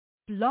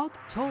Blog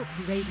Talk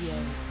Radio.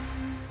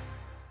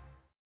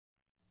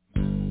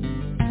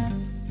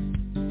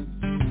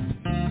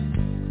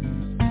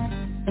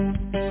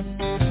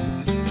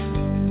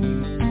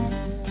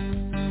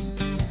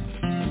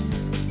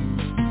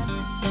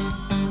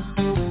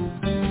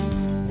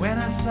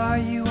 Saw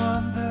you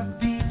on the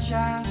beach,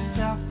 I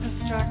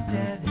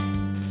self-destructed.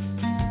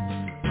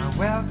 My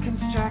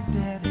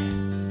well-constructed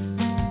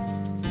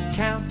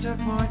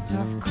counterpoint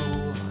of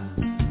cool.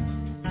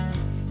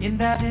 In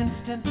that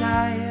instant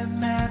I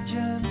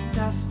imagined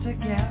us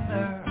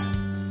together,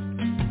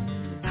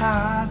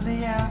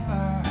 hardly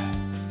ever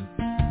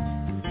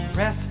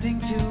resting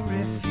to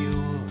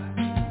refuel.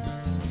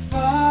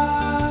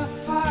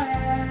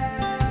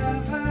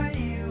 Forever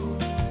you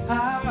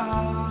are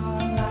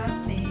all I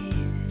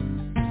need.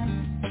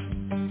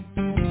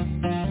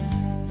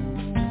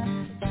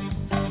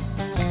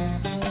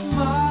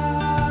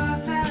 More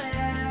than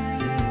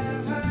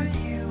ever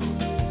you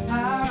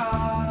are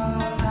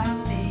all I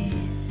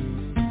need.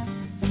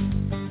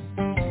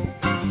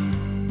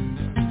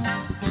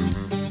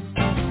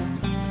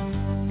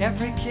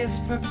 Every kiss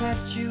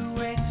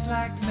perpetuates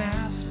like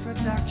mass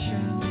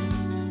production.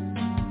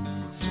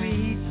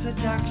 Sweet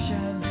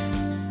seduction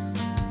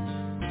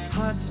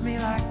haunts me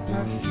like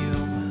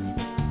perfume.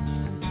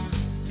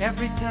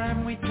 Every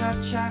time we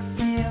touch I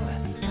feel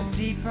a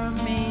deeper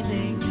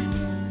meaning.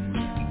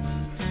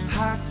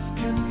 Hearts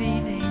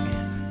convening,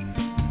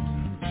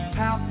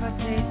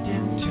 palpitate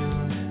in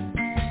tune.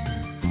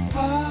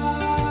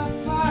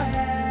 Forever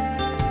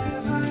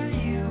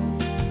you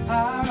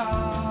are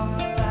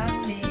all I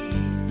need.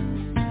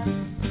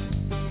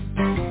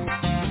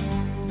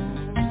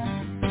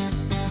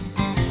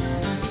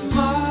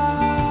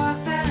 More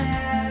than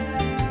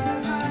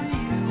ever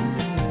you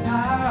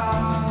are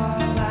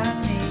all I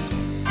need.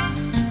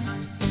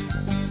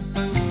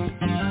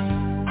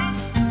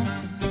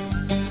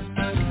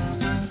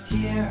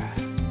 Here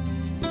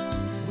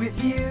with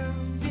you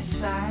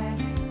beside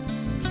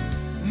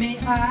me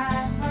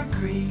I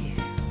agree.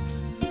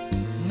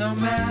 No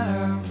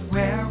matter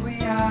where we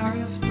are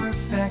is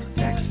perfect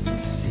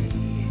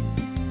ecstasy.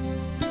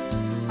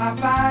 Our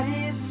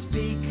bodies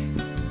speak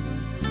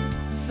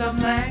some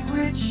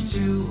language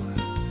too,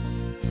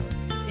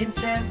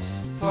 intense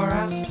for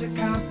us to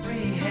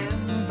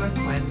comprehend, but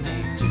when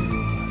they do,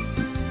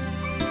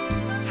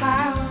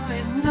 I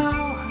only know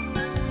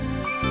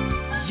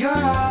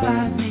you're all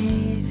I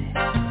need.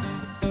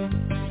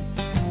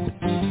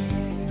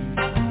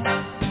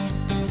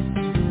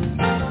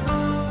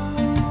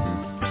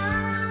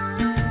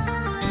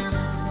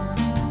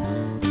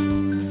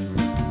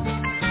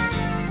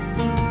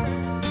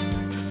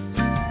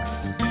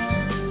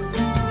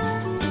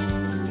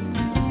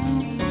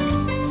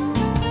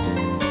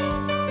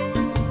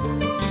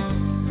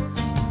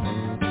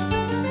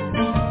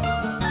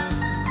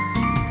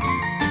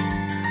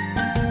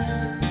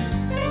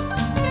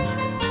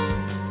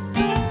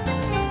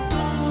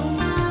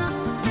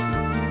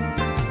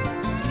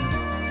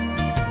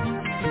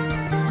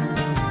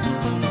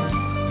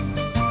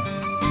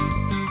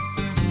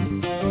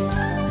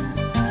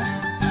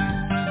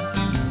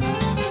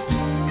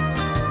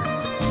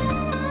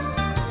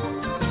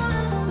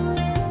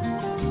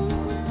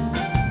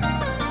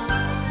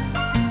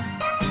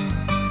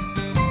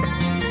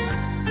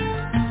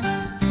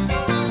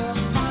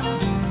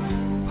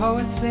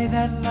 Poets say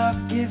that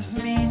love gives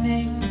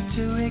meaning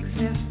to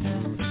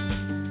existence.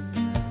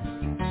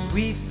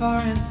 We, for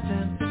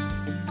instance,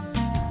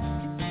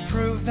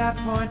 prove that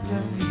point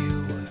of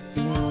view.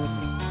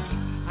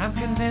 I'm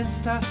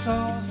convinced our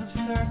souls have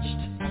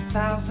searched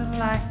 1,000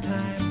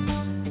 lifetimes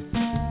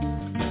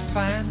to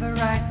find the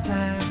right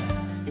time.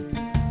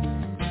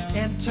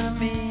 Enter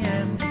me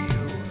and you.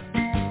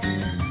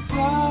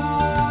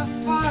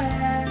 Forever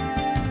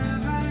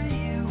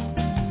you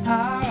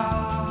are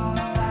all I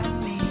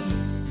need.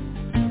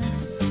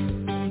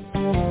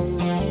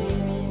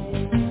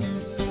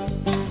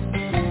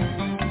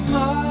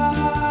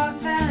 More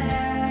than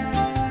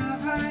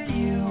ever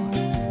you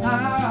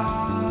are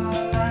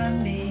all I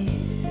need.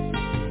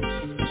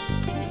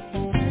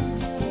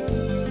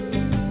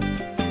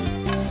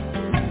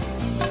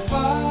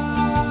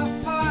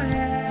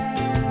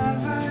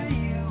 Forever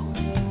you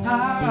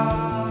are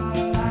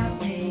all I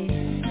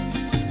need.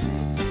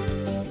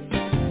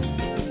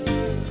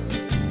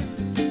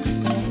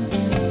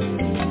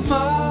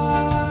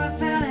 More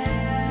than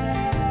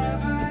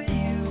ever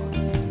you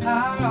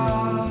are all I need. Forever you are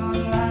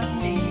all I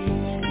need.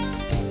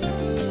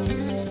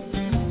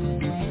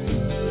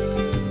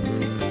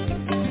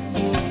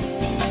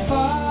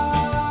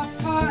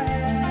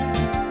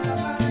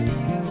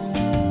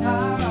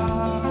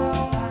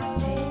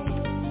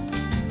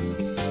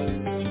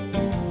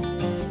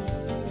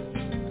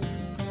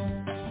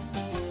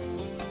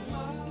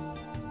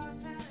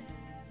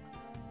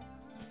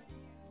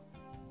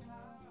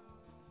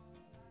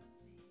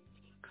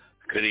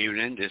 Good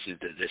evening. This is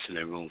the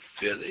Listening Room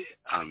Phili.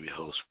 I'm your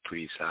host,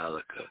 Priest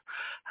Ilika.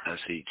 I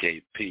see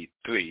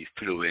JP3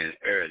 flew in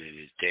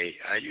early today.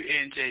 Are you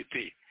in,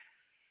 JP?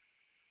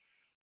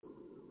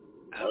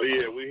 Oh,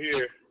 yeah, we're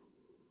here.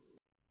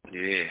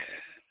 Yeah.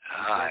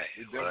 All right.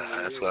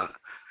 Well, that's what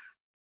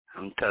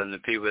I'm telling the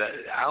people. That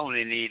I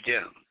only need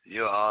them.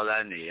 You're all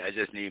I need. I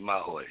just need my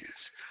audience.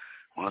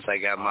 Once I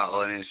got my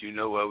audience, you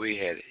know where we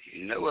headed.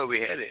 You know where we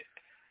headed.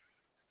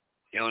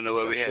 You don't know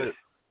where we headed.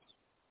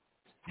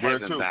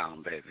 Heaven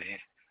bound, baby.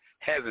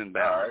 Heaven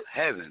bound. Right.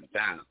 Heaven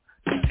bound.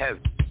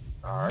 Heaven.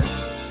 All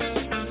right.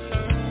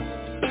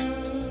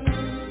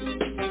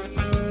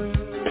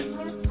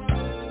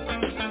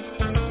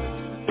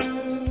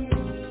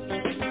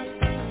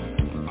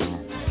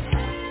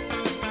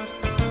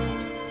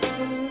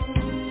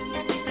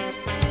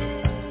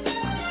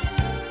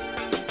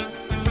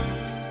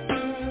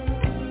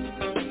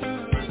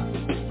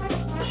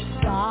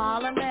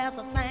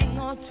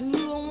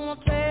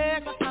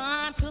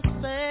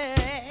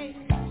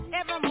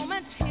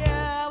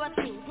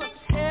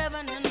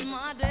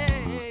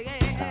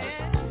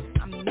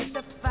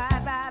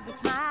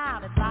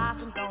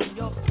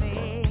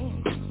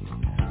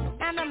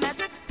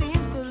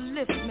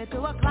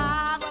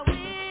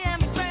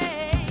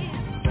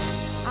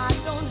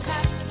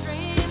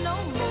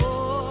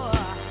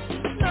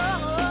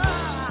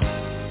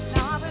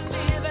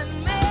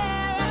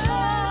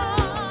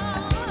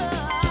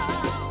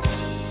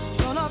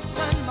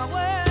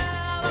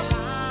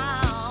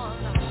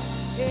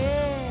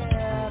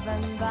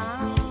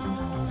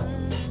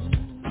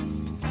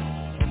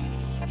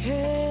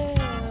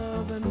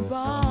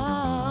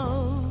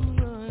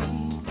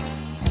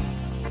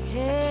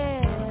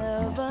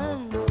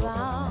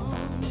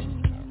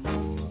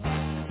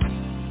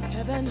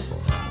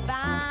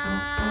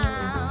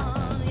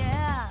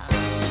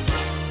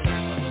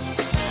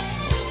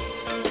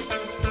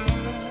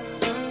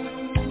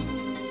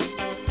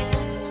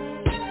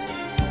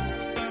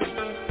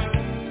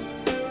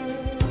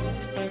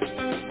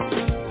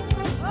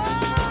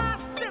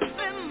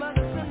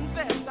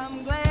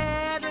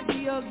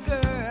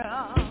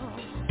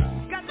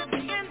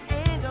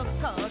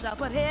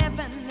 Put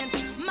heaven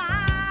in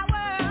my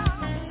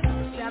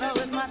world.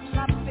 Shadow is my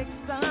tropic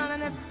sun,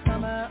 and it's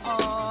summer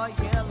all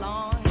year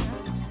long.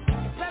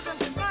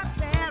 Present is my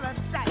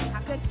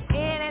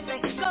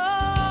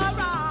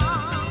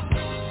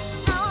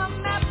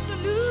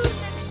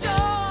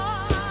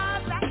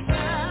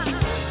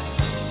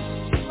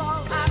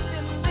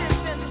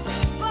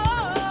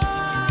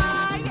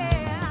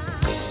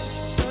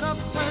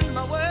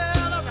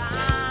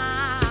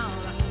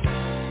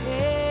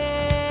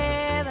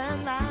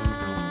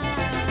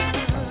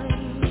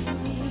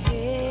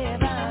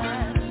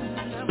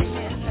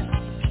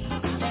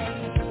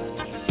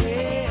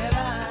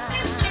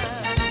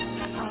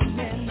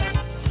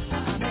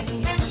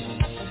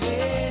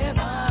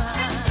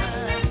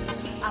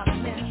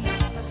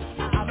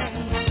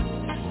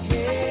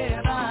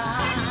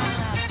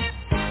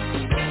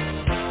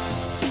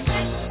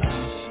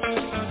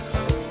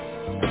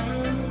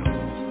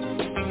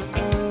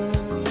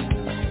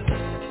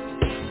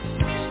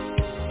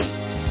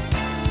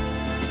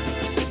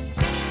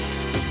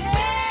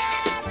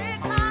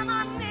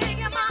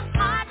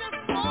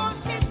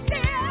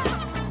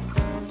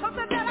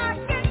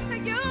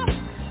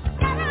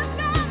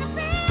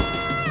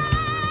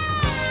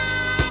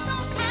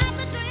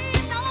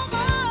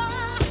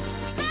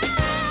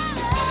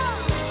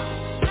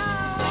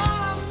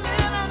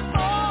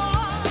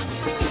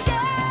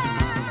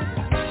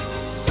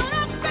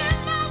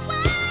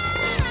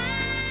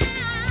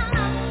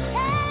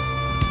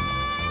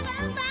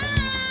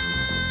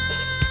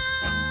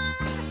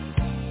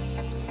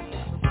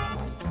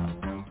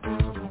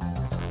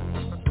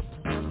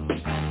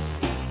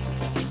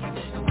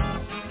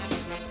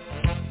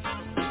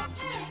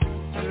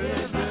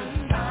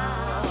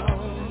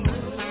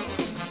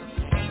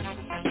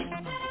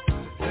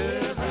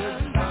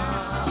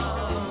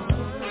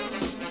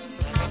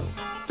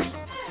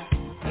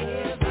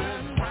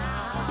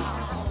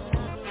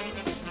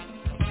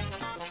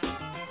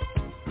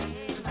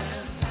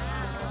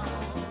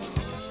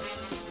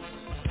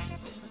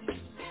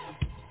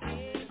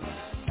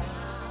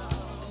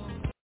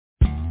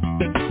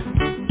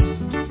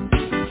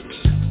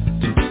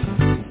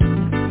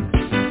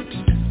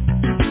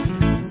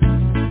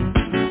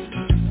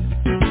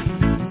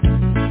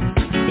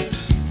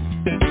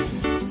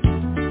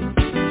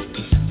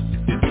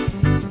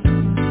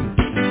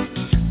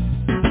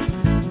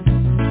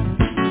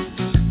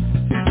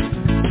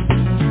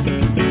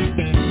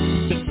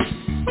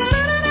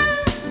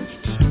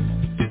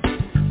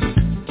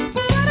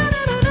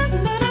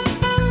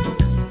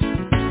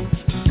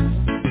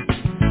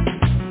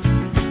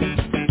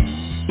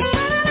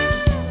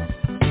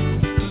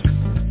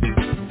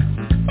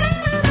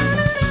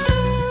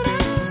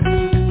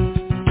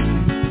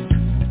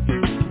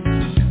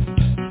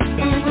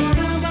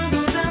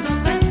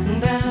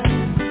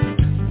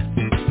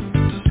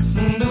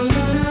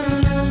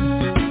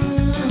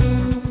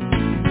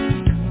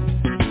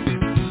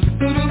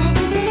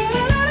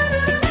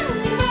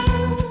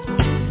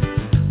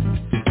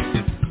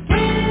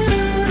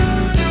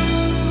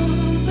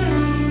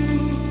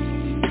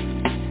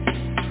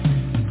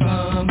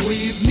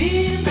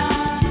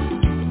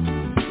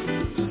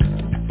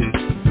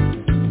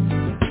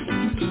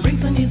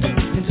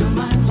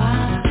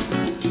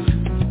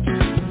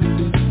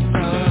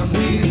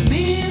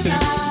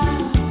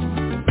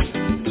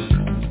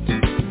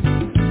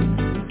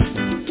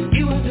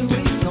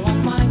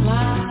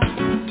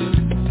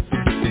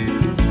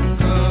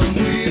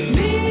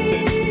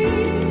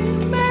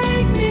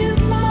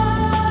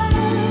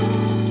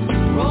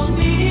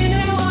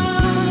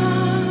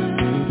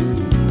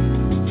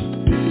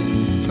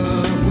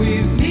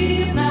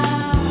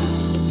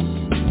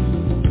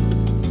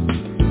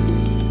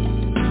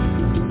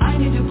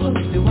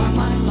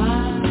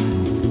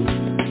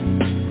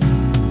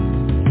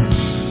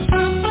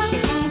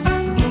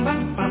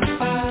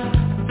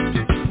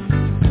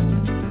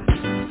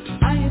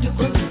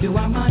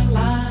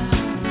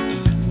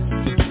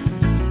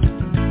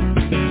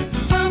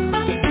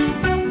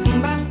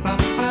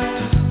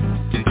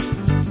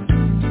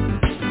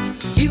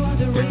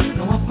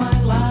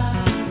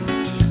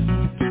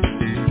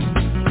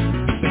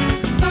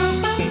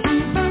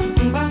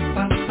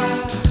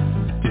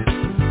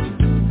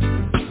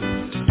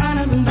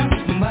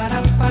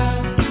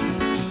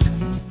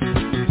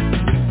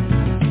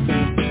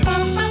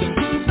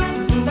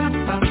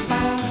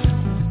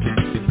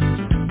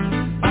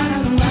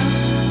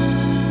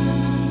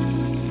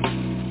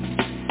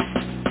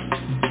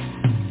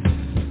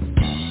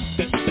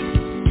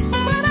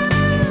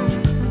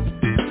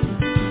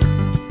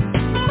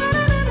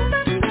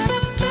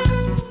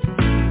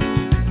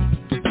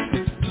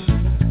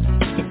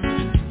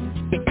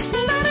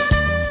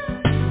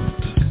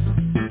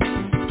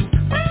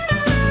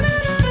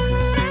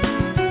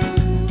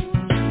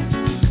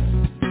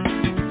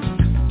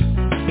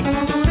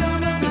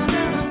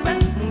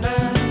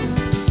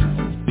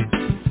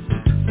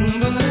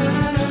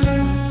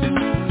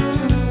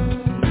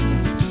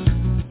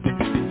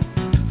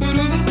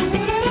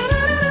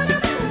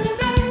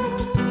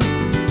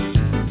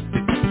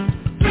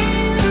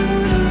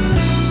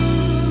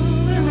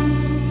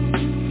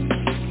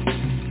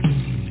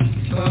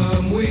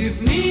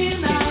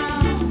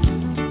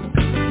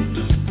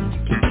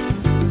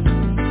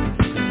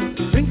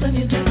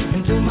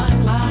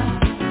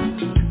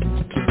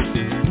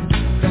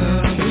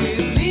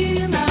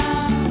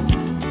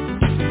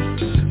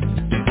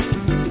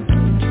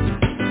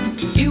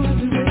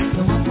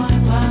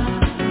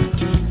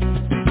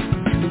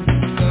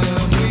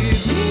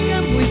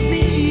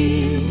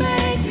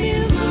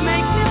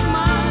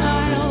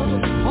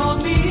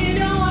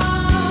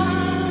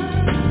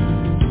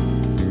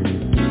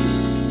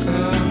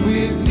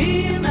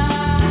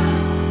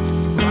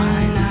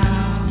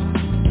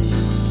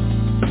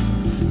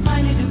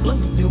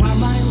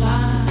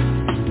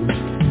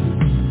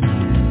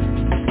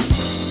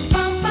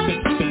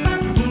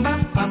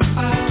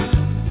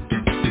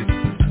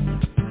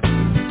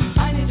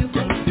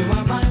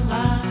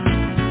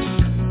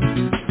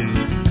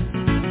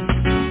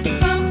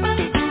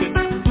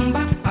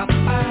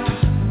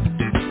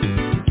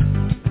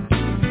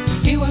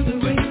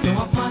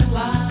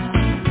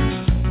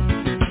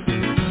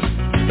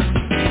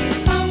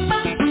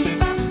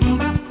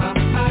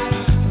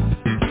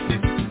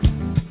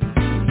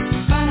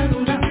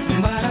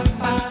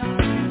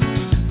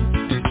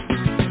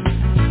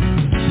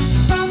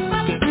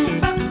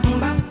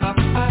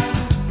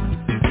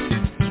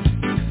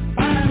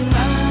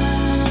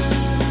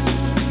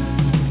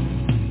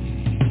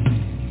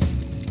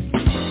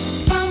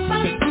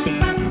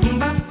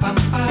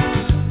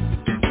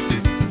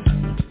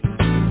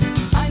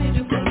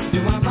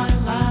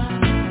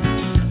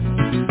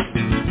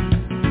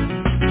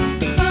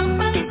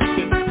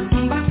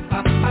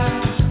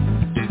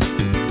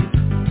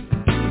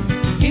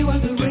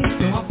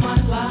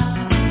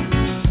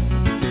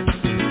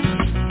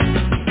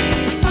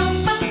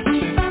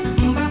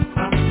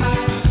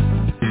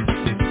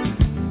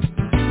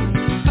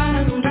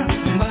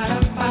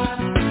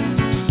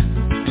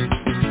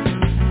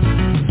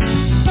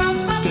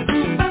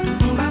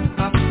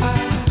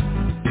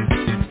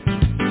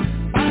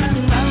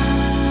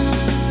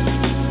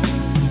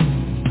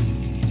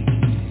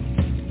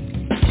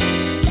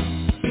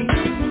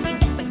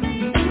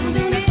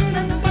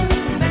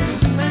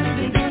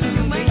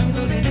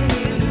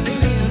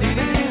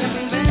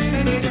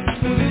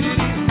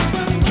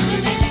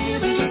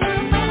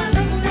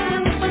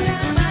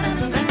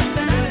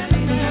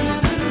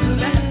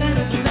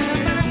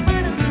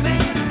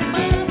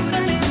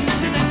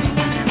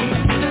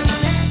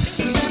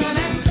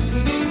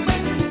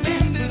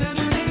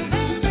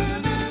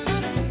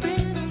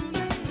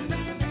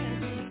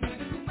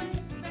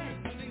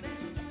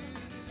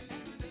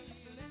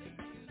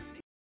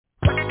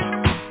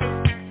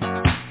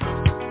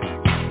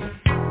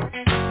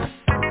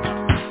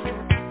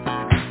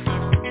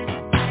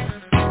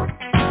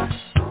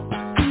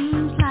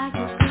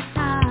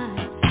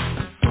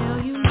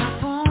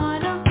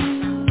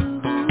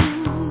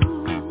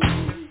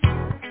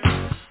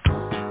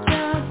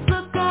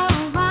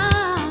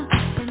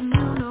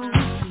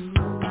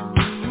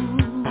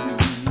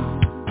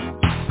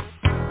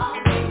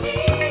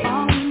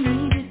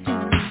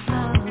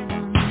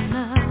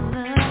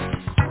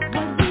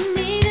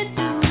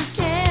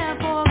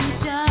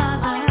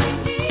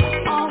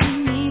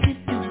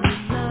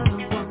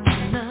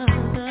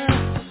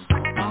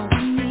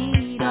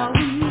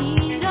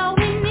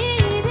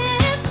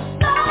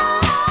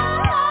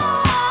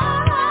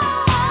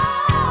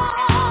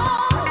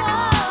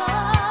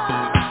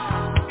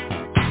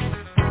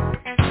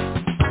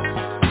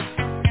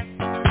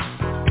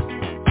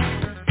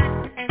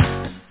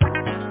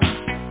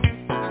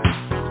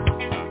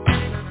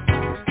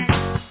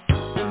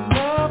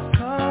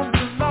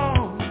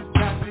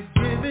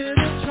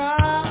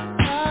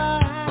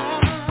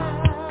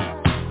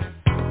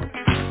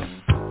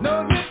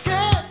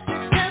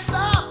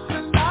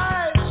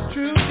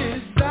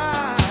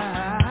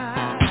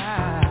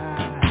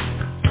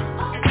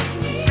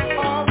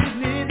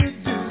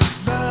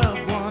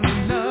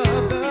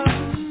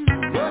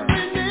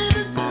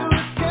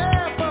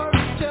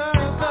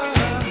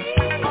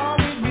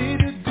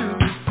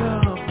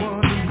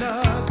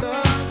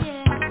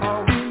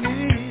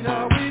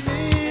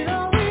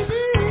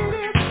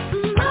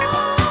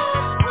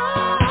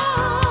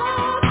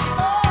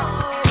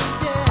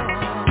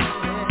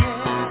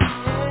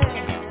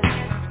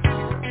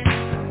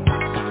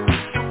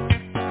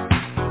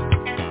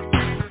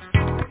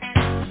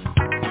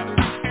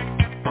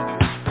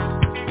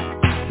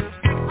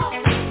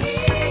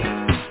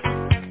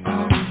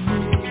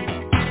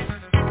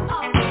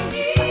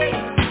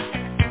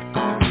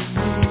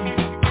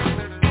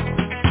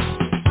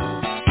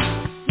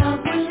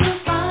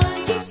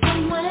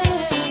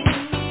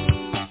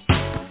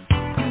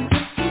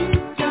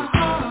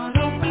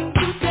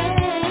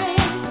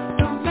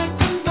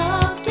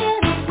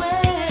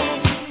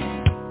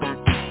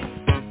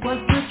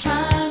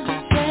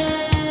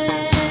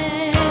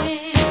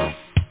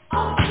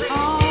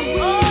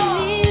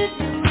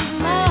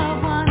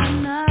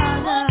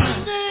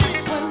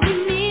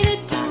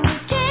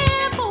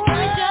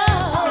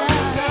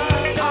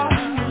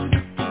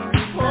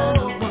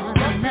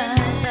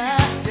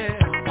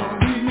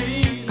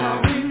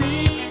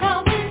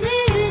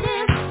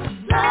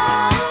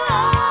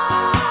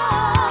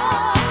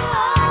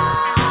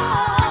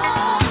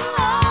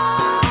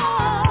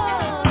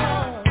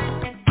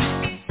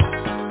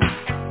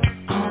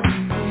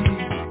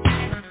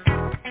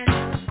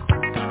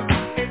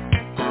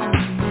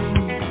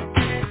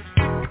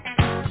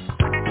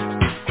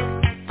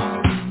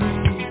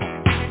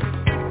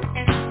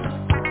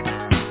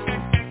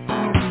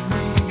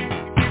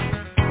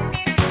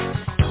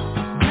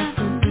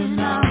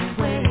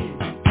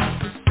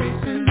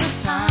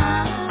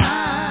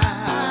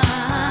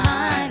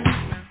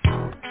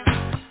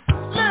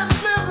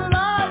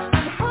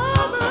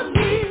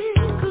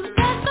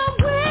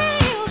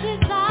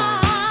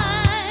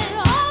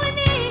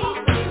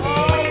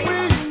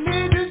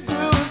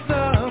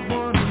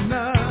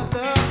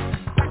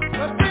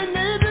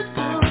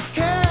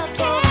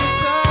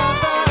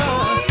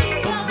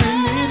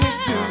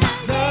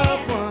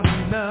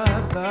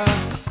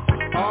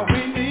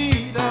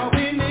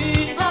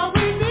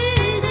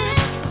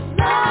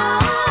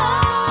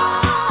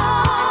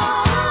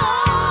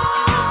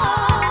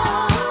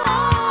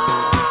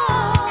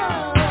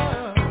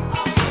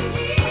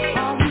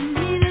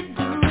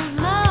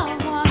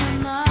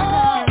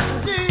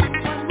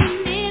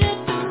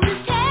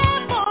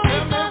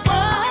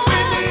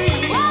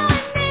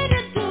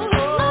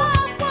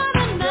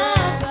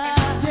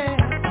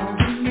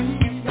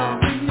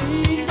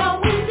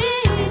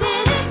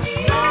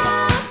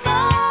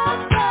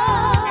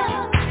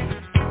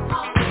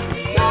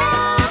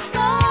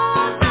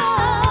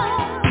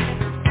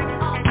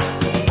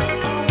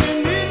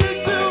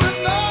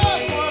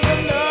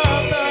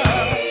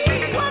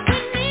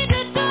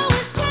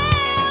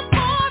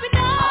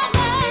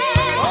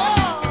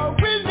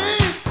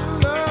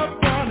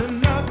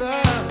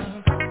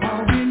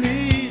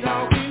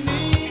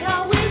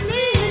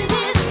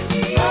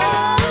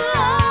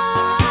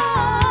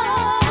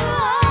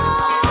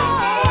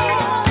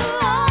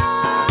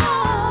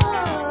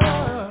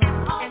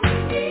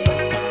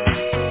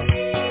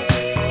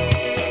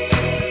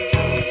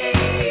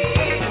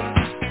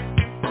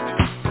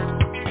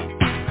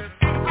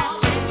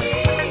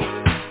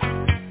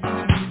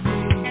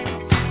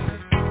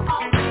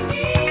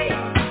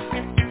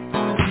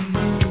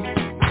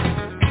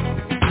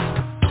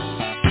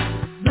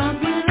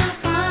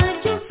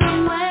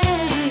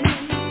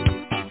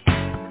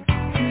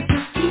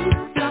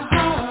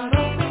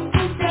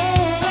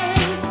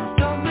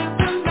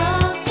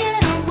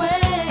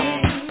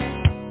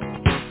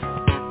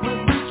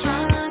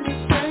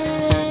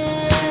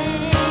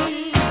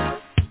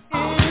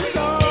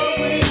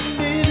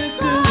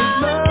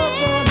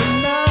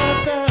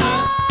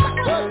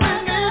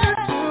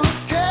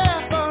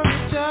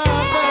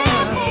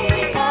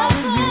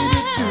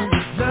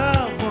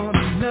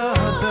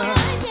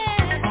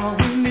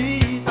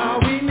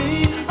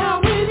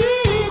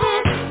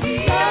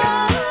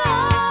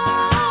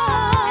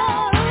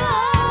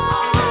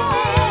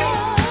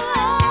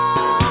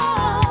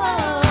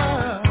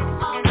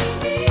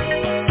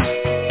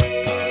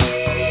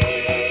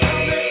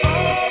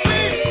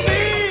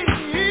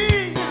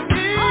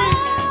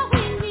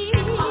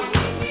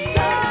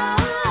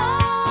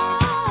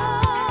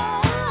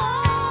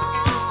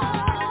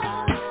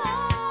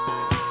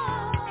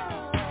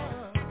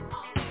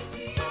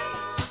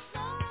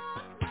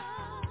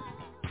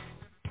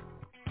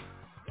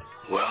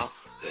Well,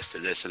 that's the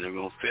Listening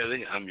Room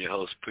Phili. I'm your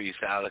host, Priest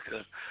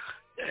Ilika.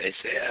 They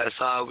say that's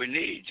all we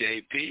need,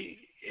 JP.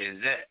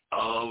 Is that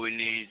all we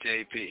need,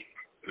 JP?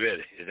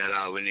 Really? Is that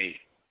all we need?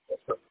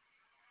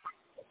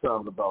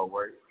 Sounds about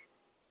right.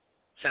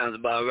 Sounds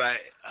about right?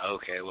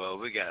 Okay, well,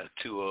 we got a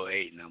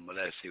 208 number.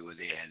 Let's see what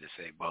they had to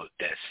say about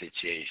that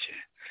situation.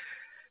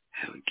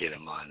 And we get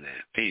them on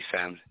there. Peace,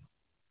 family.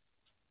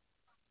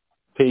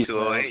 Peace,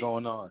 man. What's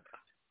going on?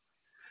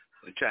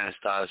 We're trying to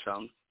start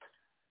something.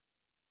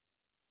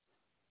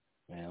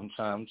 Man,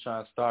 I'm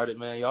trying to start it,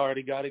 man. You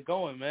already got it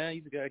going, man.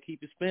 You just got to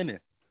keep it spinning.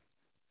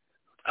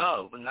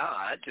 Oh, no,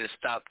 I just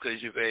stopped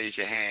because you raised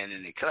your hand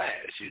in the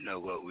class. You know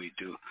what we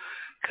do.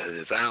 Because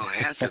if I don't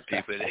answer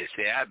people, they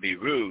say I be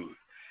rude.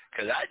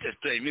 Because I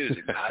just play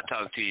music. I'll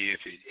talk to you.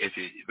 If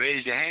you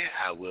raise your hand,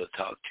 I will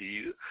talk to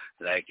you.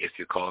 Like if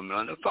you call me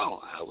on the phone,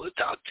 I will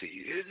talk to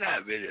you. It's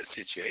not really a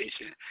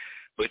situation.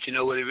 But you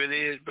know what it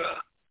really is, bro?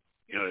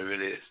 You know what it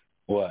really is?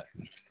 What?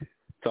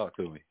 Talk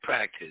to me.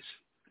 Practice.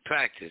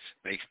 Practice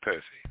makes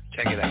perfect.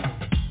 Check it out.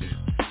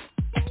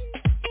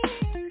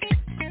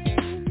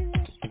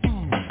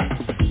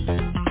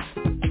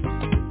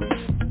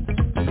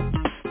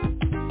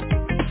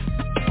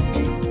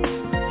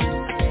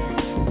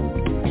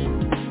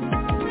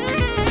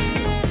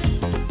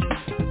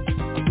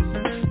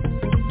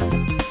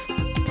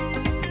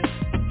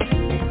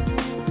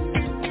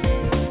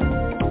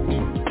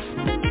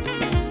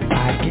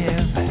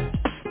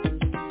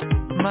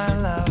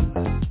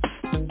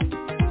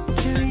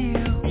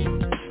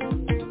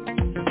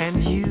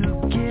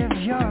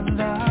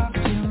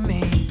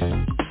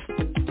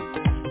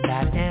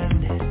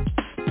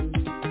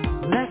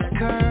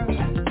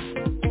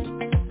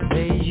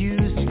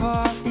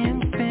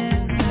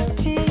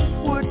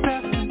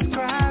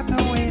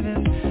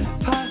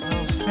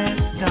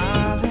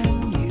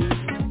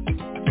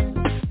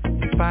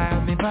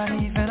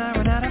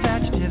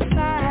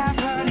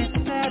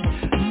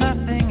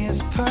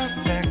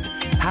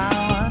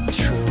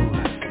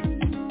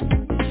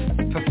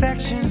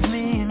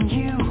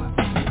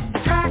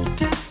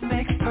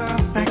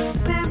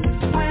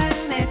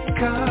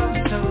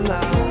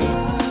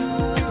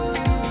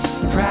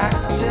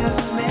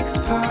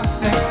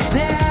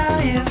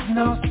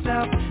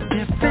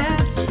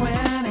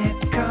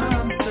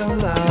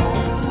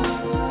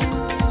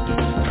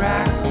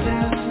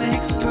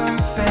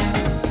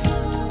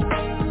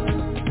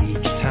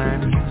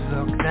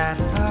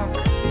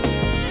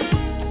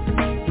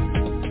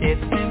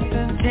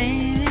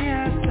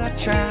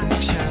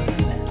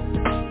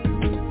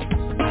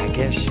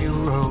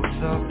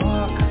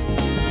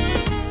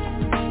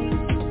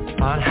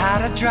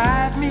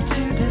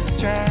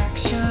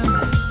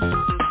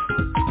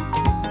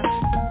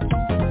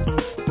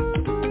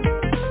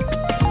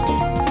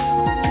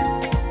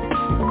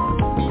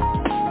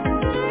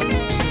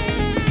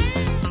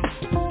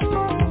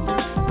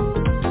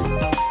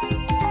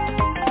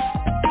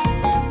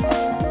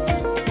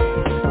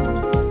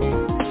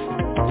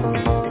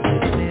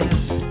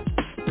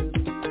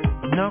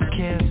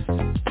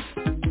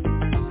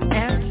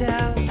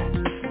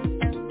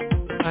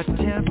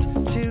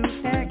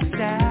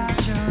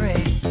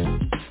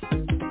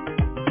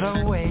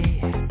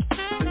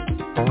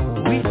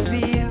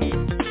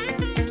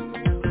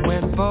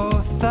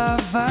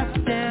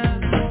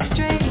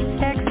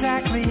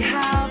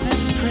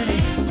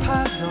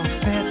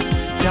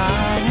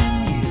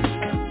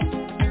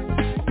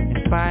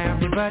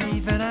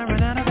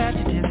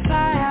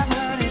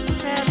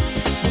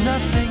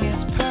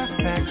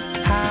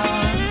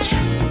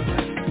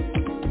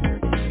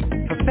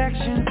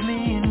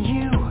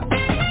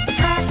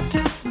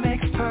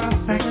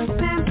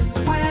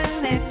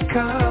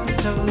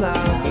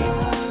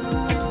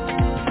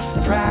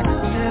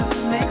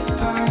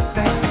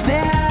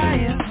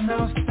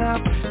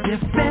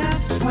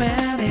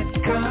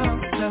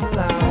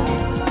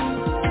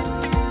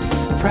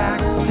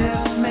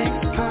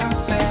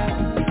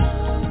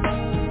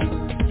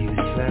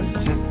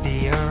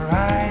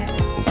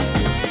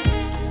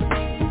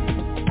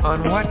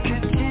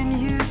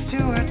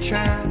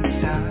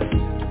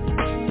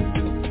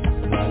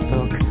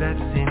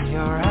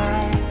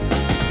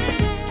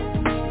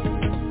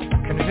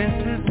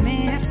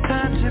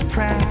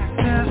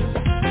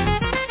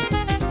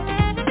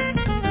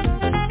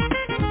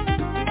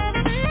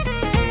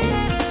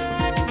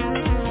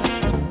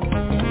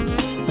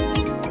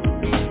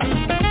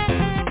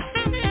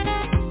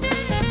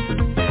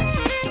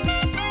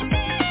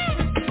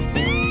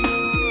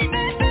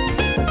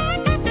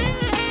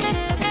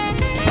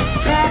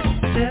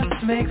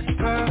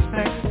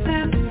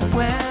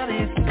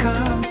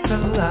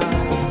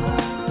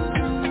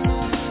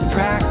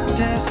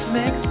 Practice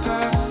makes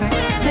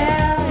perfect.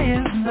 There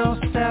is no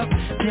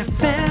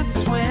self-defense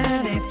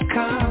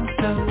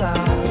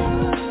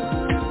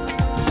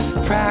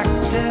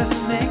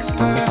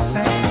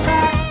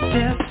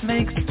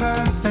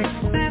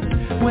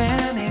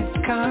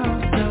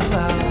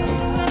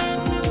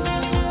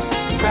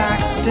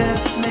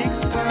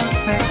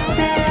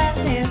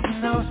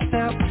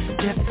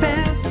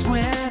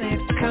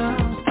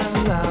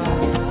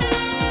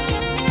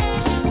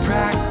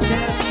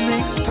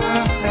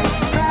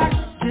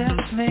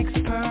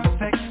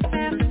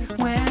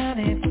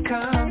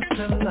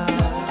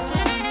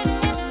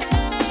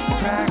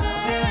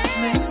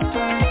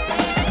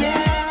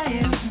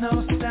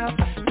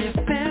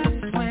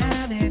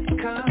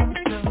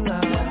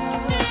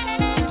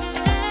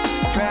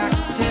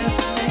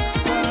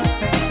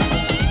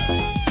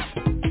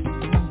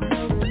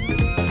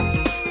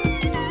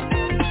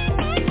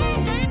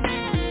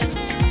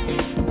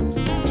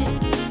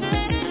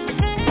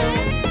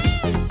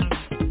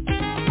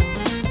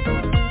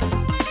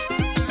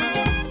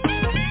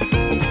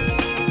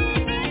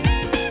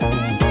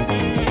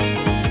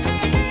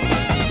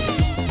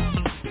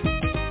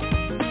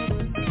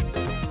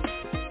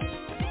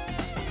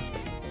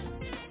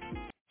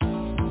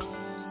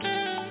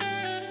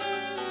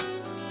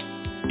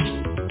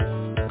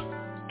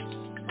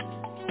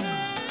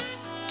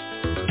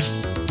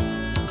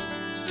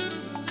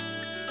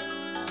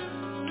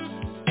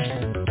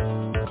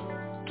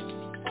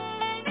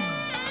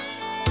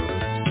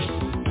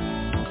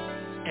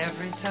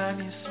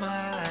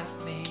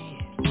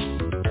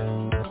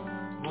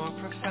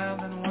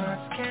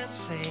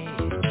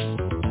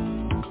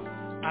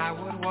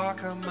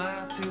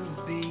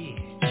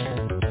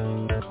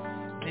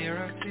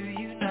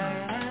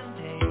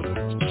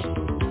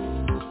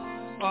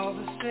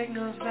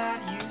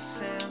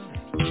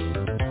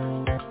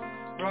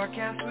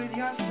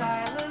your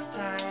silent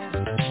eyes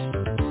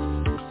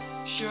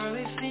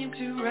surely seem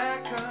to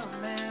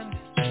recommend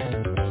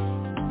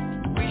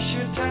we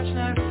should touch,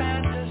 not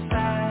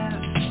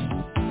fantasize.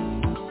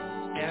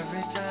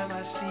 Every time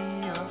I see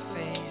your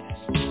face,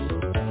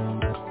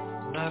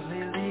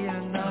 lovely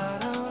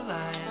Leonardo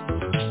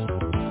lines,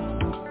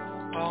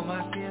 all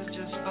my fears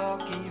just bulk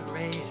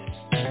erase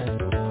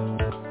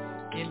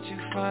into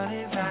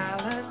funny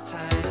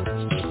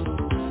valentines.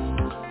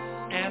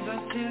 And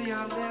until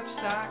your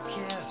lips are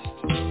kissed,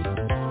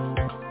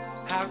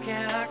 how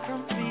can I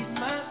complete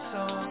my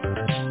song?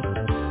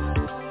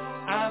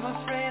 I'm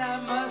afraid I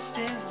must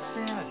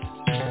insist,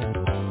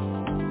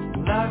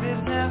 love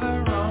is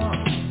never wrong.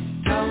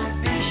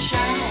 Don't be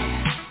shy,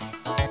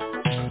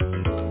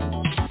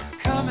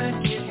 come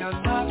and give your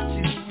love to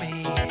me.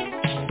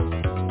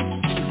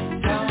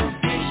 Don't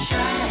be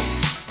shy,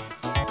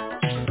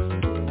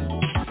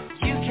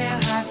 you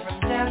can't hide from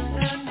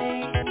destiny.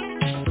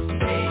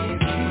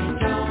 Baby,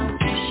 don't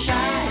be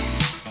shy,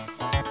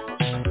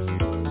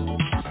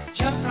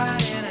 jump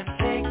right in and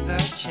take the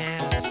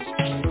chance.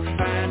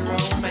 Find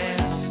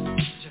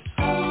romance, just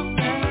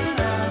open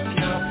up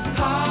your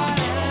heart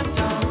and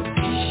don't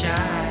be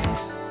shy.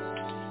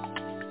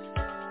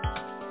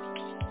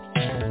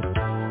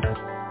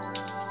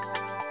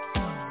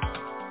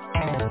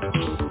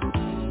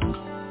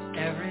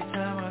 Every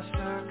time our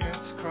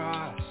circuits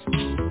cross,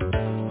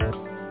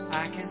 I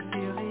can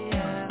feel the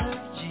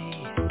energy.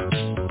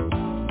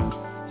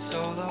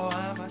 Solo,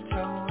 I'm a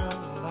total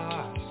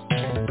loss.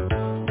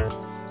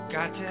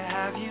 Got to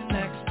have you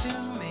next to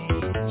me.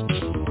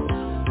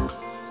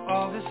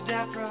 All this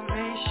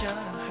deprivation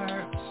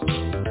hurts.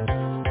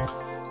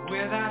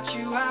 Without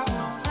you, I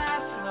won't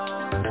last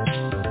long.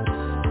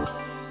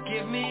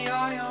 Give me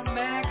all your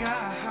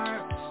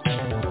megahertz.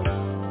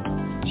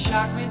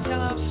 Shock me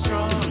till I'm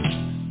strong.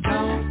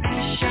 Don't be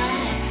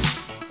shy,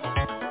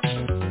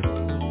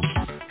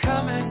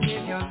 come and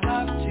give your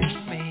love to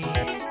me.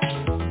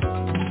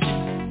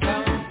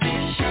 Don't be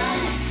shy,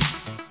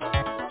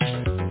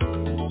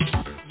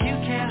 you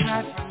can't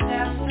hide from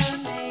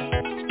destiny.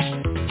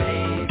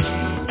 Baby,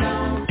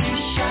 don't be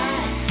shy,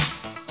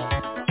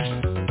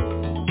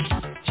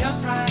 jump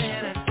right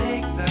in and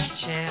take the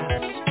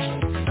chance.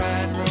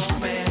 Find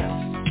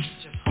romance,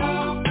 just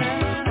open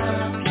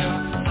up your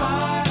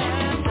heart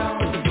and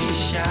don't be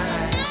shy.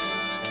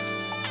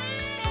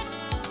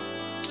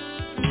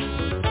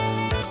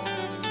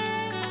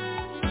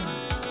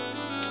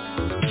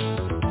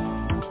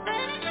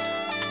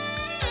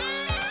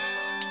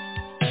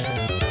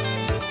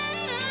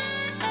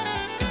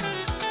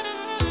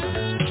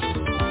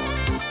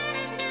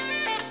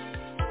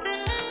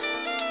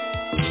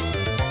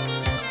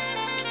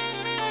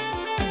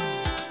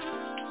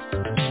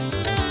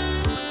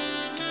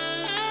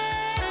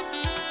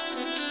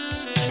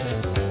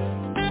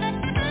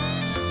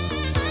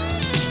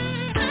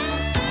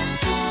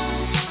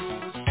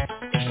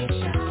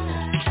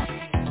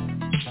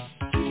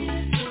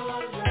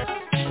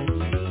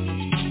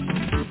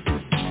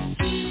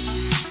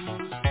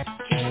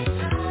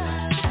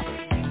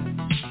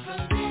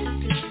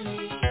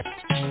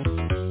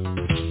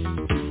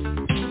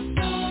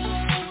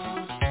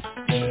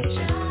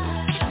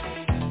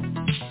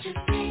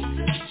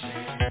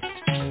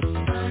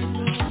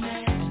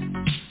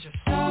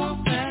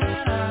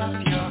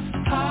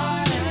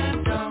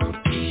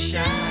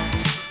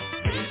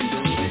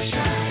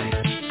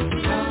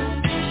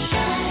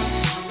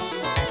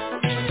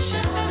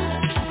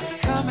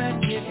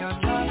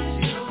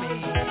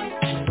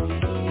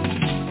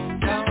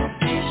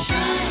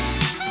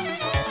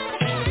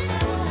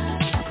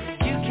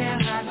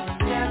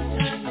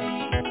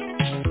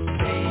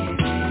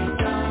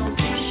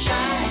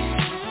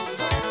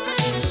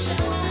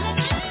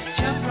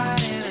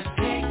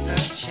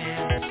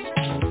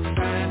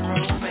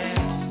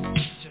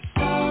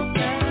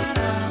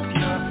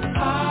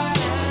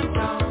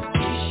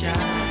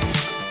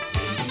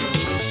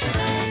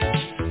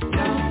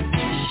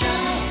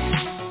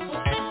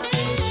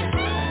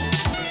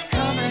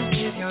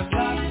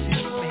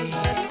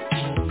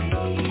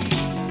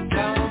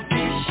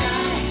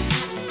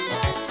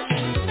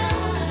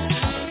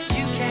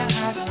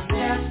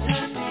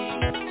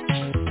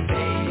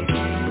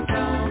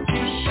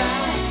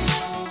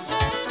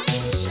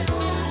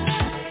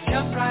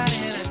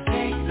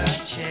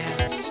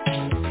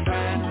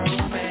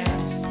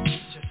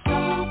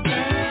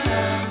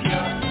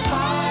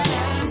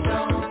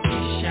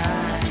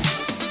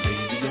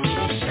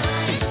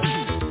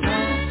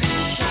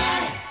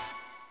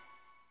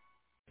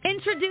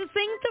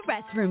 Introducing the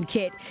Restroom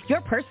Kit,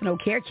 your personal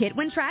care kit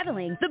when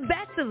traveling. The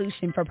best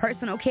solution for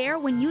personal care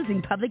when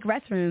using public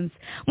restrooms.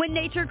 When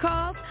nature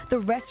calls, the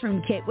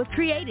Restroom Kit was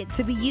created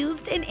to be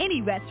used in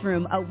any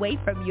restroom away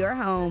from your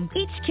home.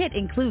 Each kit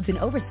includes an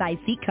oversized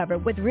seat cover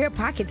with rear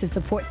pocket to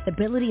support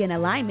stability and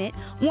alignment,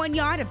 1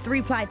 yard of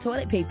 3-ply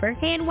toilet paper,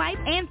 hand wipe,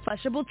 and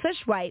flushable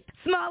tush wipe.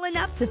 Small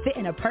enough to fit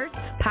in a purse,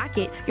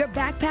 pocket, your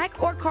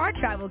backpack, or car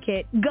travel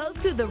kit. Go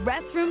to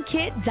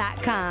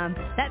therestroomkit.com.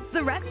 That's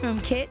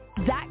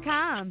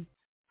therestroomkit.com.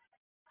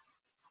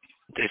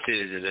 This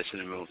is the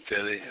Listening Room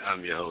Phili.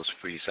 I'm your host,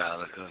 Priest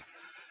Ilika.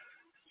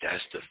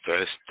 That's the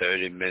first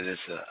 30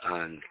 minutes of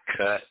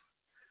Uncut.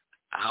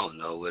 I don't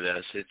know what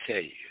else to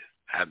tell you.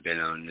 I've been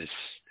on this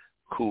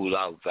cool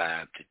out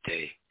vibe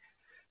today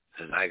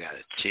because I got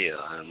to chill.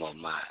 I don't want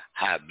my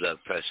high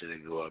blood pressure to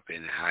go up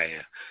any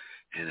higher,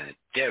 and I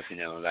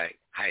definitely don't like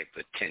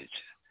hypertension.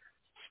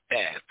 It's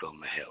bad for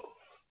my health.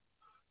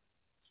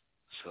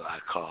 So I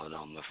called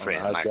on my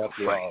friend Michael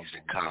Franks to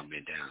calm me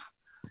down.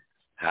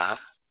 Huh?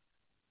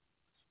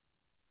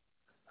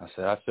 I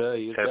said, I feel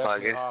you. It's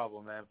definitely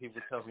horrible, man.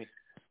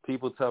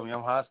 People tell me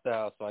I'm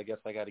hostile, so I guess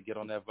I got to get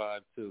on that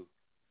vibe too.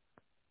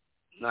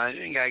 No,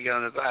 you ain't got to get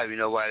on the vibe. You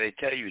know why they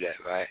tell you that,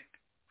 right?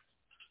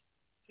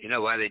 You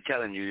know why they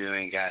telling you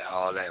ain't got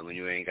all that when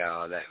you ain't got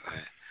all that,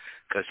 right?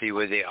 Because, see,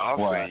 what they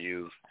offering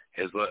you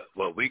is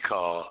what we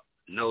call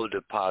no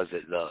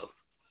deposit love.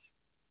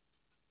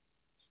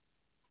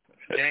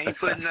 They ain't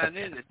putting nothing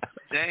in it.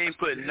 They ain't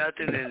putting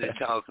nothing in the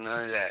talk,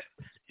 none of that.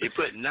 They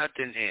put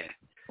nothing in.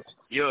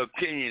 Your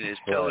opinion is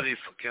totally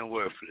fucking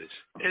worthless.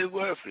 It's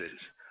worthless.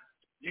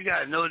 You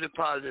got no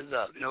deposit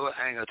up. You know what?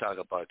 I ain't going to talk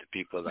about the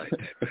people like that,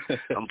 man.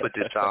 I'm going to put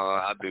this song on.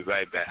 I'll be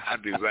right back. I'll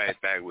be right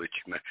back with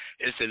you, man.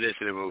 It's the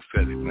Listening Room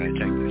Phili, man.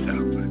 Check this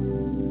out, man.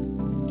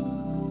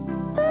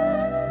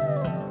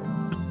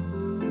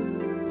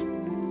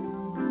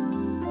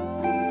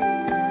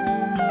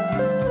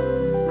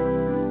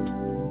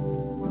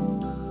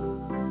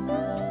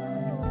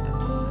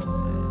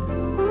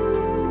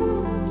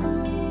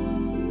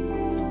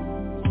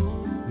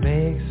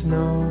 Makes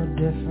no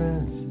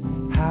difference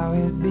how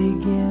it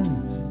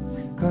begins,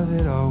 'cause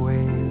it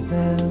always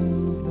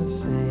ends the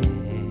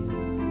same.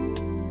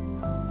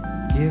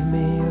 Give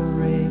me a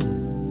ring,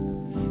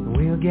 and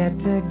we'll get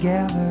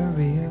together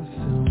real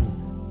soon.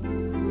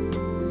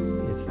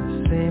 It's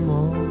the same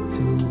old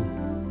tune.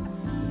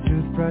 The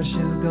toothbrush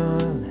is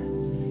gone,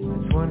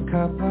 it's one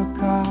cup of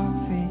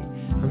coffee.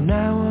 From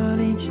now on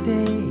each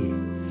day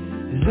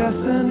is just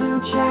a new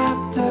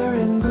chapter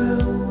in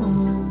bloom.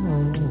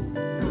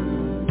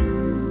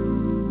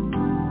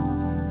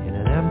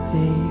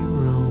 Empty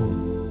room,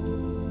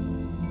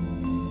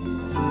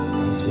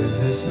 'cause with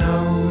there's no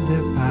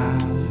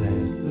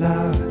deposit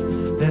love,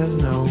 there's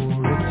no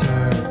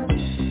return.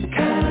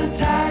 Kinda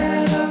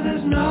tired of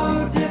there's no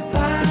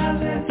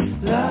deposit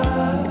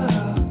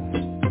love,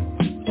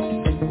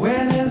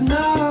 where there's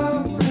no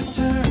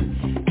return.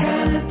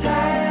 Kinda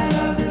tired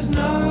of there's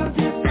no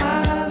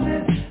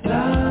deposit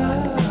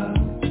love.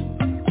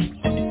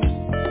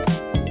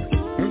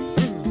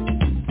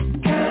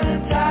 Kinda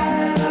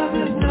tired of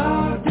there's no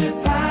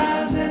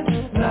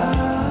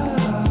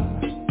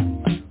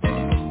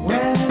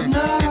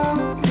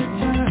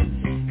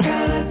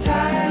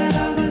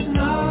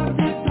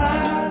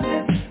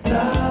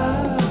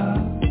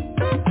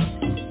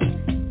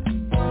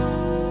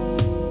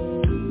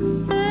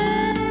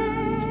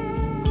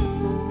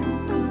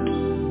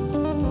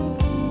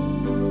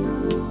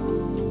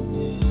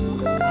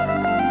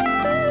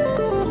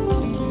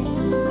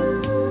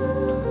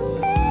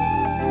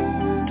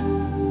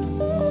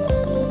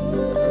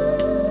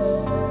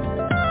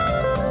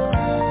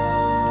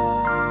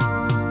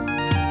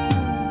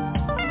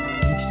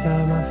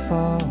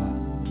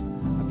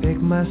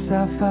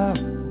myself up,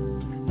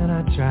 and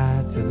I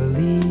try to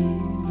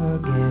believe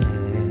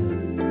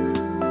again.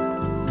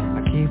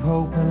 I keep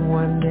hoping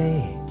one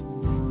day,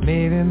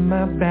 maybe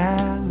my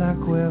bad luck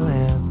will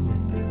end.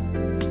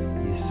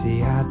 You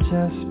see, I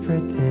just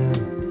pretend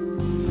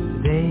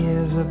today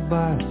is a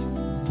bust,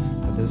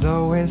 but there's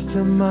always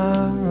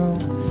tomorrow.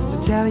 To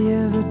tell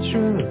you the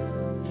truth,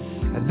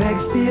 I beg,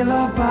 steal,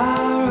 or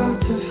borrow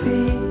to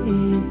feel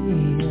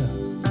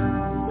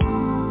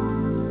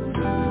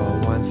for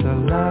once a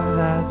love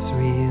that's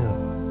real.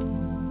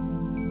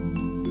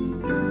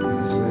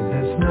 'Cause when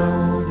there's no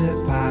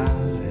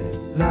deposit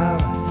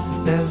love,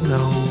 there's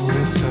no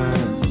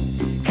return.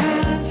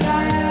 Kinda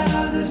tired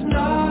of there's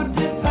no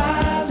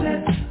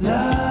deposit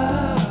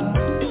love,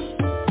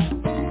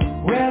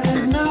 where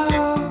there's no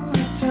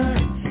return.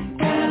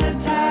 Kinda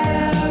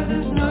tired of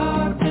there's no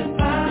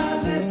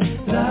deposit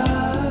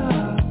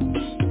love.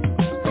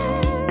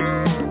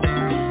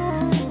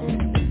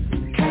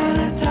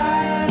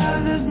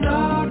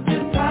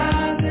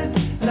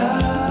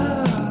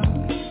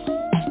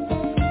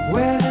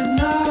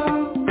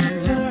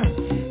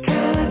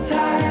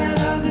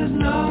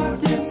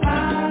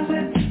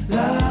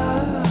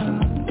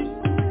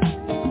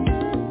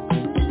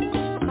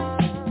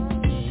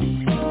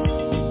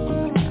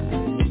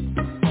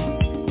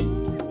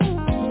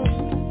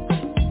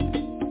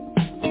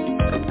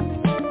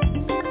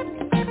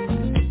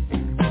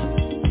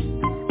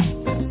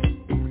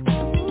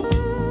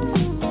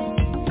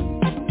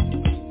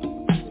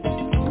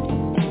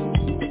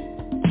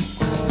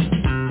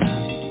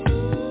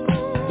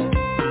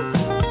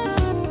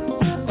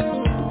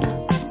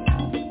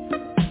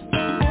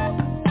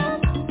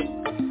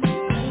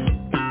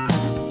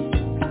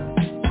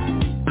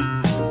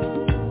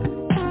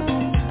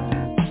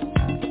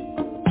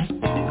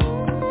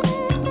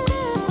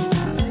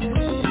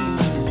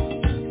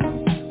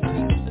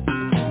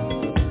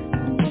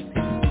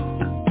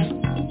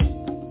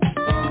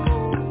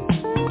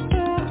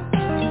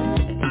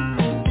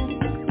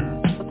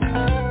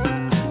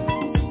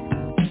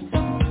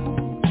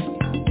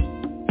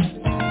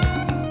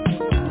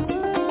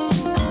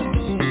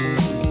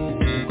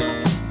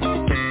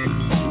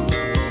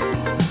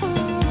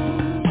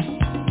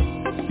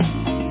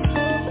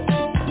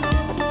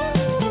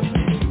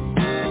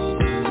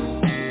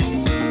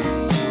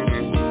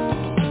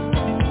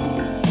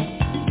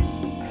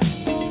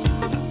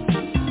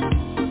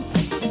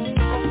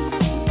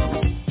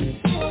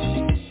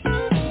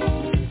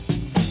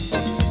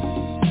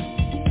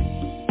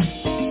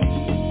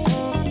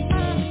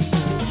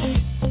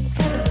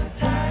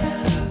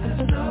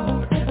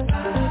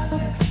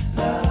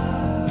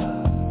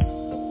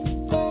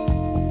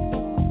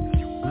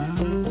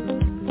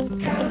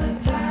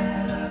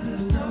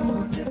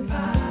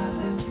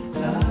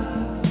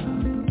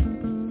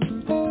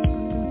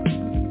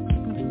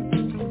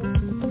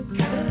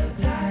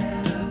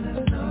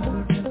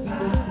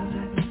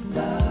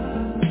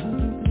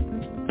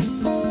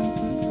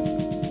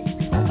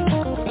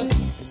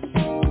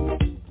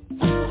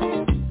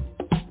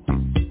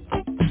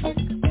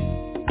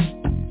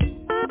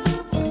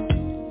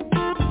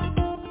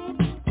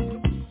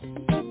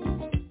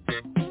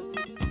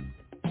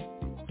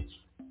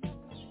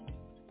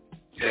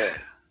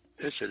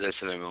 to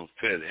Listening Room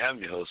Phili. I'm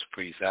your host,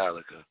 Priest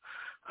Ilika.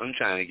 I'm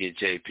trying to get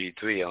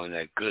JP3 on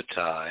that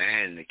guitar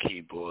and the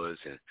keyboards,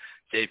 and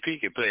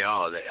JP can play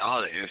all the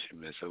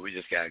instruments, so we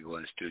just got to go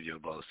in the studio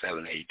about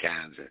 7 or 8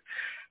 times and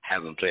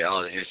have him play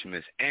all the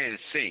instruments and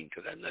sing,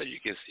 because I know you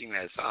can sing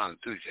that song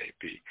too,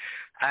 JP.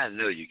 I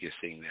know you can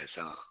sing that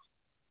song.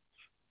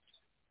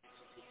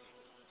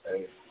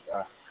 Hey,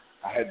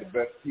 I had the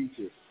best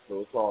teachers,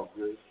 so it's all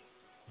good.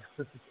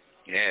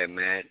 Yeah,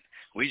 man.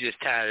 We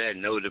just tired of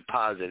that no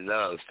deposit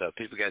love stuff.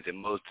 People got the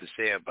most to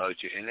say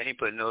about you, and they ain't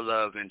put no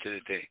love into the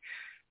thing.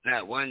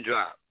 Not one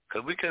drop.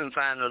 Because we couldn't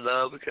find no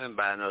love. We couldn't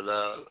buy no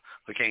love.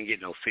 We can't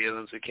get no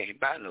feelings. We can't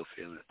buy no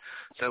feelings.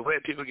 So where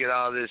people get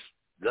all this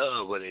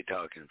love, where they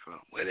talking from?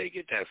 Where they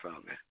get that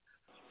from, man?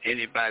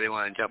 Anybody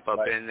want to jump up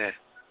in there?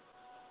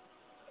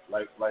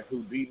 Like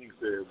Houdini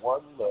said,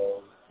 one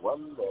love.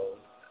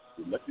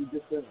 We let you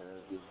get there,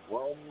 just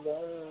one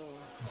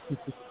love.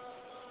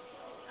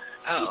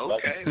 Oh,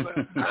 okay.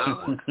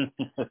 Well,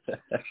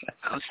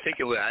 I'm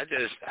sticking with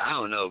it. I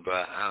don't know, bro.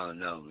 I don't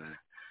know, man.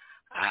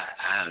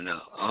 I don't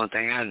know. Only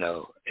thing I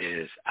know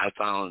is I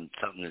found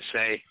something to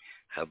say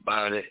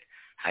about it.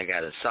 I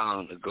got a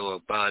song to go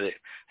about it,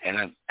 and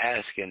I'm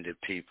asking the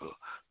people,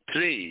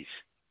 please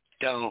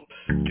don't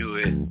do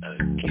it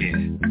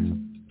again.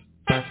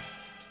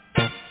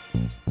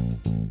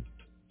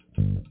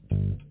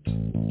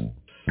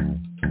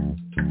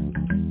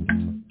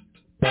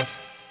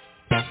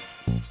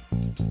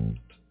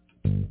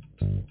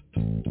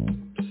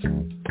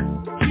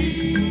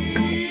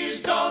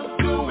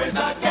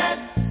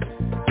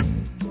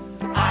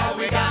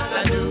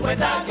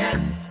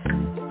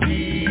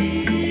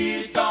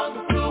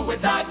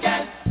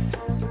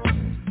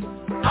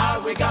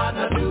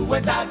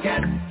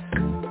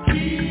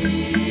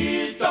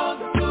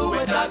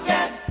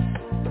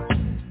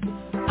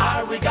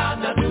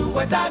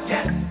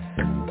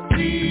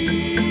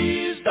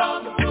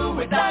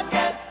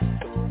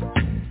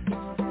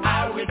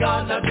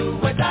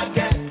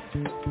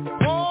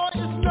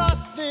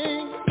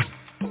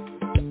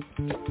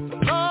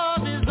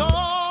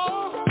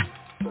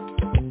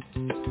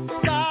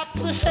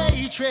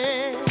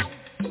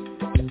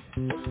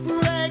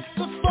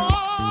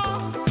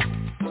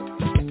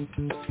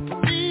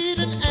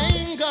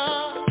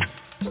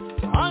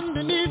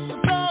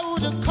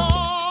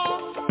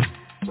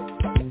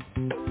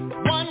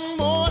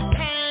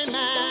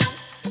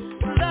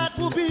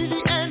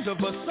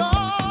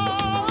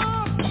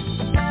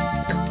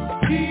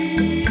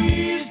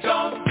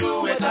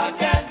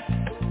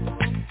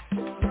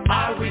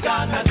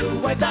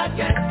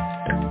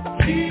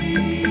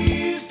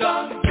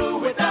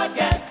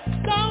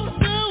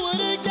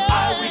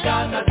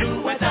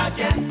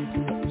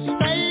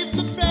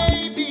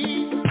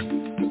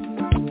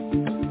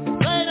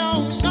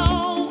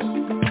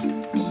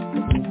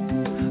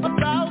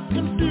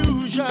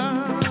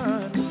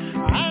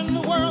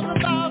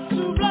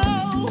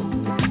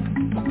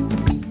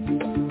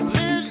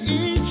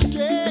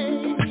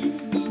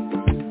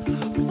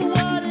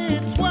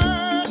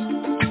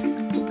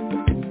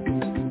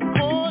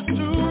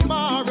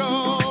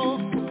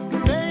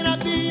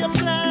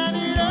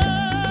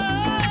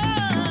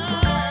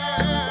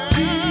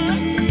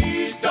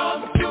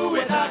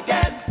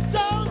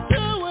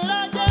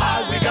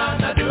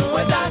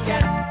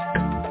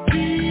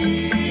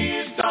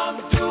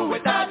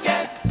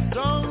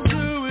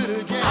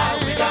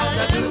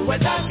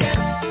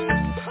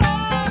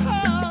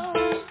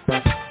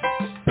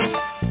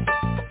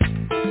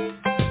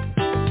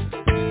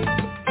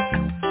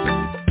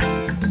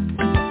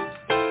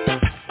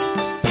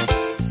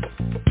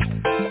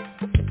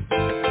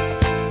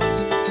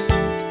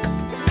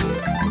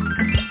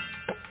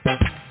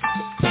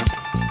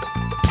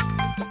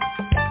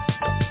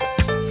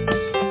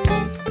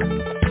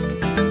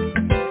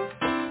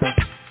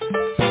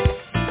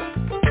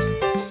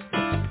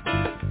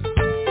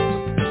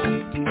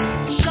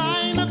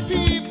 Shine a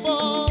people.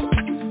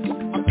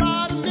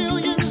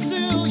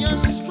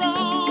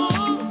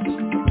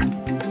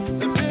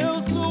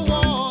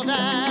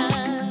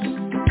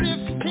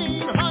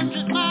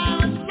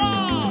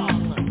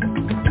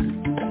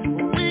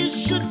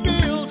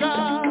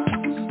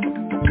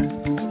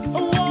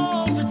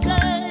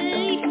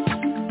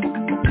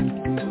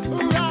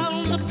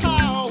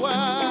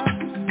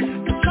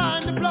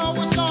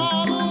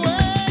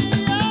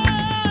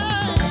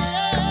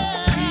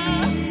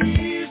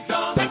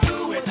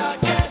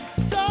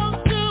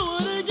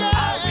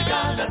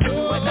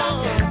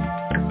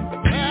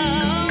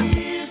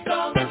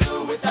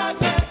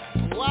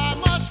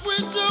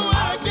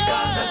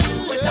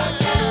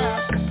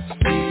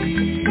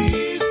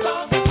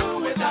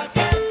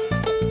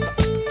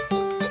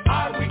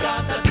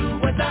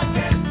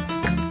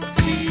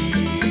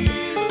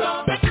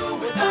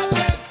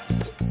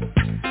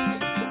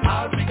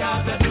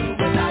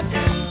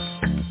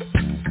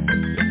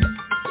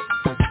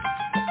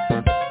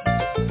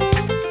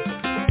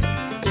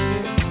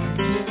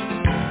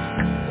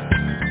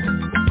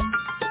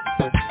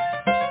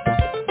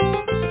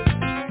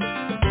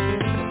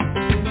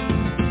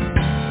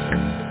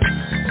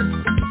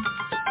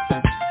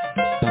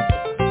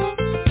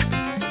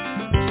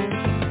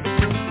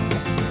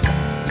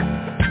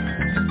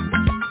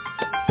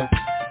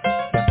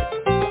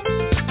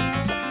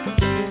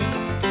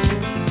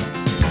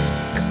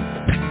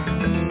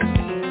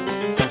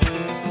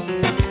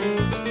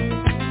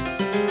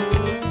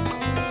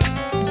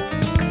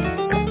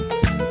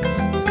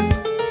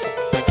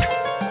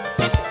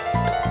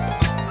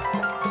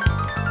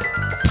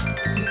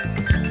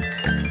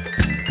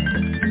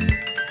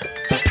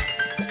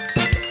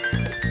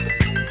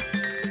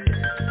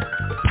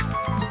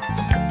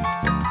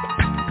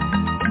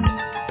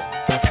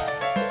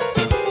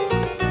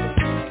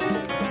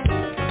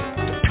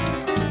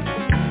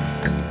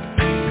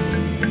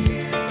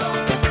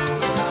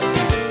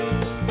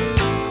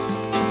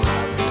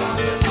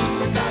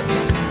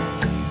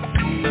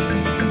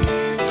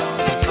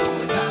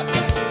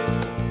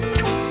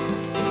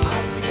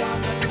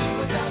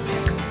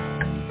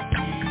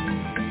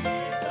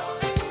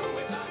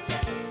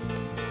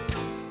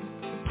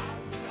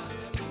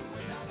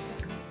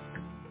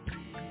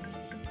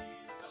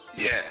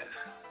 Yeah.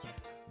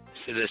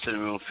 So Listening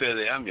Room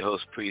Phili, I'm your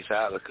host, Priest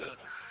Ilika.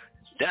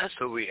 That's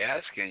what we're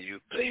asking you.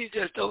 Please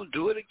just don't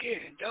do it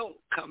again. Don't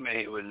come in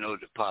here with no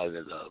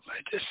deposit love,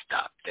 man. Just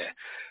stop that.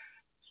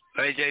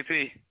 Right,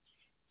 JP?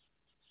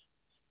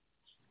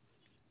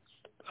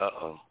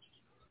 Uh-oh.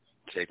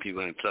 JP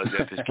went and plugged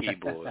up his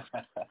keyboard.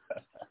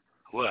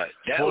 What?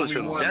 That for was me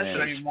some... once, That's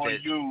shame on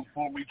you.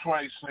 For me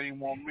twice,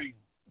 shame on me.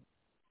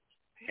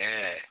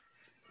 Yeah.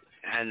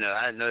 I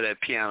know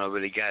that piano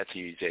really got to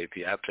you,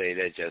 JP. I played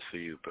that just for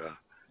you, bro.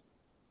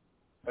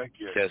 Thank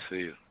you. Just for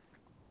you.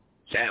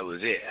 That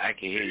was it. I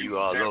can hear you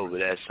all over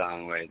that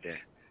song right there.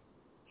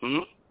 He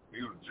was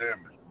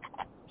jamming.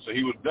 So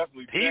he was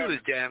definitely jamming. He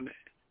was jamming.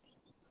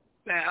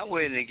 Man, I'm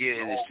waiting to get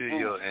in the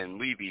studio and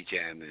we be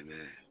jamming,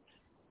 man.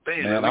 But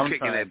anyway, we're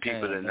kicking at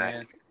people tonight.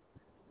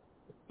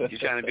 Man. You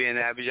trying to be in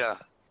there, Abijah?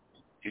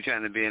 You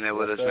trying to be in there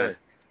with us, man?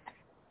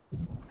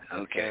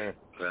 Okay.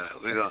 Well,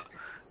 we're going to,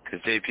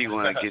 because JP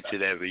want to get to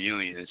that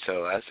reunion.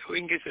 So I said, we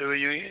can get to the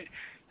reunion.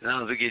 As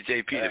long as we get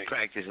JP to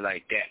practice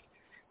like that.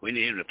 We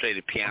need him to play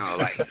the piano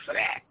like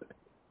that.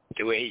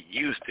 The way he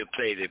used to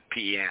play the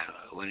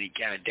piano. When he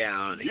got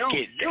down, he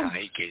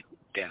get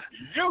down.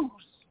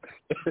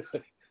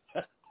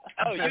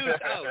 Oh, no,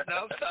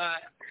 I'm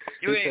sorry.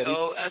 You ain't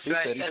old. That's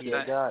right. That's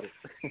right. Got it.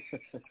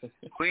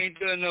 We ain't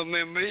doing no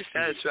memories.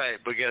 That's right.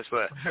 But guess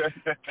what?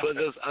 For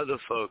those other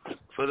folks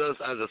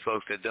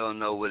that don't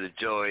know what a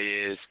joy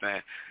is,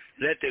 man,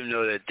 let them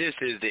know that this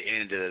is the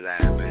end of the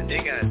line, man.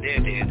 They're at the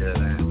end of the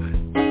line, man.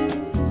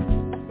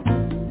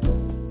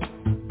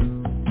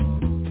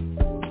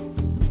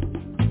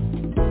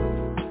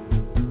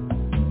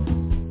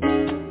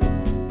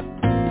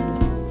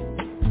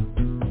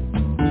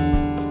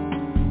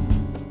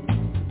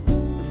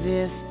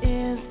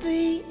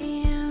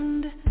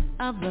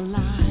 Of the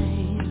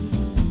line,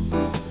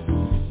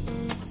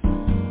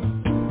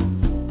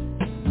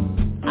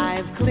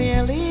 I've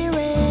clearly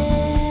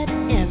read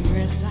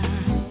every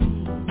sign.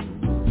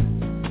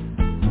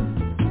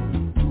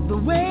 The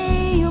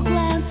way you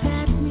glance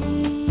at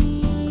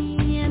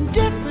me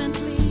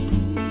indifferently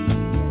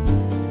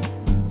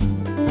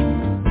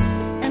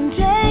and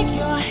take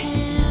your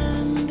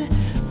hand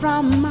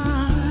from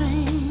mine.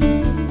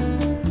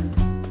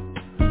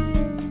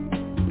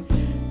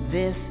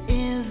 This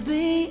is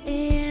the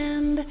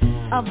end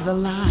of the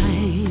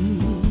line.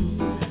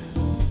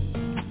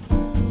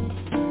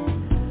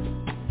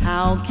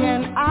 How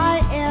can I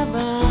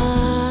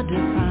ever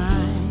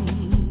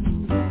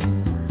define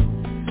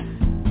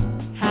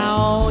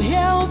how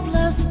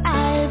helpless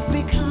I've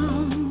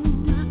become?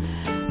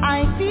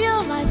 I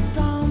feel like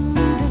some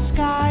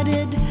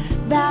discarded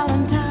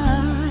Valentine.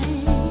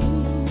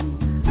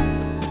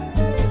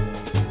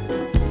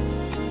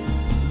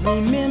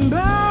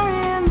 Remember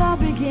in the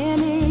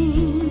beginning,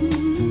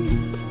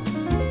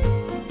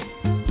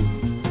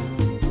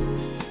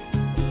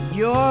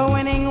 your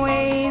winning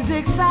ways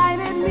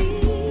excited me,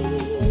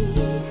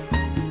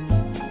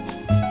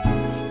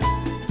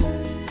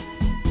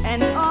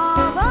 and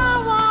all the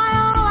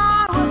while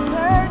I was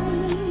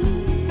certain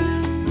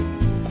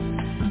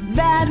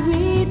that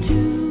we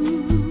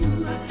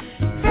two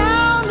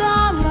found a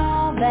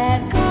love that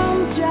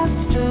comes just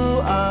to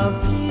a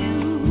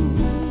few.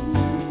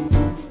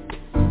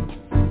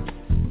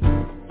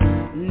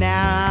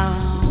 Now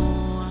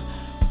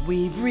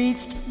we've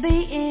reached the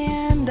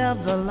end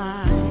of the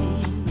line.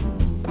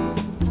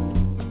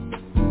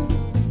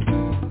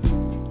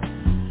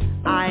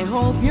 I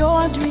hope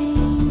your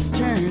dreams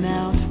turn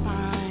out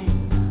fine.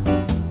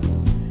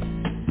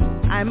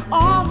 I'm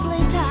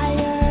awfully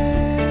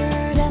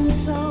tired,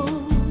 and so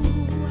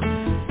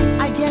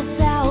I guess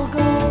I'll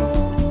go,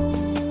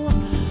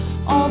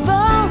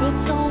 although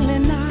it's only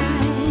 9.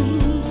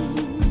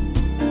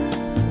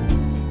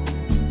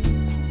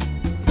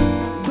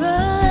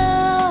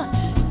 But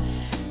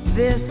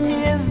this is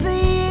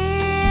the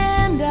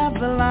end of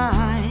the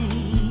line.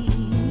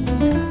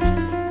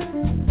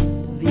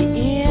 The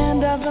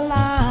end of the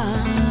line.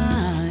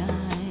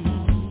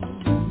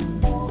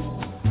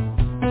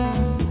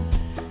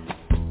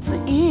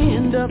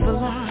 Of the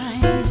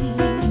line.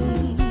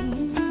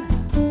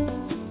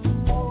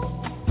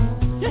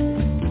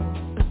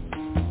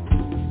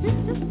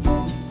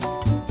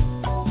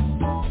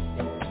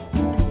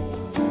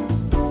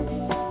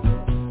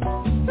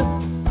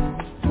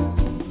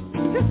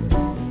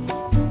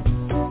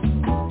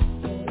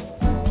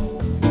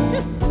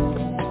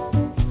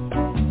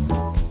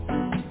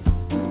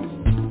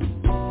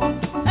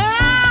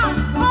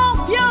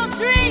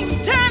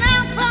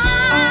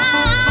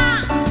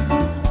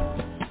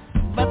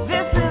 But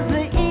this is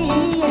the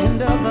end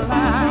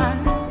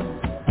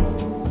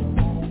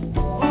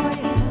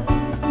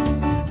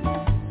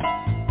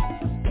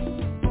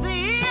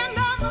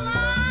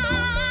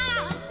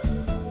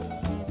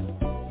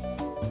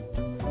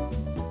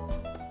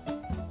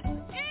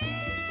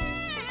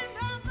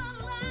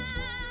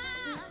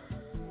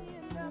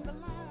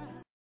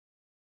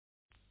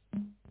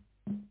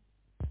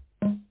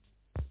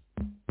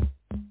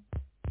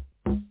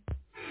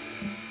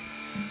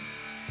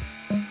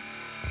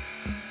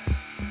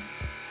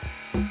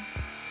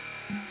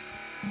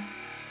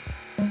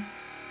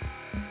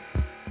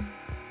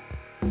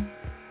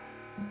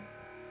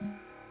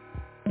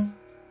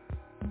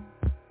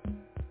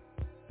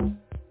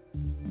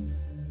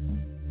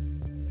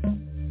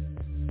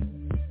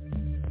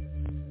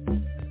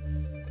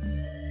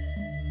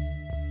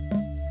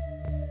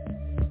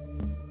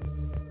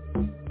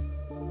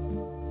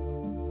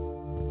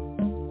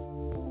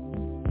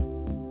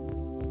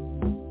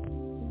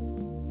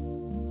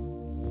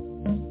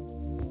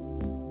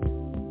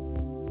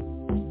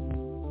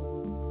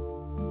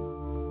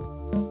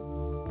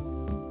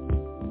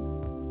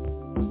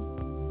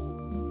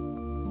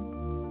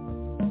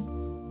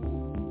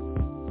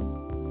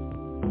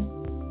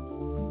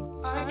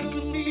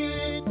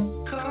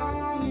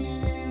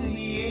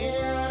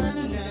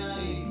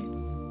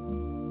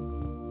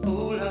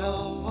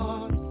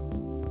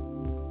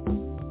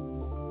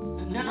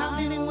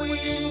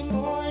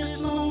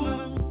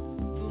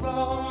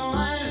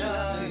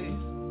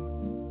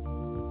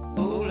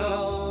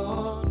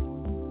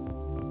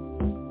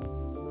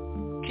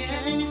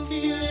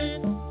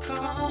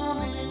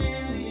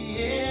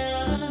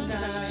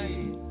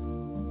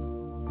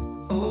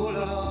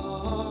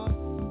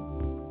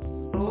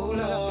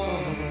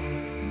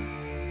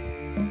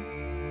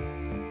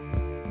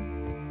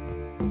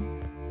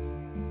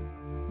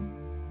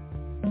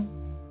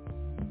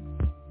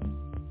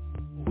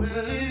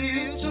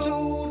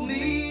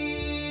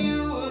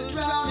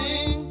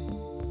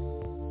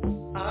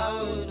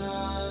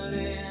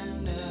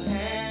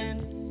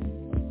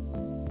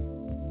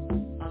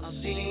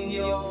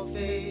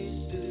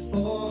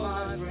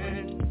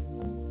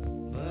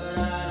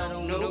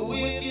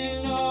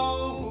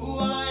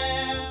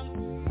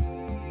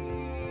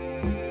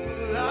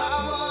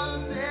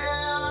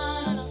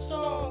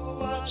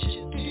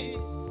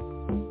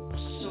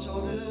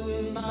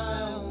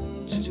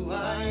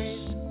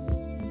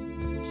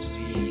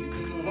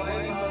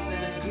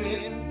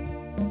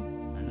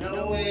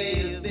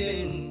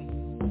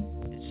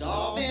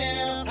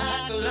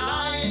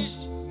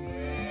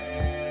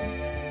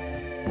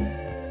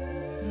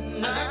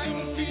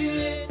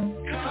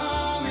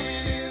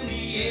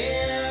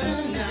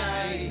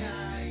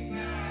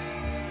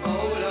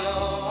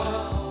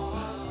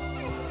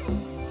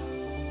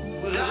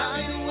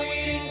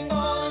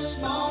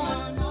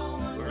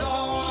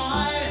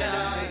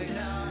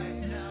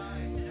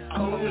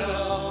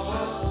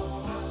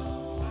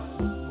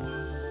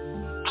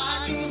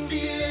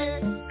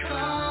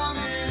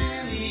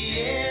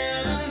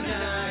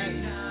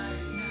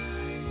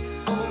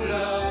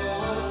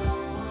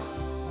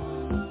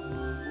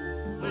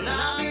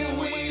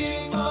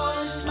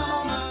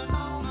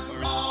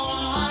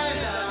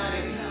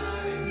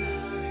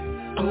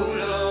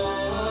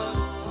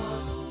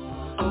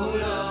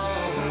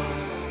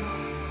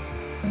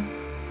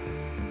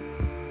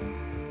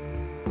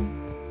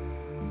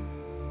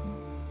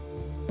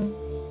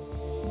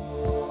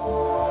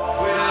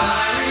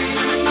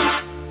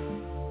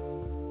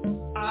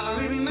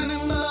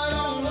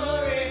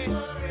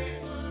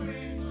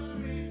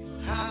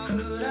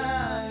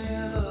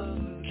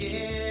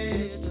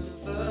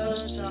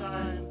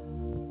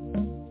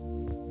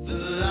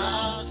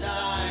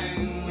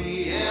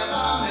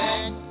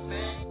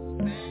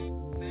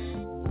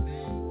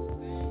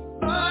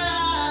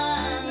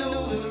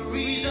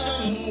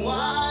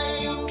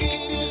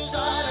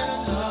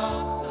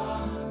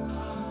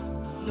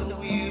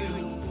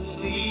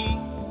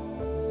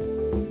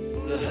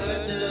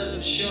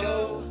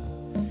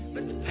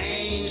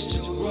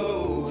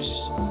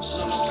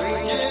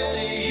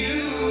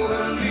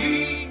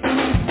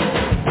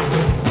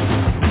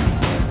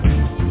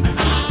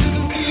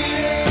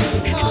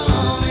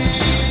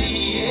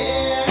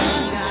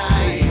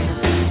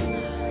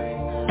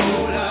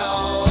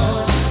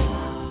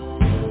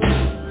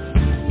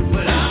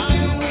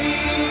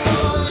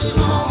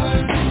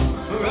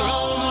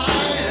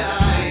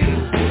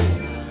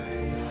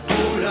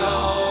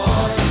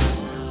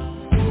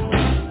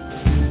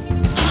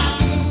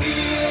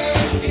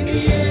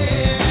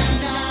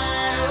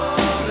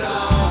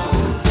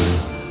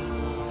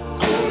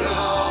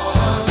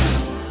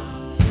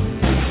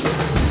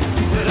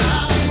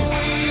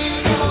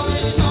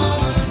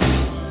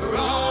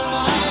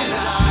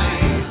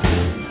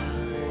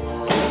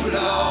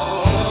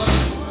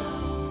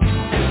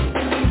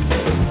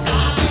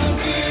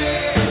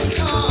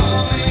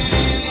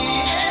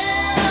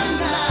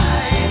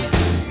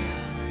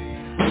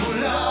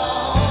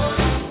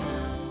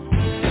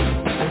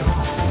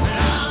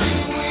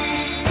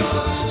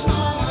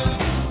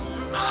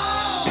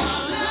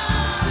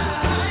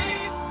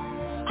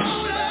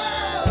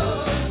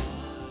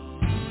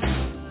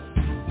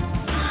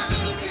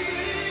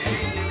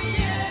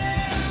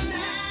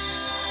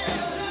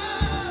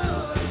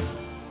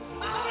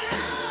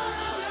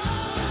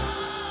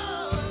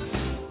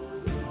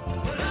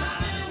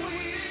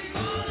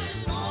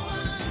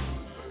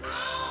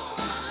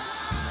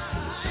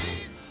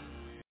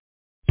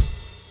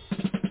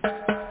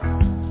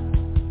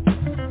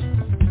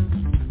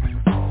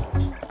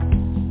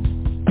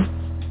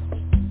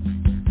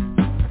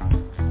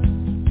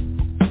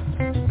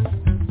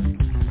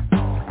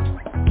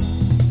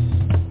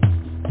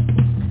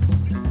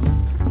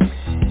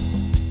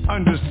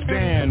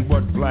Understand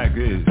what black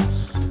is.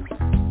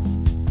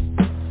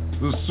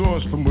 The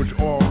source from which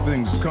all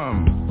things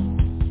come.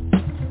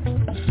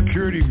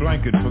 Security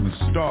blanket for the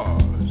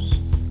stars.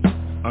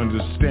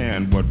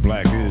 Understand what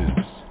black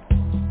is.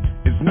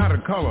 It's not a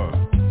color.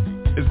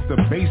 It's the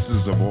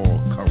basis of all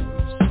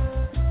colors.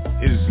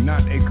 It is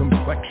not a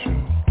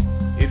complexion.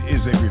 It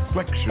is a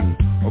reflection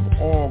of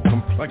all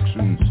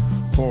complexions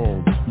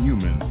called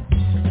human.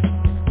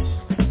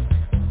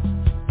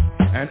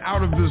 And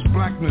out of this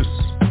blackness,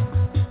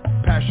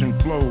 passion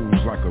flows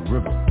like a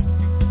river.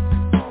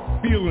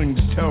 Feelings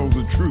tell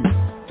the truth.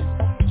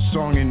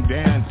 Song and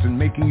dance and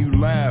making you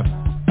laugh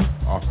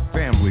are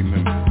family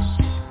members.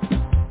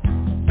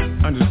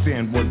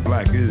 Understand what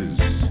black is.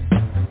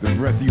 The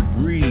breath you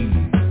breathe,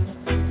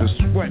 the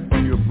sweat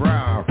on your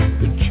brow,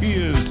 the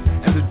cheers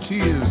and the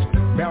tears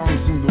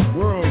balancing the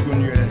world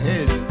on your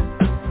head.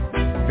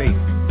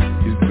 Faith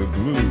is the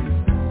glue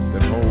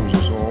that holds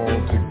us all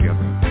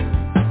together.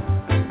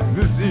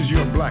 This is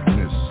your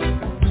blackness.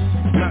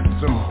 Not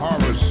some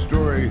horror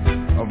story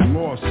of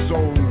lost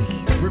souls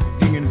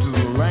drifting into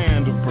the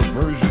land of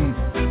perversion.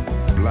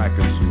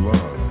 Blackest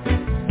love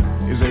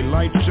is a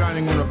light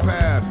shining on a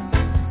path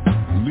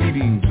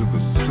leading to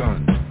the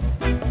sun,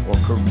 or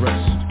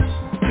caressed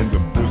in the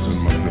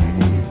bosom of the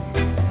moon.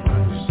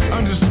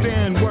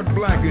 Understand what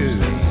black is.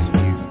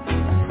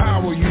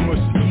 Power you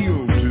must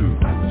yield to.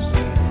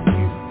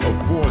 A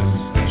force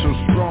so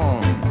strong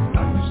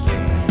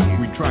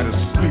we try to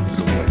sleep it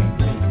away.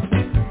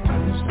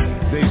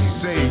 They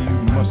say you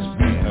must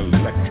be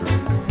electric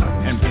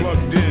and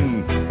plugged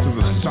in to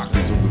the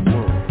sockets of the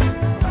world.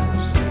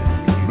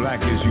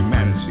 Black is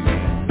humanity.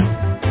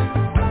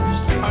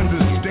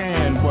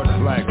 Understand what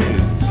black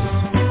is.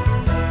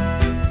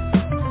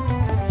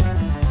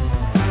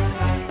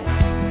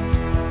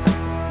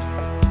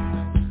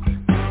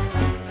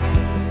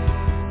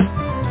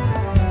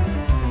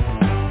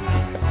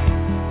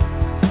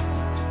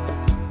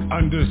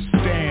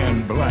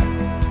 Understand black.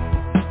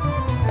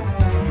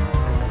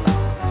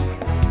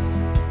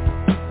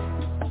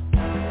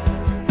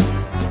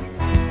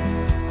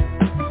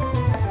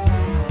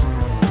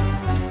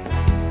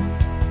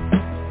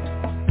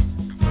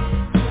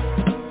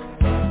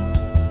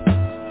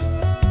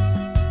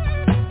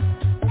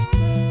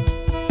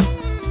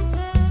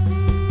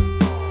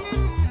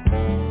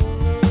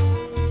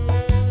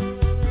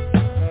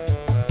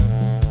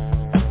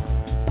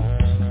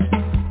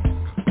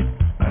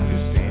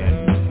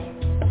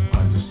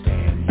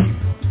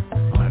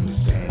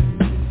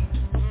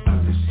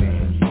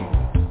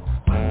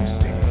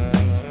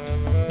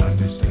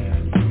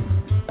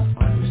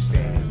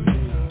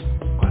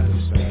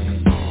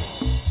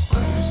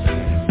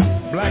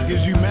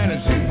 is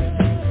humanity.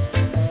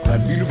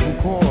 That beautiful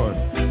chord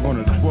on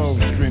a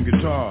 12-string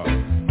guitar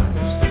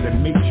that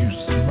makes you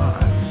smile,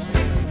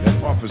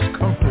 that offers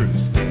comfort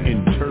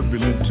in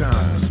turbulent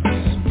times,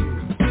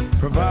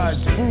 provides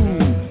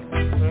food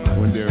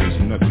when there is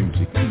nothing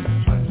to eat,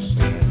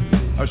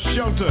 a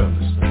shelter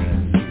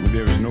when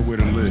there is nowhere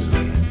to live.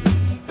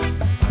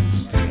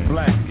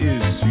 Black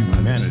is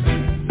humanity,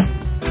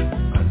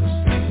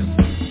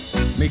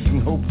 making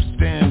hope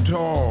stand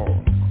tall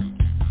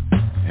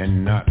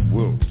and not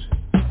wilt,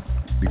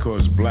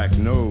 because black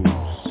knows,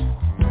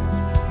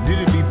 did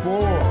it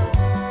before,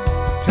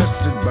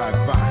 tested by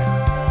fire,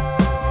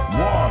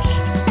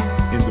 washed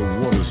in the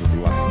waters of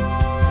life.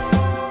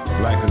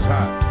 Black is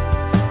hot,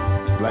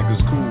 black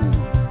is cool,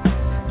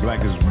 black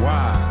is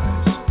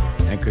wise,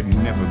 and could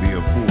never be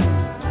a fool.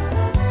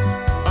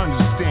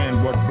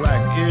 Understand what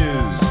black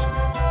is.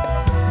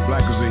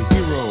 Black is a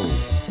hero,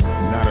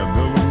 not a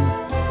villain.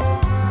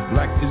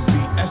 Black is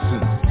the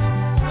essence,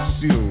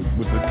 sealed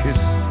with a kiss.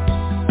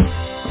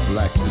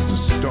 Black is the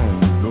stone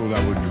we build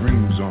our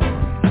dreams on,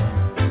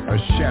 a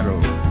shadow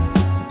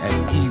at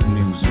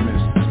evening's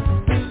mist.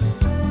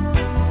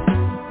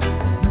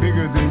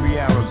 Bigger than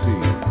reality,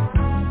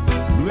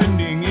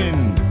 blending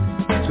in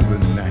to the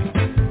night,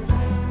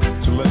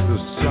 to let the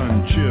sun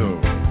chill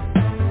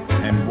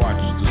and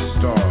watch the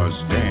stars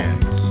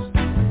dance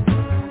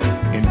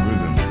in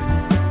rhythm,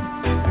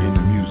 in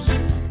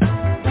music,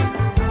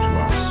 to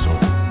our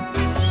souls.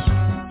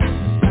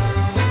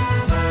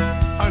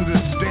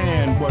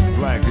 Understand what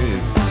black is.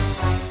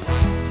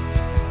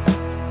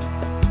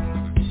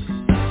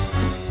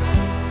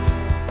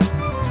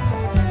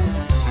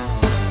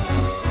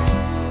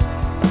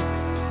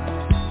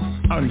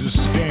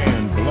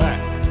 Understand black.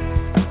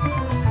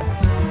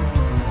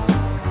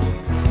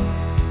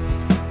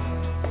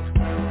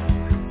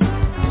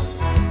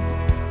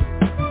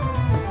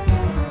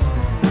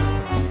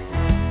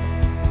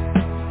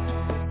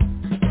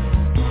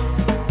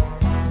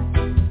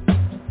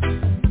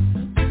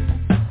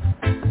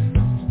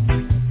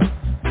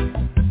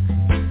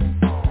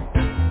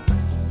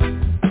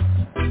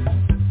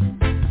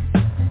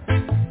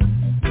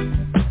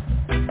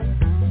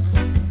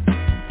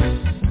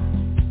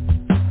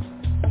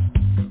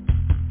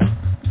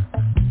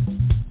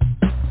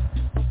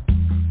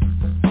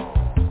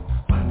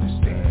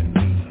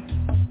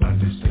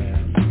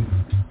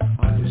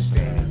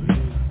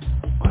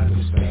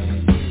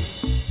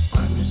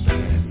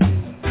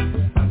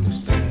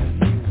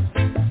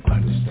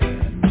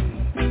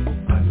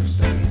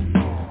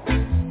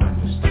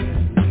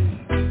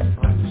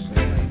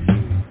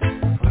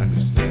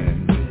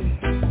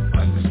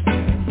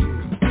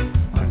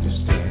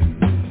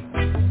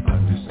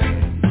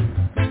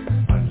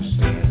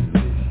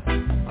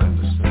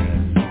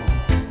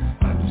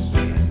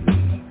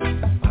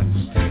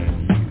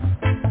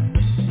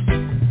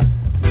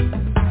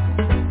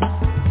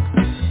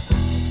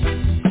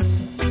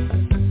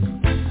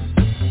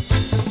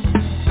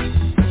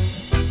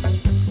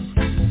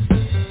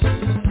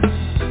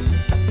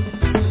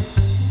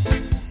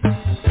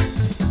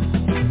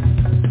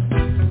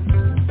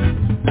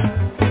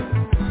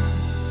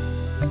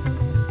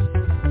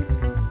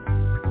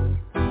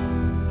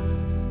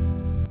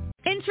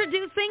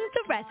 Introducing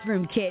the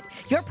Restroom Kit,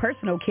 your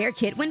personal care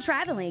kit when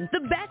traveling.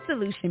 The best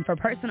solution for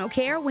personal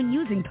care when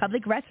using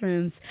public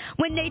restrooms.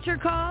 When nature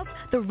calls,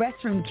 the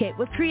Restroom Kit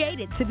was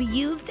created to be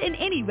used in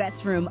any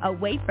restroom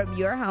away from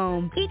your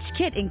home. Each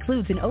kit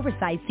includes an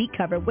oversized seat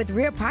cover with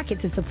rear pocket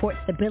to support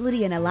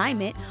stability and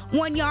alignment,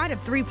 1 yard of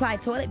 3-ply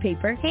toilet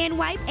paper, hand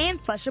wipe, and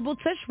flushable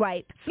tush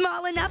wipe.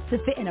 Small enough to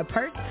fit in a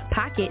purse,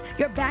 pocket,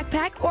 your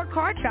backpack, or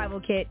car travel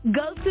kit.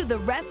 Go to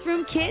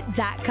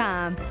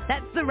therestroomkit.com.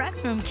 That's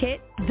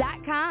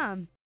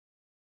therestroomkit.com.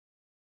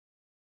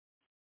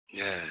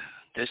 Yeah,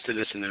 this is the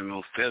Listening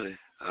Room Phili.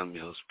 I'm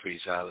your host,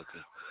 Priest Ilika.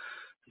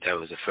 That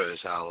was the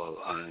first hour of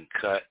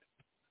Uncut,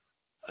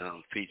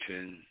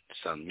 featuring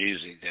some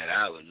music that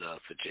I would love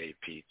for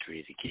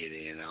JP3 to get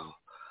in on,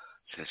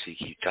 since he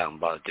keep talking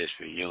about this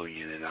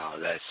reunion and all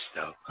that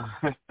stuff.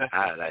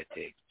 I'd like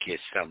to get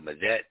some of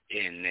that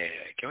in there.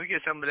 Can we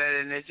get some of that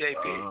in there,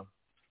 JP?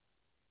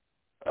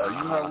 You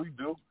know how we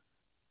do.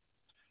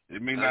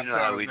 It may not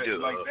sound like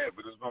that,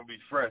 but it's going to be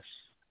fresh.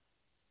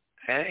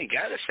 It ain't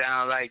got to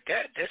sound like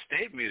that. That's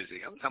their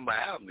music. I'm talking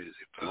about our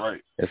music, bro.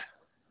 Right.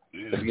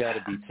 It's got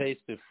to be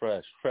tasted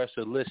fresh.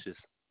 Fresh-alicious.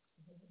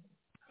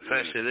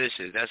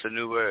 Fresh-alicious. That's a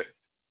new word.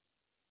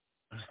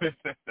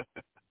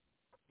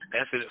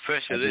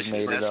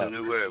 Fresh-alicious. That's a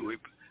new word.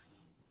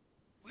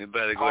 We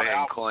better go ahead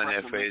and coin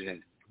that phrase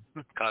and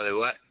call it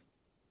what?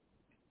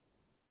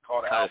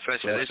 Call it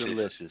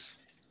fresh-alicious.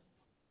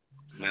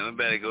 Man, we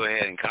better go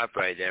ahead and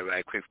copyright that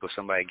right quick before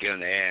somebody get on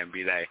the air and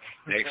be like,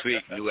 next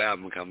week, new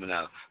album coming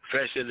out.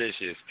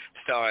 Fresh-alicious,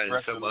 starring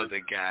some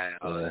other guy.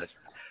 Yeah.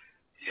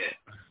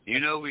 You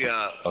know we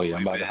are. Oh, yeah,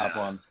 I'm about to hop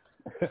on.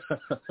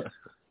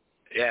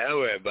 Yeah, don't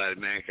worry about it,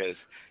 man, because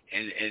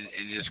in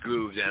this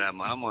groove that I'm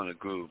on a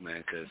groove,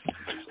 man, because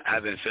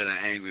I've been feeling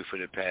angry for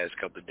the past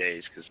couple of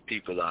days because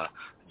people are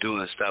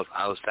doing stuff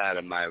outside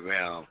of my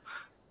realm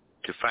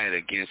to fight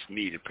against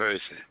me, the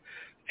person.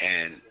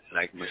 And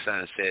like my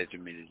son said to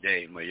me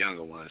today, my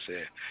younger one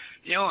said,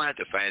 you don't have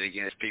to fight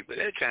against people.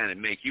 They're trying to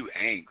make you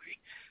angry.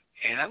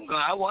 And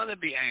I want to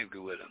be angry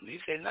with them. He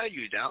said, no,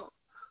 you don't.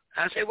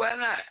 I said, why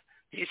not?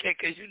 He said,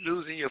 because you're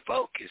losing your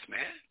focus, man.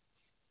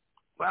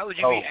 Why would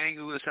you be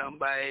angry with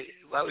somebody?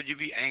 Why would you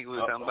be angry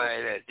with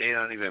somebody that they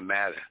don't even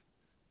matter?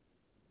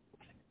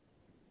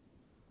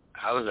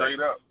 I was like,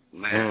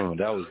 man,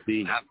 that was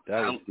deep.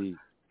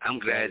 I'm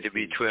glad to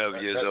be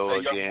 12 years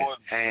old again.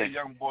 That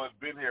young boy's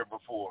been here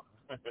before.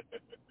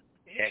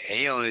 Yeah,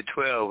 he only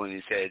 12 when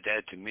he said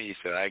that to me,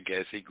 so I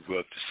guess he grew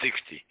up to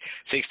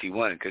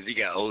 61, because he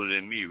got older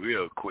than me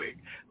real quick.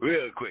 I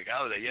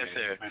was like, yes,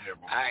 sir,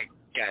 I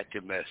got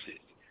the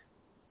message.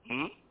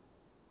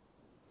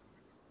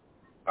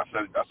 I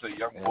said,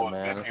 young boy's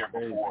been here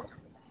before.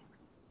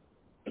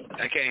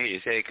 I can't hear you.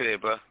 Say it clear,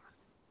 bro.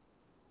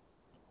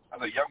 I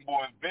said, young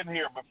boy's been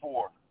here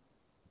before.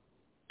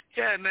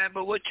 Yeah, man,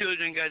 but what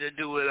children got to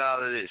do with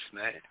all of this,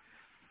 man?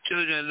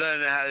 Children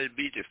learning how to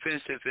be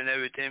defensive and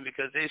everything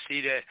because they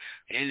see that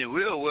in the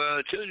real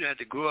world, children have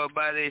to grow up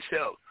by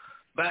themselves.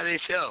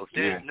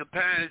 The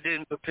parents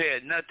didn't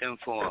prepare nothing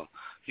for them.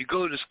 You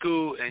go to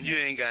school and you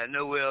ain't got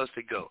nowhere else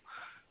to go.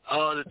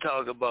 All the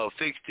talk about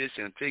fix this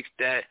and fix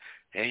that.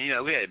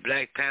 And, we had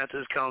Black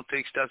Panthers come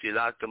fix stuff. You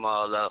locked them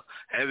all up.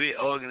 Every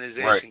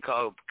organization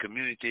called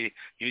community,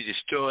 you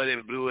destroyed it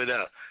and blew it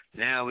up.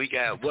 Now we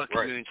got what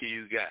community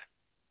you got?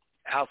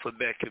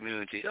 Alphabet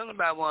community. Don't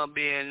nobody want to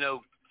be in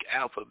no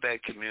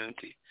alphabet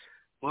community.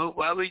 Well,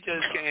 why we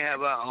just can't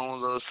have our own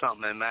little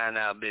something and mind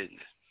our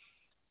business?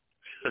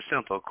 It's a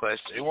simple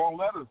question. They won't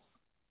let us.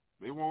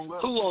 Who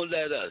won't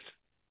let us?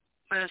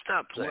 Man,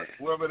 stop playing.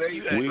 We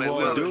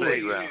won't do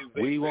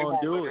it. We won't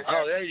do it.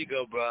 Oh, there you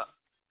go, bro.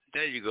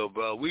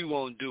 We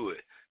won't do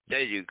it.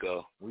 There you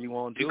go. We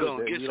won't do it. You're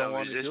going to get we some don't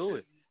want resistance. to do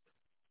it.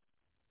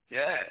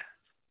 Yeah.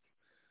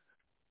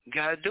 You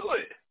got to do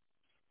it.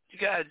 You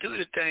got to do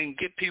the thing.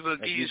 Get people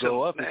to give you some. If you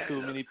go up, it's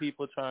too many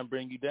people trying to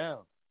bring you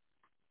down.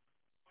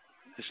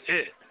 That's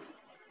it.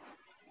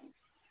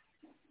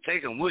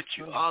 Take them with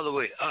you all the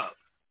way up.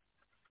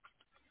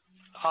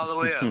 All the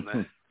way up,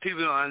 man.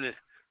 People don't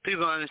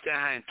understand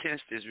how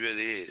intense this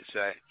really is,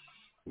 right?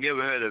 You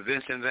ever heard of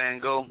Vincent van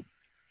Gogh?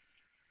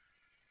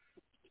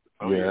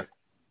 Yeah.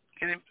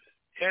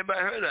 Everybody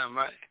heard of him,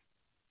 right?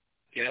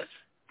 Yes?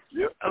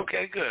 Yep.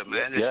 Okay, good,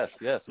 man. Yes,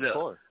 look, of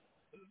course.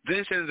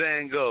 Vincent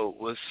van Gogh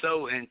was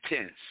so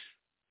intense.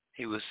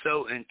 He was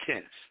so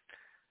intense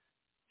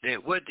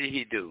that what did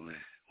he do,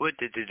 man? What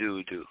did the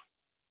dude do?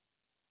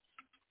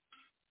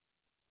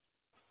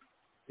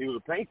 He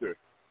was a painter.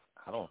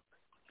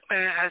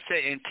 Man, I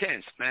say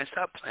intense, man.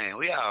 Stop playing.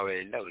 We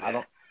already know that. I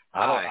don't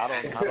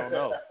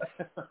know.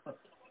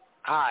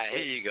 All right,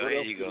 here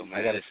you go,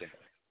 man.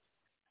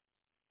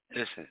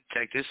 Listen,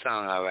 check this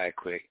song out right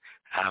quick.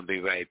 I'll be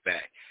right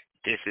back.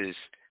 This is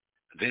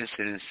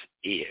Vincent's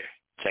Ear.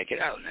 Check it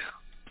out now.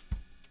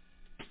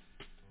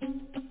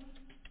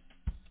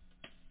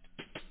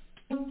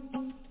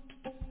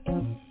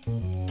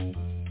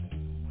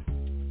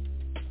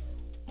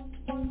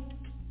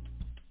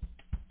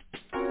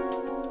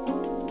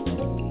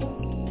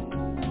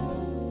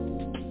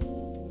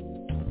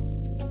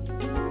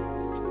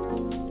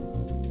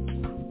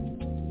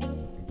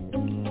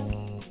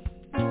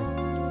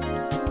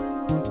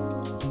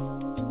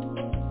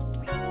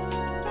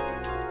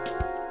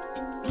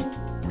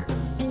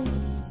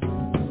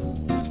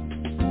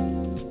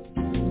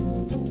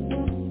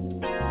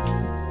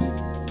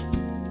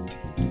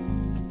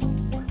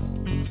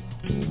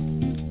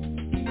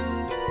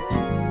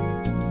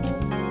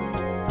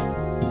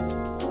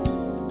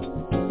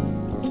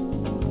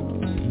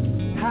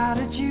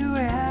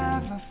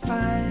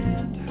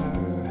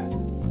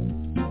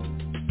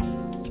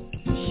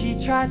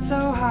 Tried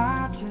so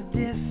hard to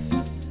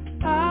disappear.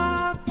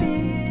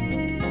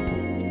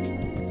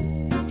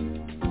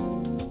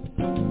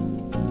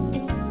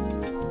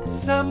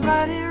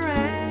 Somebody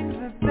rang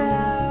the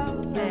bell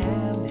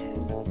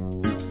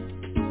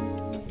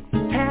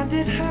and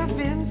handed her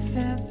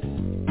Vincent's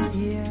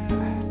ear.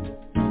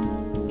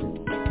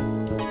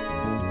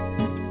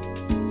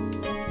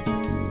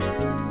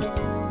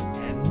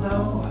 And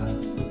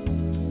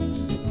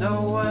no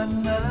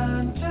one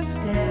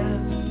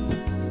understands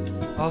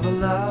all the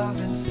love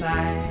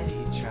inside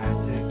he tried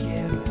to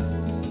give.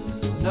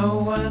 No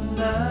one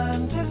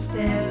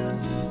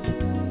understands.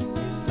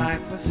 His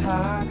life was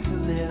hard to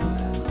live.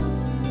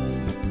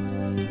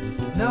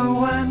 No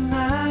one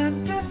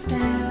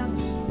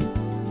understands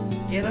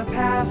in a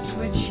past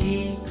which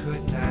he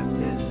could not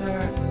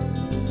deserve.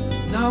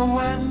 No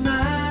one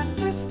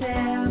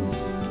understands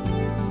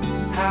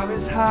how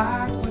his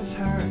heart was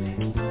hurt.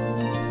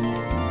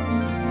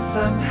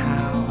 Somehow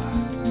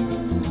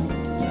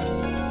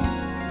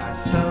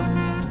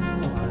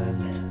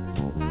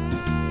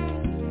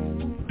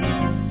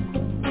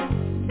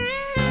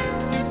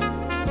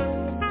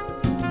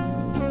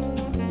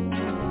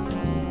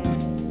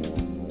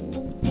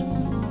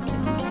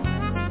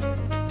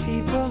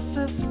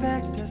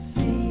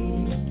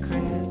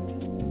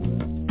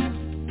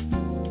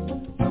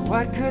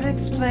What could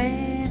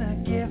explain a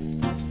gift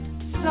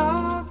so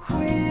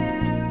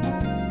queer?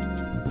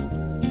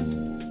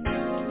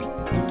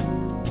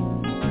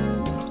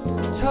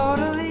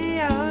 Totally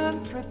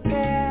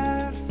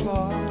unprepared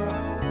for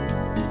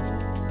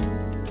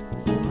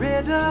the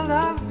riddle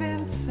of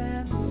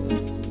Vincent's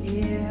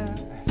ear.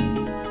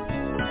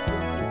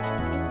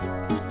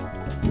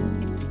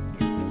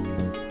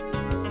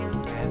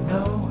 And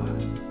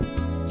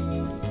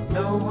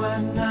no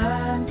one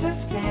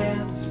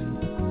understands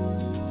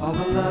all the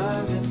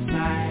love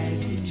inside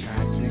he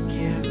tried to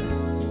give.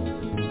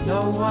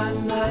 No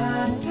one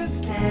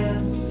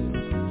understands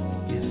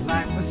his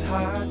life was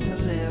hard to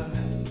live.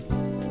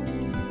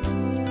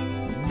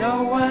 No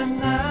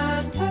one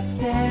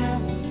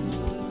understands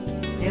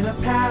in a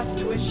past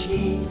which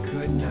he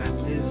could not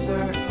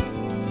desert.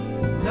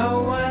 No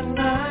one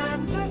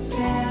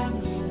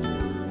understands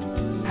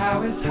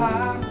how his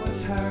heart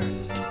was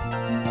hurt.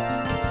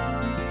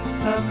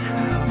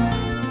 Somehow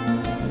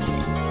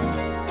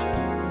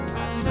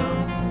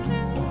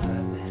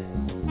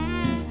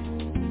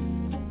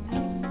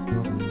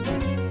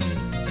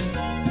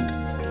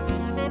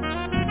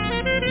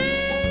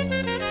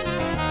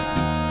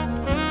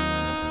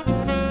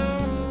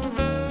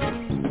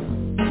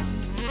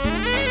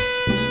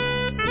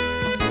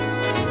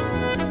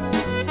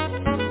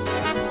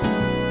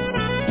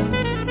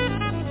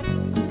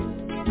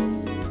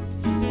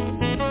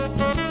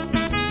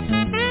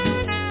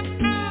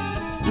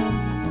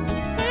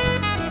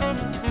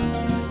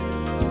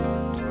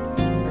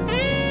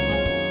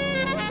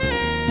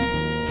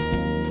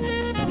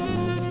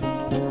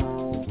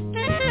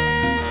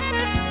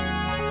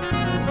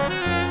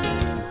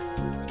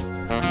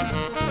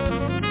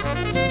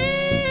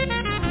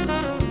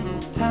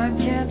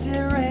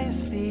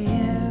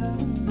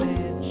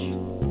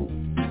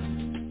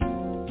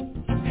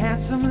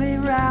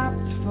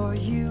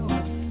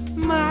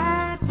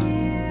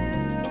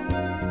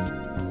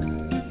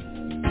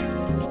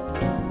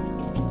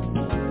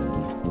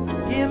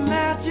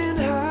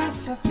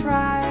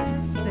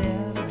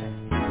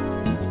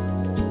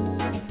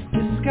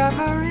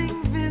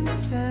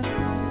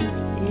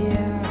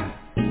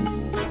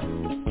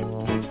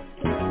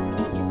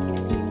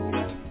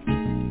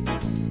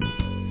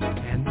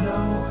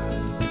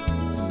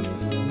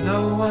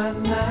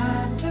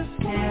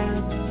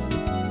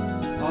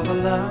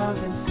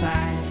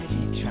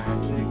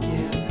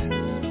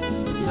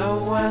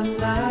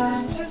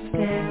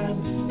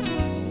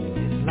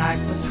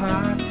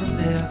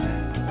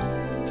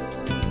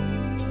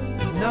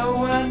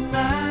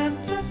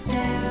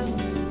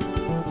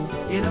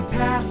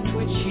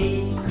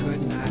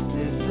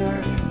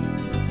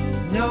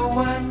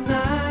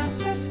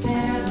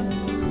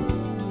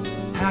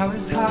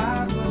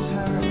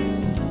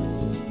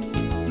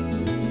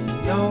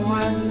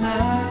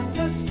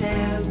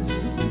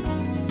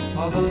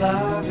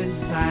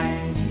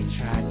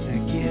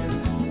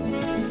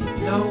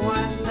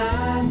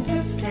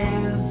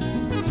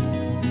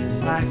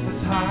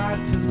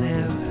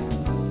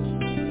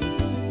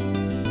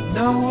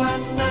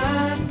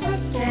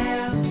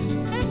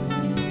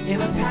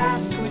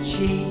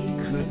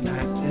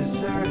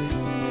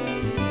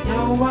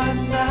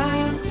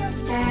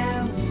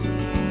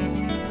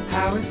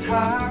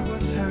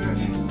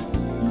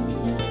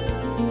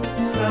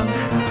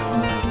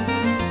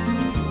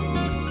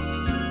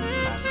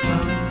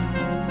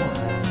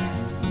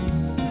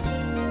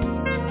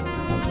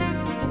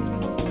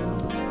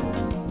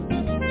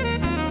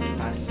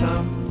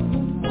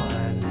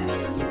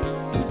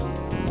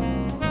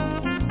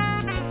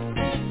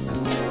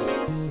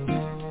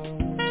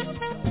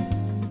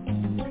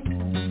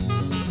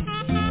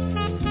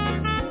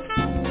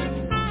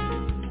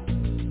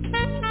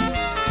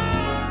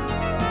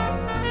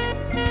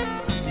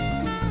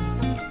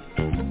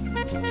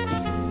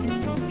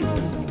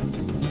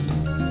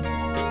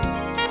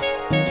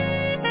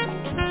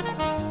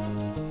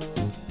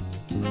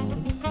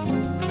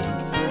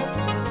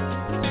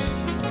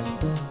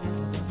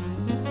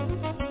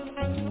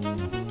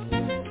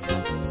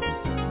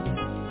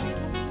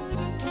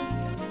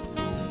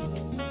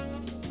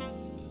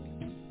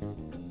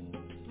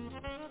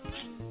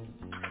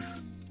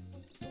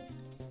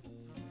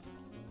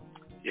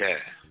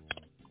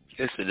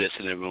it's the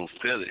Listening Room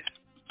Phili.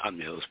 I'm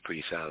your host,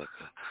 Priest Ilika.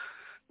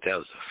 That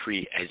was a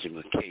free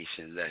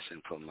education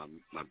lesson from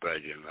my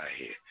brethren right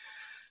here.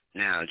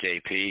 Now,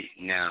 JP,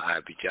 now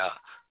Abijah,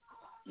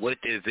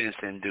 what did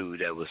Vincent do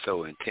that was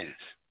so intense?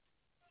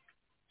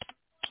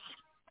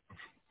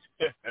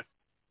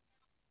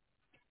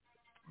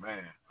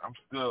 Man, I'm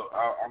still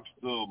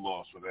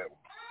lost for that one.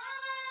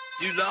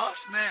 You lost,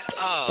 man?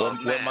 Oh,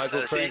 what man.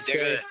 Michael Craig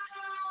said?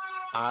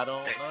 I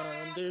don't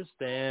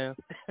understand.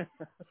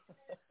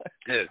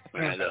 Look,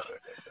 man, look.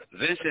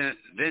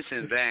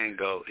 Vincent Van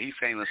Gogh, he's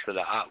famous for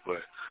the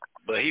artwork,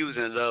 but he was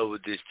in love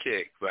with this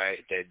chick, right,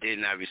 that did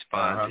not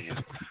respond to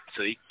him.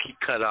 So he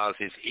cut off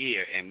his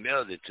ear and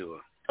mailed it to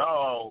her.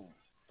 Oh.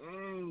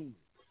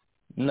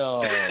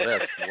 No,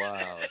 that's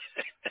wild.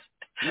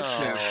 This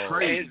is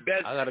crazy.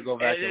 I got to go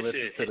back and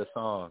listen to the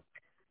song.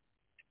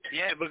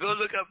 Yeah, but go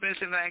look up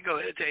Vincent Van Gogh.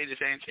 It'll tell you the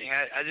same thing.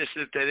 I just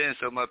slipped that in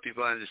so my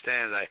people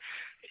understand. Like,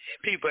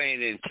 people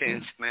ain't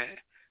intense, man.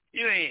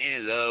 You ain't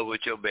in love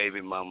with your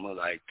baby mama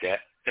like that.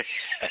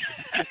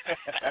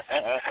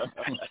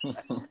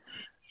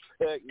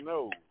 Heck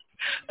no.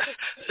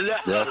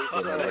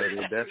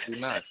 Definitely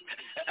not.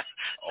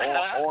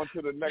 On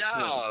to the next one.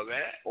 No,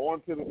 man.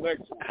 On to the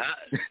next one.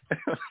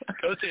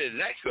 Go to the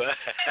next one.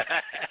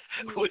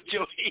 With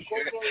your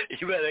ear.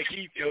 You better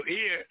keep your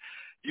ear.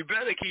 You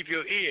better keep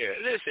your ear.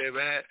 Listen,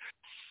 man.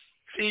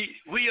 See,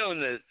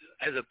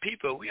 as a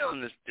people,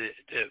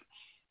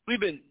 we've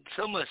been,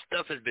 so much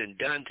stuff has been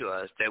done to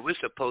us that we're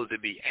supposed to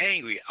be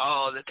angry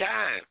all the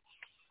time.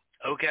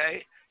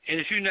 Okay? And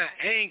if you're not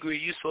angry,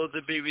 you're supposed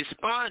to be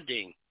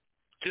responding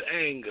to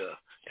anger.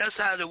 That's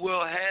how the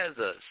world has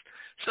us.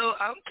 So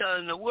I'm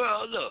telling the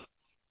world, look,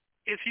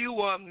 if you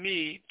want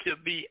me to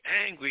be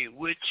angry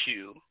with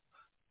you,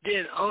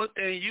 then the only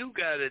thing you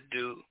got to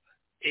do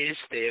is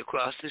stay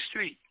across the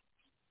street.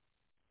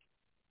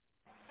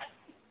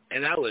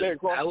 And I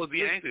would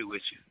be angry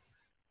with you.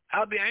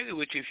 I'll be angry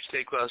with you if you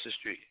stay across the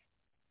street.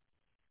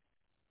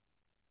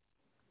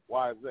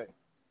 Why is that?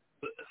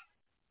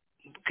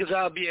 Because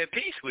I'll be at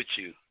peace with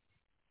you.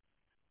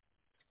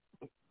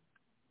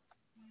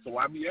 So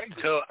why be angry?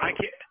 So I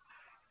can't.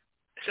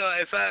 So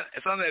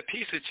if I'm at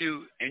peace with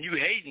you and you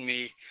hating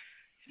me,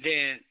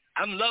 then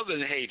I'm loving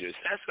the haters.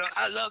 That's what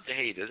I love the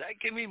haters.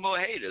 Give me more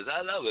haters.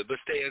 I love it, but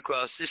stay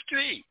across the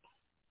street.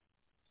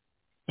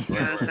 You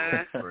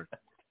understand?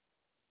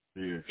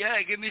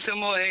 Yeah, give me some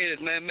more haters,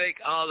 man. Make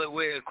all the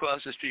way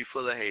across the street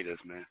full of haters,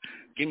 man.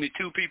 Give me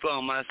 2 people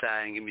on my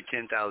side and give me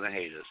 10,000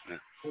 haters, man.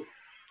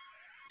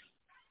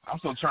 I'm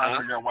still trying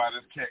to figure out why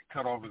this cat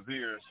cut off his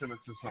ear and sent it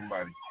to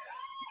somebody.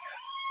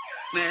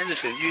 Man,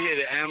 listen, you hear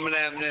the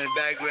ambulance in the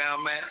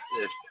background, man?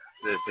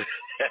 Listen.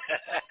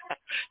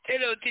 They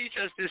don't teach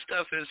us this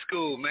stuff in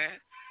school, man.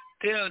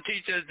 They don't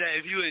teach us that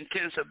if you're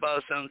intense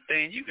about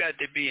something, you got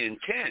to be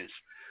intense.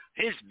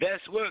 His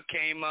best work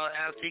came out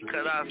after he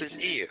cut off his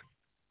ear.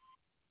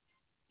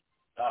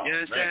 You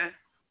understand? Man.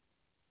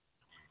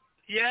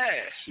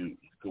 Yeah. Shoot.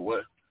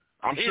 What?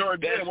 I'm sure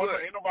it did. Ain't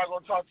nobody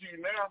going to talk to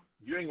you now.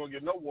 You ain't going to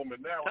get no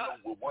woman now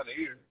with one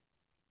ear.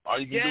 All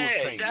you can do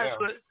is paint now.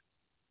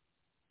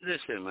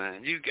 Listen,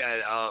 man, you got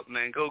it all.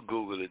 Man, go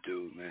Google the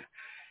dude, man.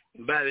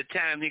 By the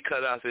time he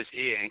cut off his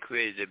ear and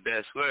created the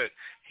best work,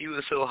 he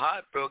was so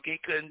heartbroken he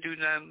couldn't do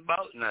nothing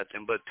about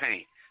nothing but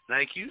paint,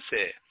 like you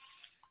said.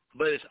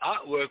 But his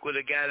artwork would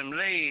have got him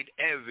laid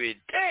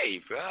every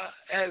day, bro.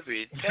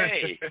 Every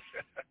day.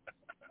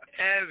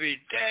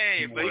 Every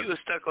day. But he was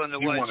stuck on the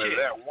one chick.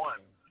 That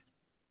one.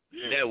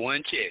 Yeah. That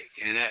one chick.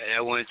 And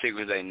that one chick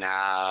was like,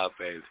 nah,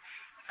 baby.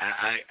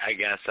 I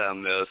got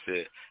something else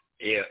to...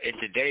 Yeah, in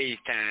today's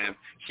time,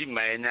 she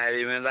might not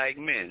even like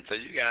men. So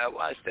you got to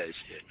watch that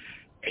shit.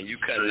 And you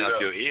cutting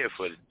off your ear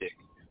for the dick.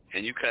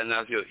 And you cutting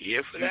off your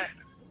ear for that?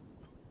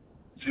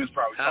 She was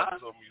probably talking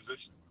to a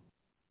musician.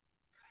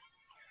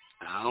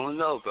 I don't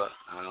know, bro.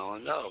 I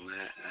don't know,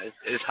 man.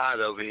 It's hot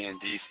over here in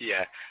D.C.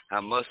 I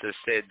must have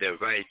said the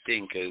right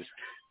thing because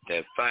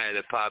the fire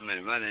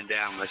department running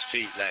down my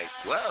street like,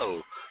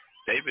 whoa.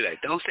 They be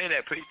like, don't say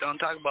that, please. Don't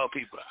talk about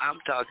people. I'm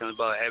talking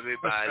about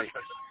everybody.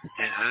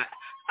 And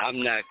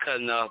I'm not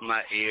cutting off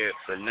my ear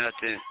for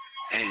nothing.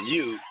 And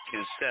you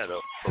can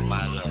settle for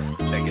my love.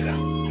 Check it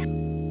out.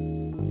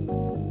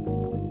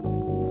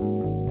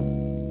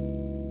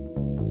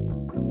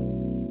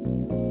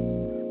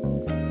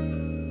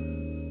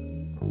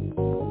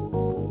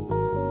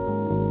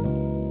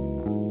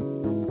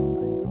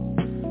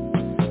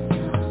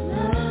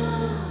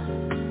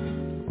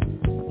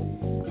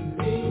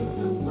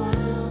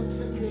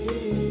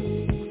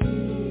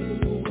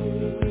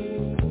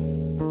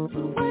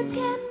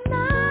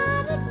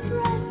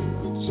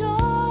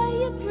 Joy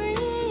you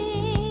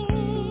bring.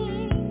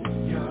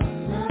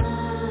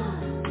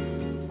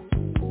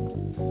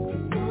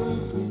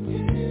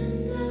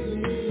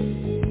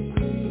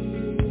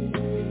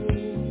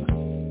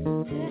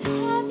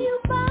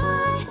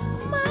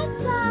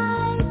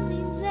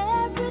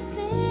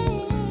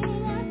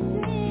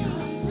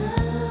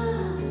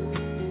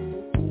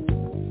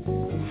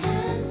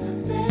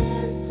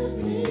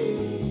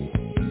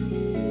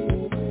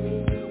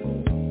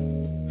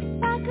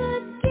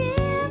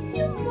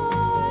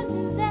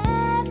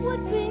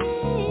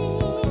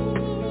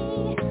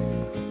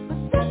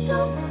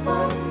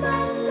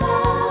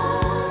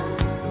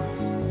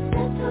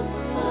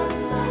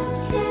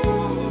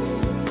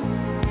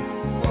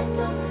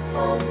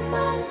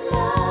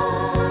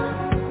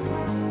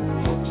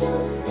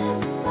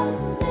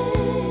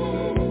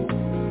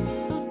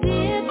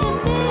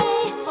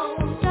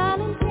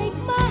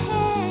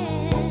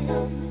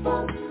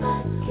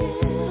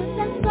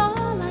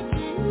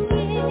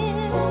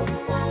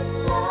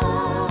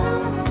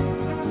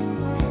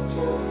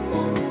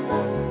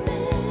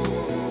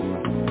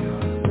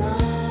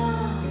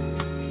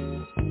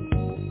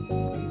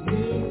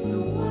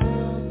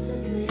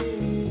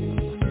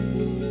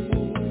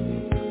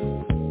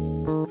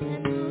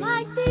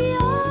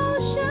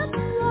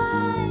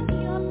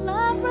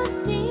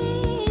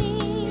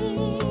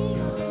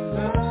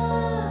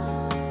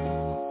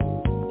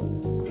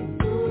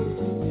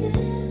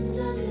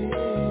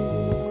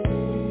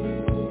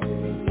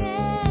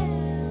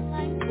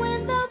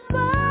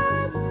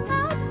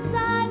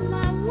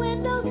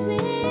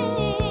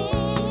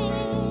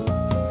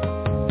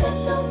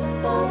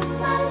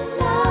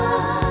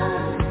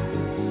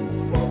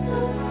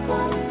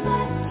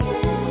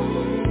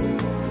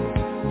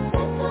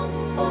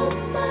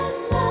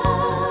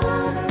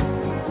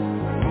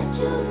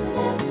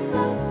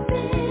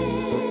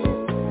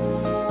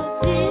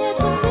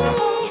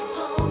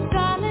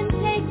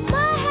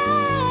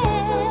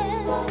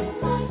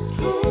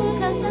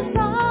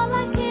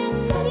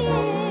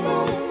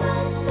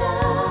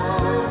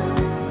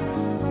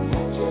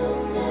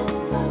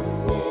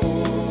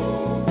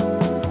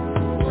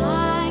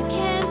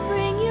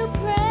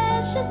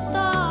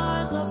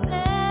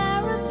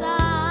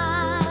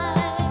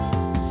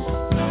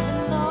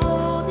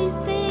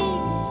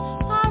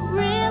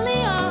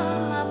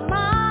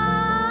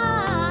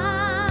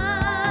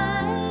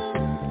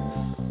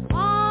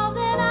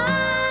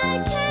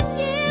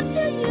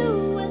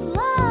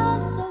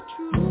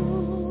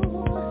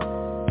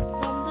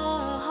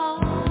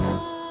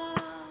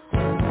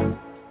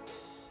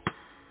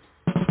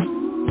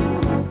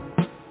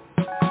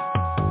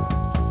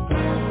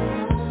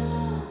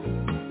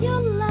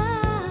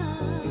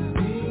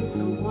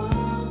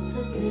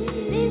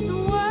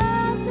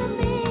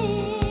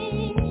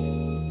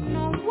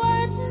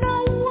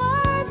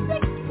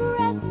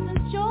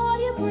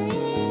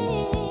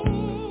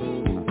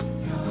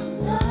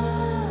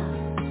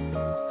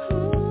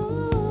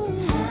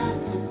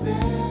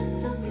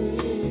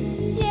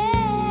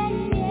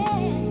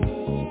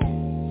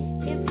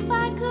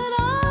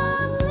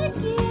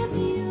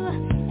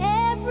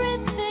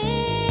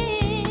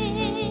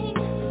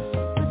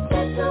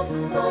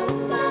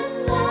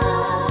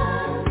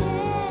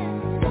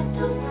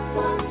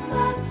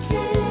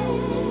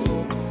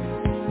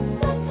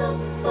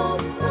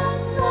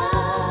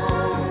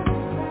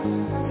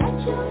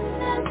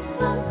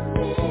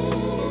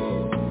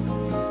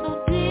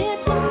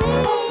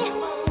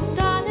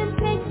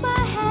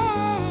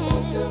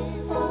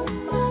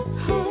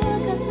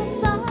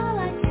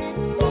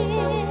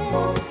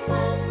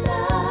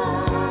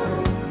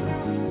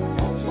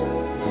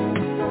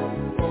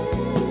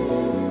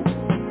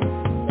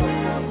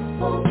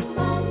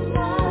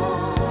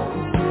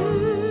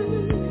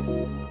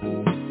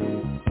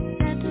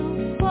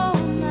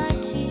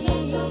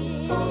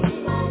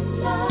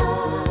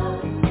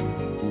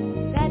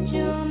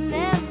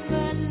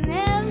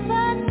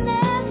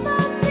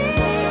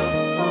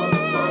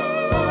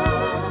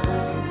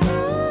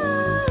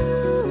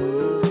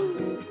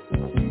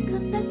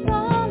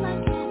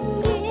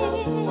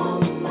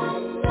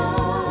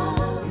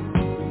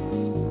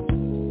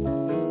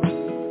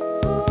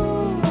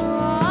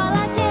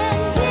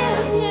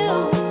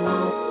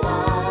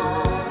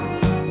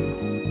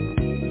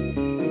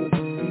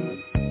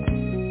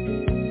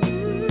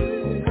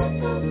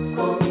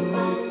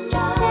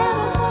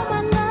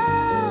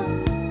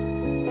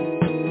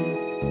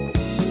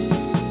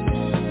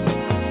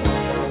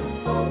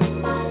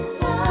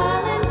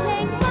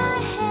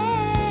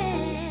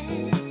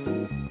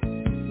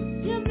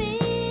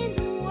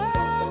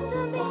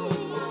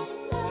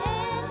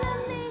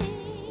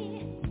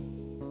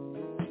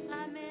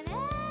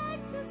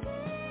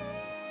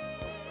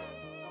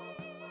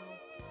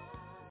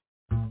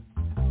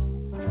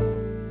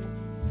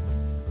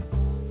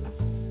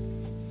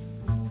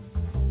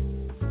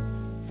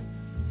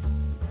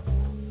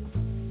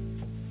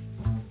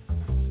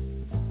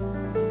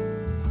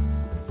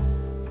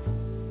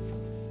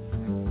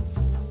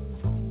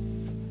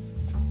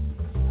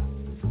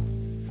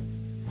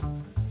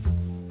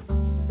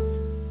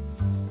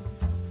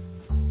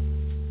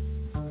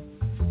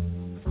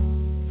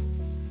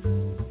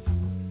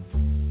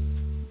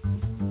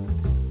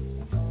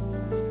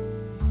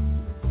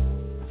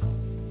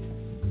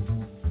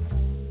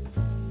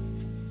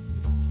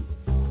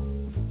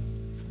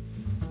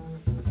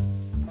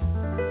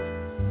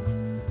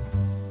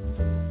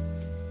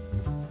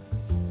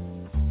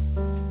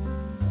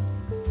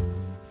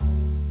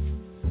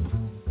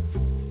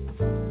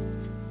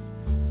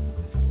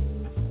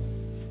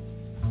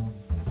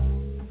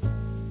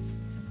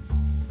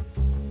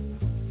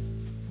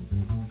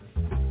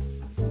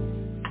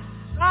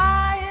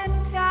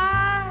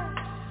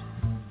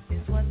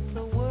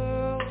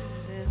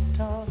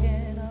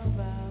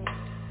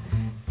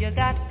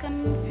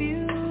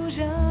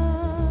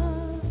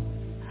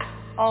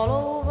 all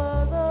over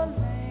the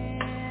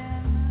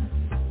land.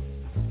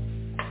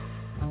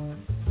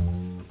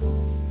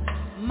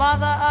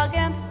 Mother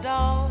against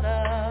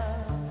daughter,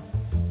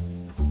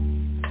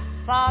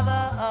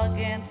 father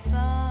against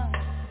son,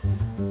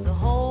 the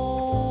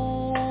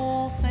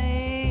whole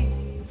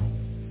thing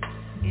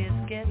is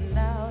getting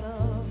out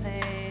of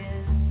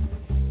hand.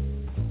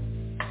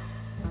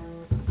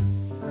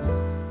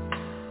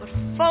 But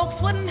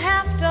folks wouldn't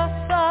have to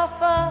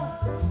suffer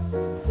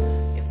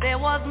if there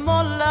was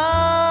more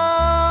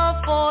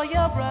love for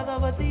your brother,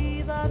 but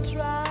these are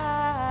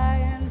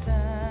trying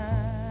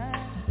times.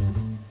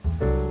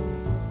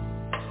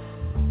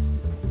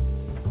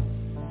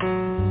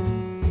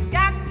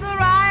 Got the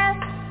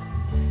riots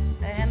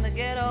and the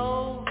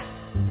ghetto,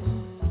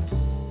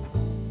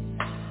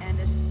 and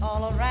it's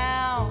all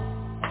around.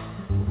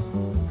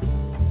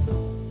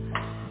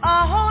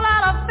 A whole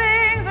lot of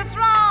things that's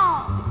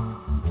wrong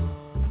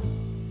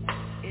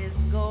is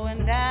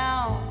going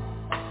down.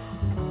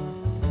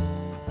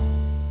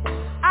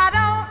 I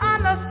don't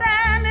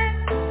understand it.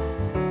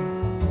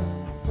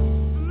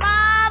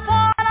 My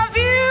point of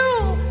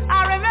view,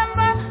 I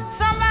remember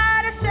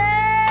somebody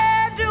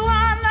said to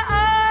one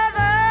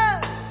other,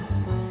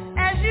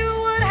 as you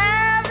would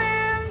have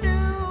them do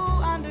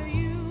under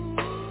you,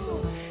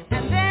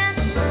 and then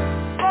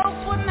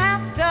folks wouldn't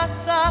have to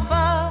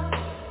suffer.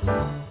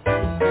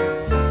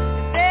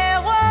 There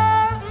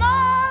was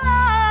more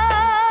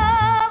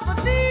love, but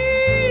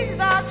these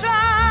are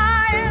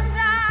trying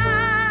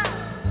times.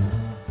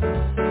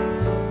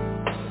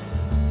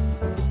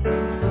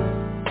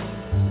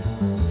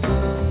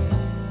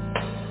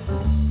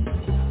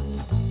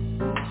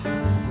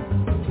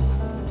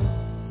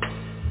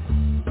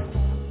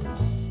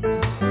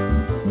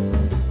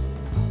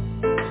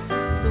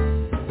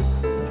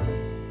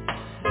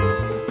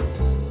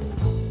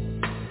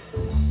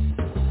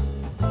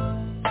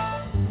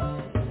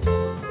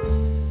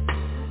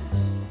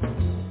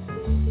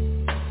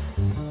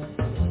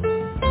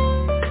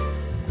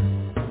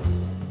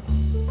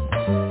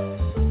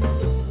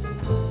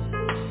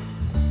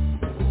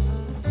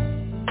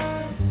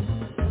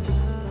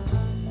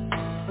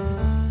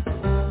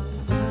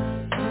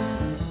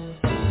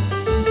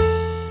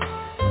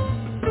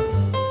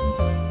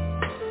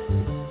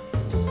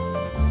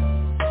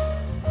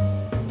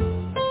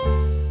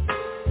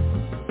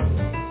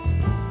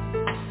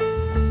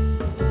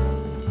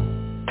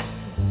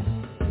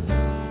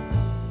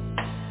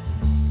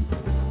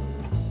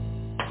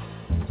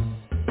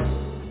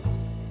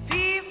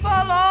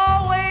 People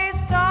always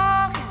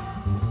talking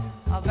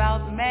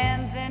about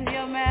man's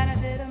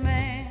inhumanity to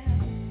man,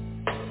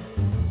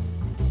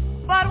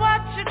 but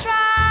what you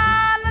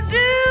trying to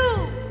do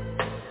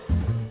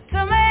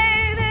to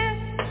make this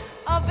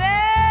a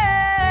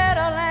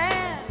better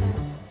land?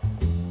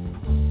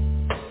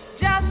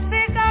 Just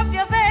pick up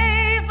your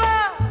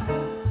paper,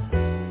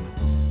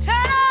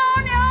 turn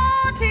on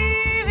your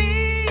TV,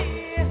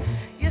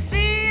 you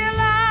see a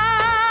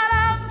lot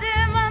of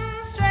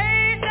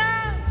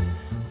demonstrations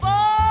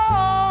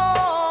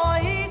for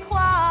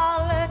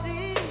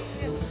equality,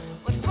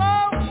 but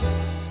folks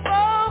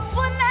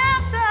wouldn't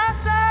have to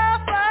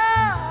suffer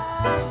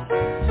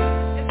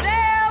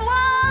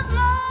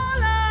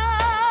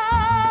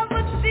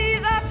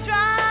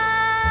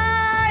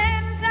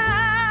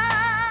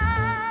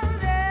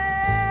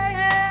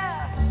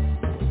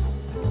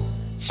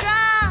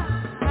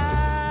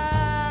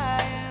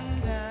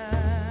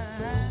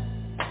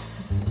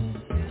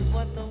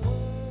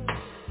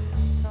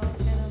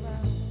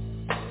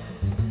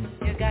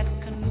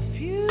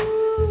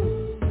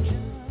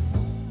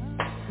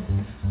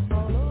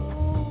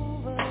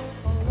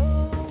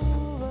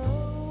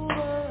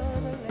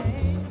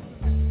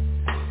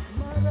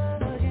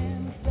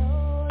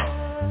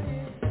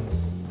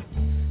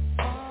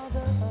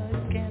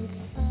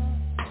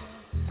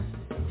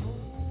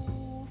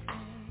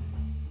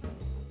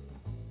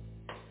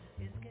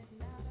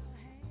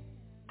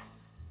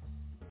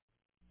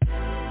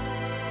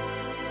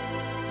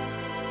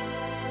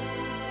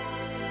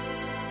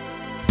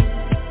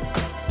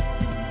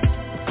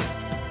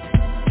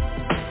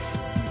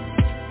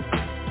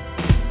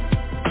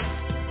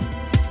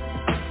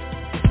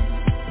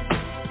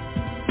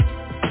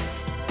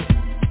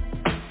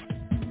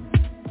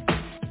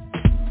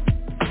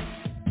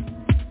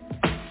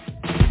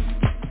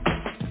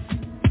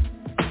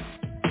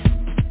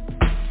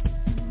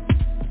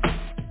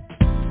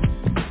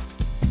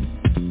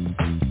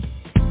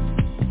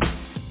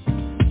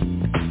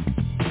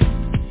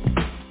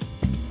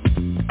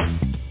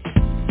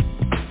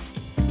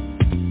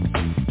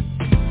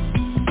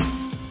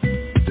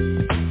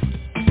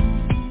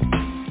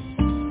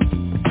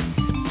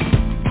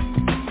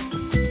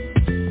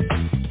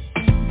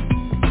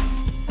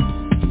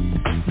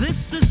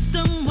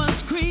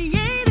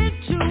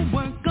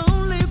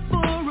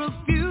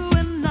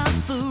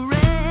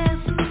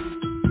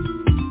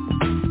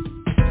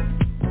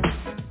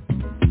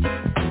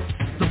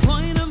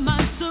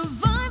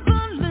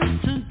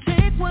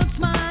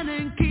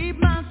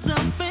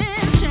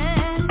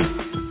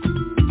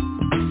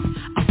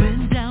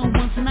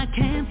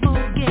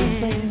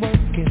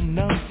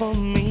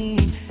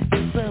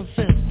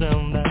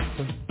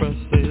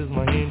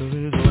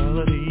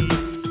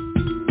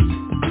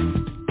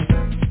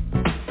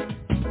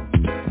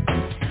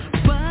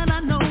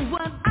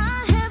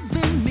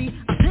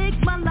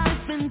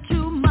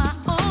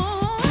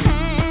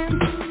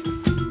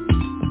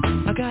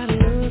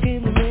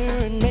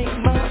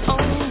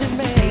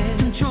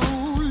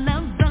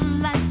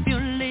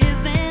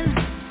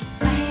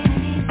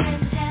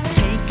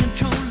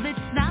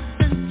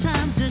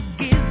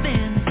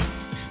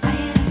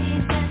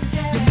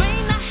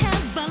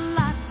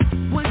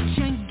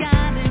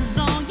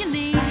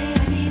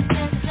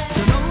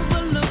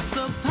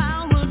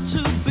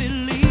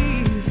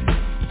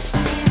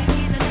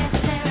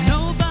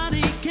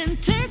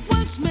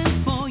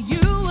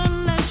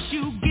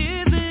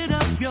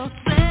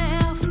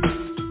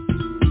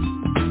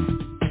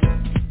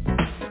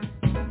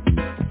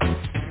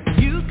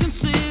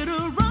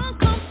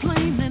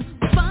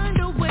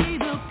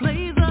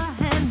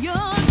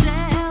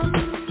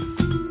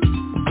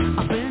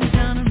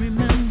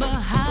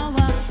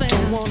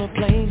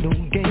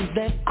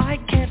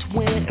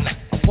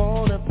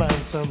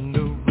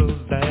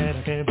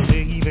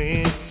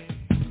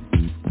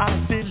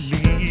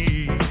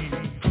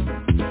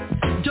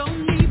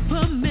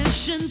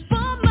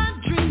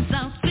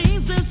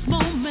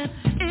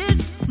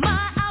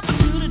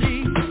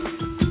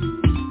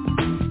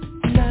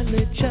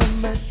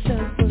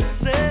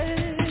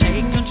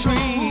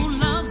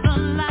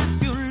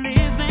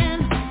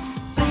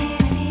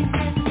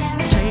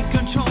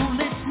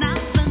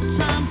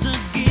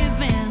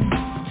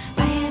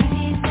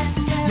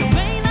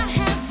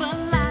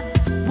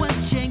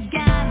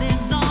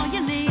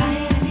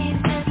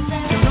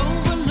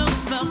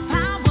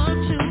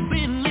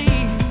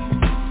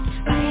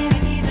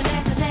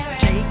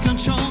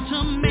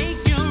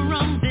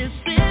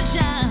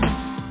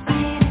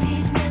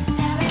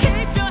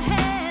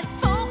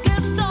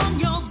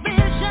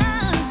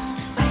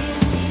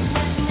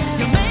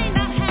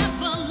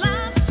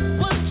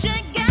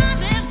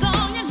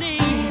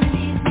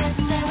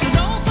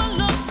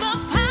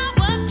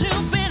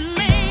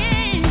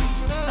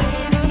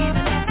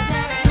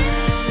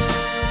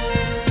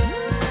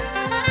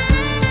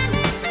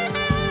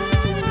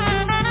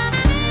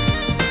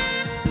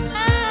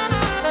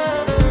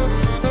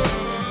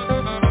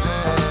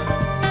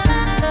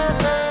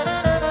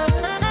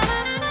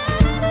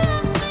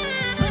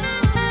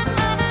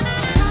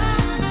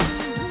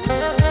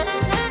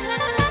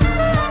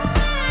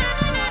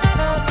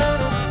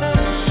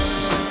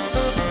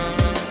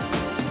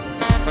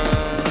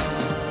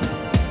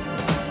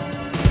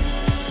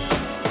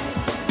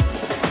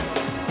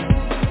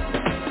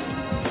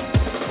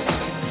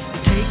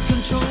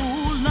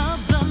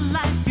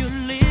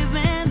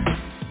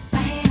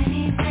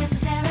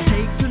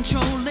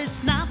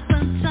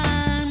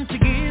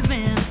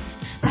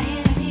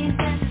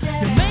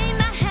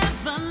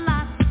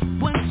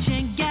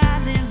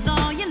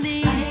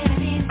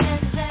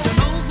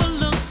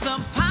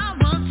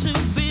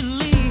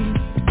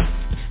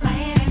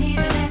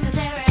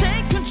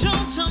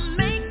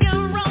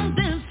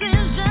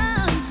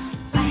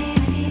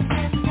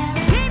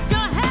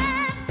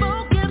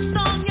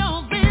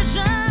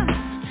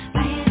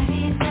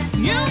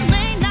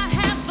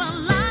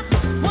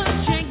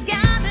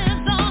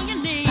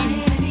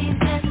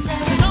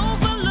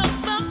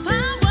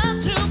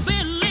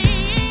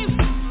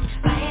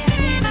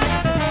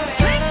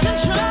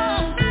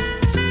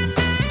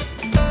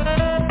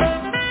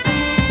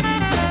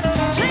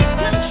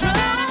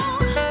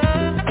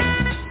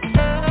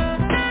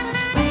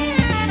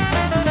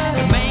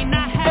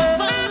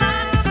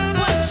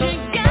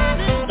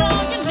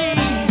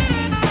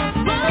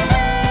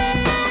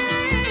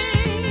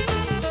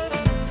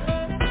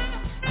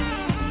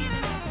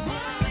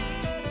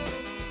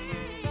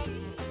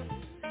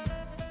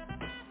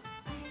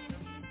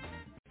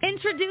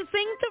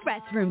Introducing the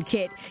Restroom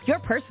Kit, your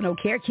personal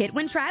care kit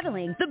when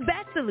traveling. The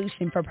best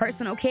solution for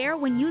personal care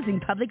when using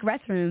public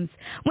restrooms.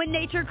 When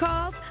nature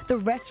calls, the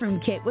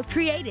Restroom Kit was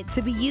created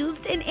to be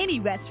used in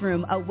any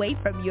restroom away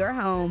from your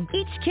home.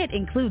 Each kit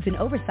includes an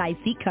oversized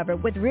seat cover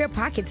with rear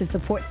pocket to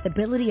support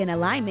stability and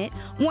alignment,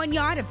 1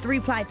 yard of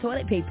 3-ply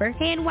toilet paper,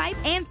 hand wipe,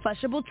 and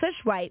flushable tush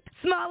wipe.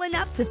 Small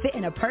enough to fit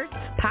in a purse,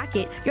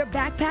 pocket, your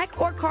backpack,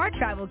 or car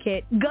travel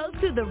kit. Go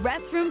to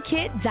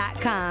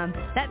therestroomkit.com.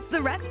 That's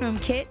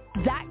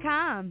therestroomkit.com. That's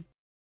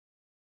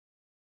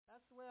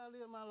the way I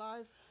live my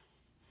life.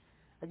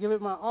 I give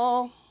it my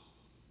all.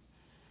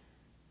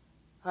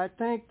 I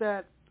think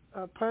that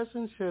a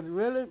person should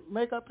really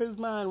make up his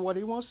mind what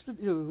he wants to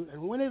do,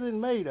 and when it is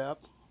made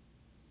up,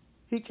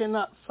 he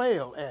cannot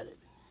fail at it.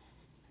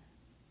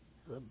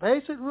 The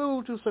basic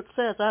rule to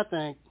success, I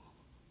think,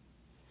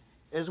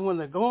 is when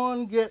the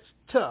going gets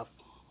tough,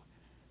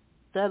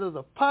 that is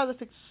a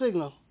positive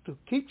signal to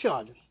keep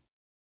charging.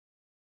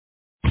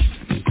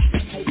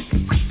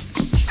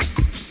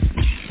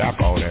 Stop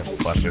all that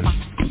fussing.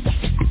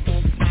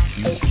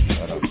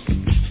 Shut up.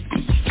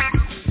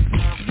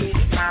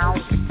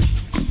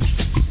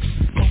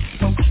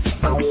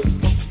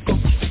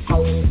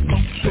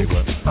 Say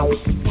what?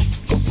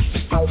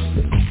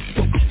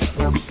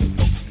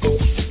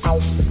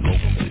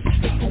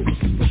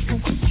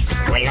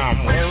 Well, I'm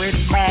worried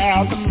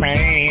about the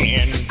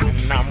man,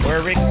 and I'm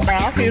worried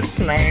about his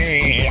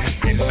plan,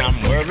 and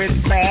I'm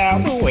worried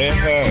about the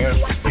weather,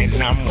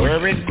 and I'm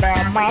worried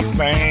about my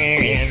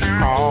fan.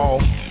 Oh,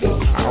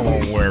 I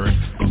won't worry.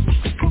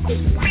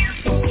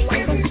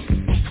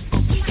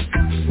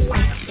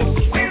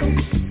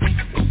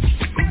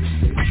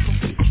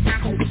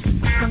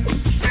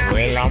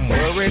 Well, I'm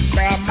worried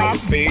about my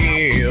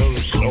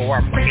bills, so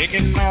I'm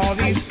taking all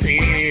these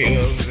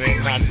pills,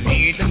 and I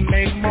need to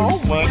make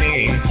more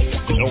money,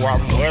 so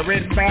I'm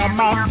worried about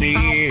my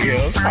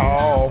bills.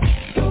 Oh,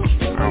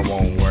 I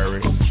won't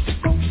worry.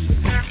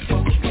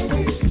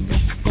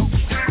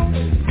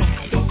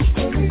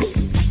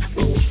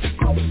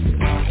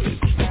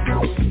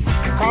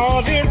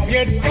 Cause if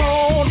you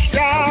don't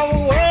stop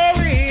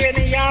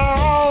worrying,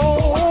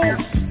 y'all,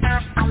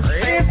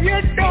 if you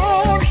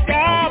don't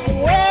stop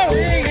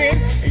worrying,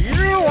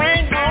 you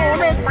ain't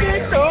gonna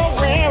get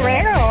nowhere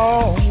at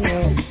all.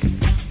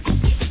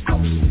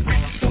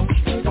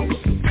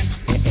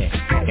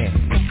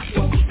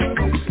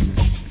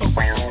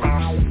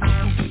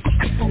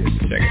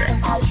 Check it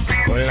out.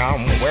 Well,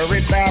 I'm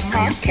worried about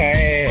my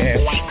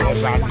cash,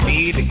 cause I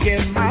need to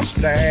get my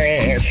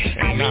stash.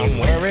 And I'm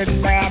worried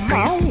about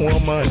my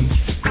woman,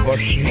 but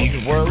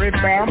she's worried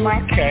about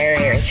my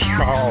cash.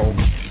 Oh,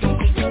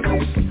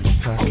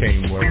 I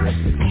can't worry.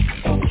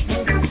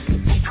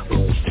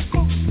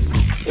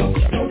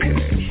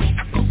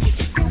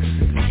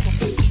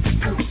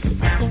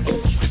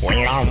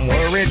 Well, I'm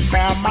worried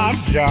about my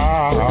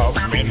job,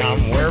 and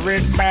I'm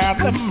worried about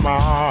the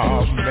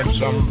mob, and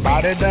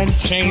somebody done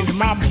changed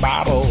my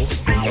Bible,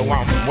 so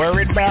I'm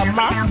worried about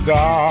my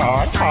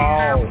God.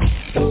 Oh,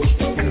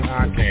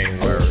 I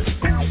can't worry.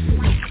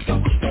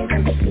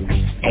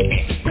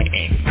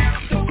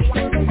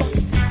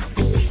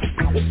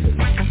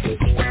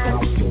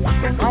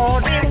 Oh,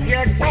 if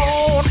you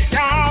don't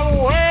stop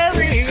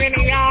worrying,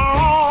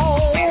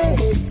 y'all,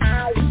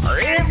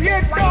 if you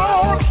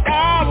don't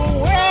stop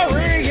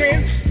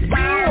worrying, you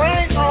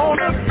ain't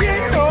gonna get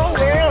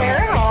nowhere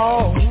at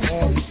all.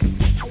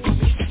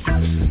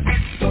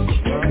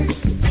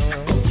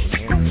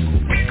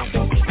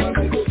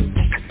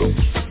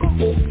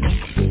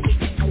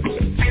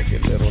 Take a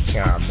little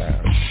time now.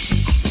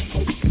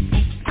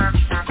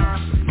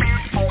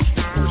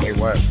 Say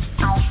what?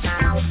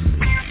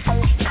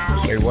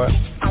 Say what?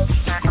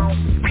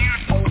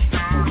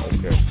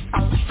 Okay.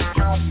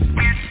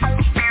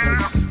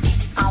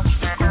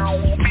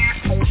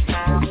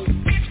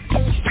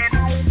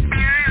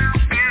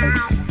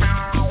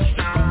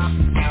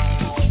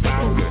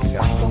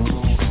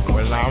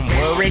 Well, I'm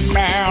worried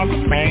about the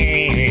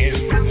man,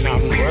 and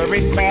I'm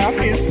worried about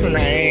his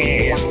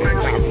plan,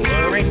 and I'm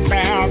worried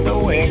about the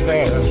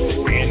weather,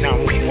 and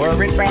I'm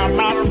worried about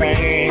my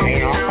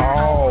fan.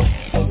 Oh,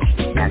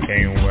 I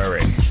can't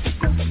worry.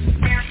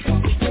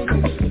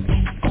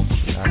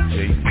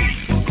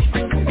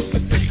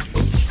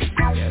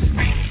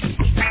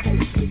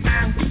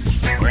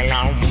 Well,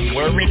 I'm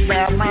worried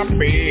about my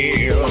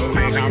bills,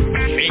 and I'm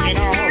making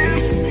all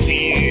these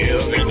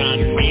deals, and I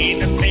need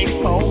to make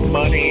more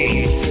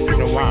money,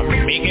 so I'm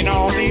making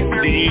all these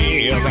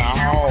deals. Oh,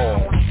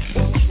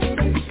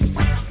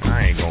 I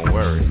ain't gonna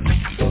worry.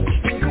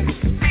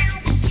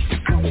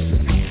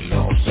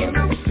 No, sir.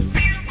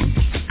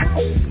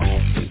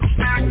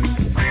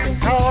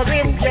 Cause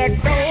if you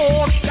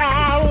don't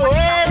stop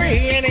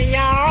worrying,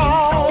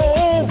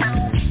 y'all,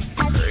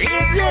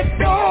 if you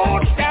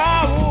don't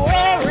stop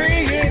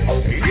worrying,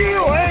 you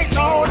ain't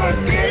gonna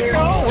get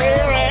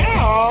nowhere at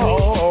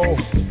all.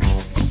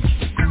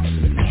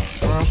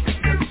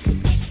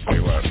 Say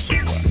what?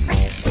 Say what?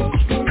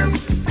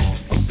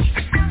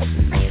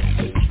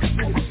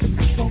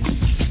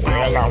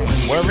 Well,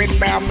 I'm worried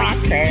about my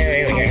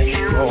cash,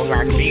 'cause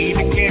I need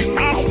to get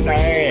my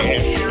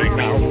stash.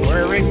 And I'm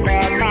worried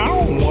about my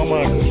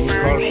woman,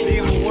 'cause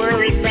she's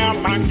worried about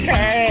my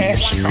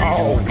cash.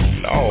 Oh,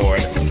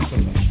 Lord.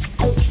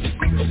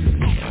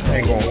 I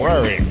ain't gonna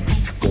worry.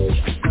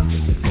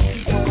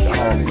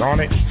 Doggone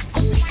it.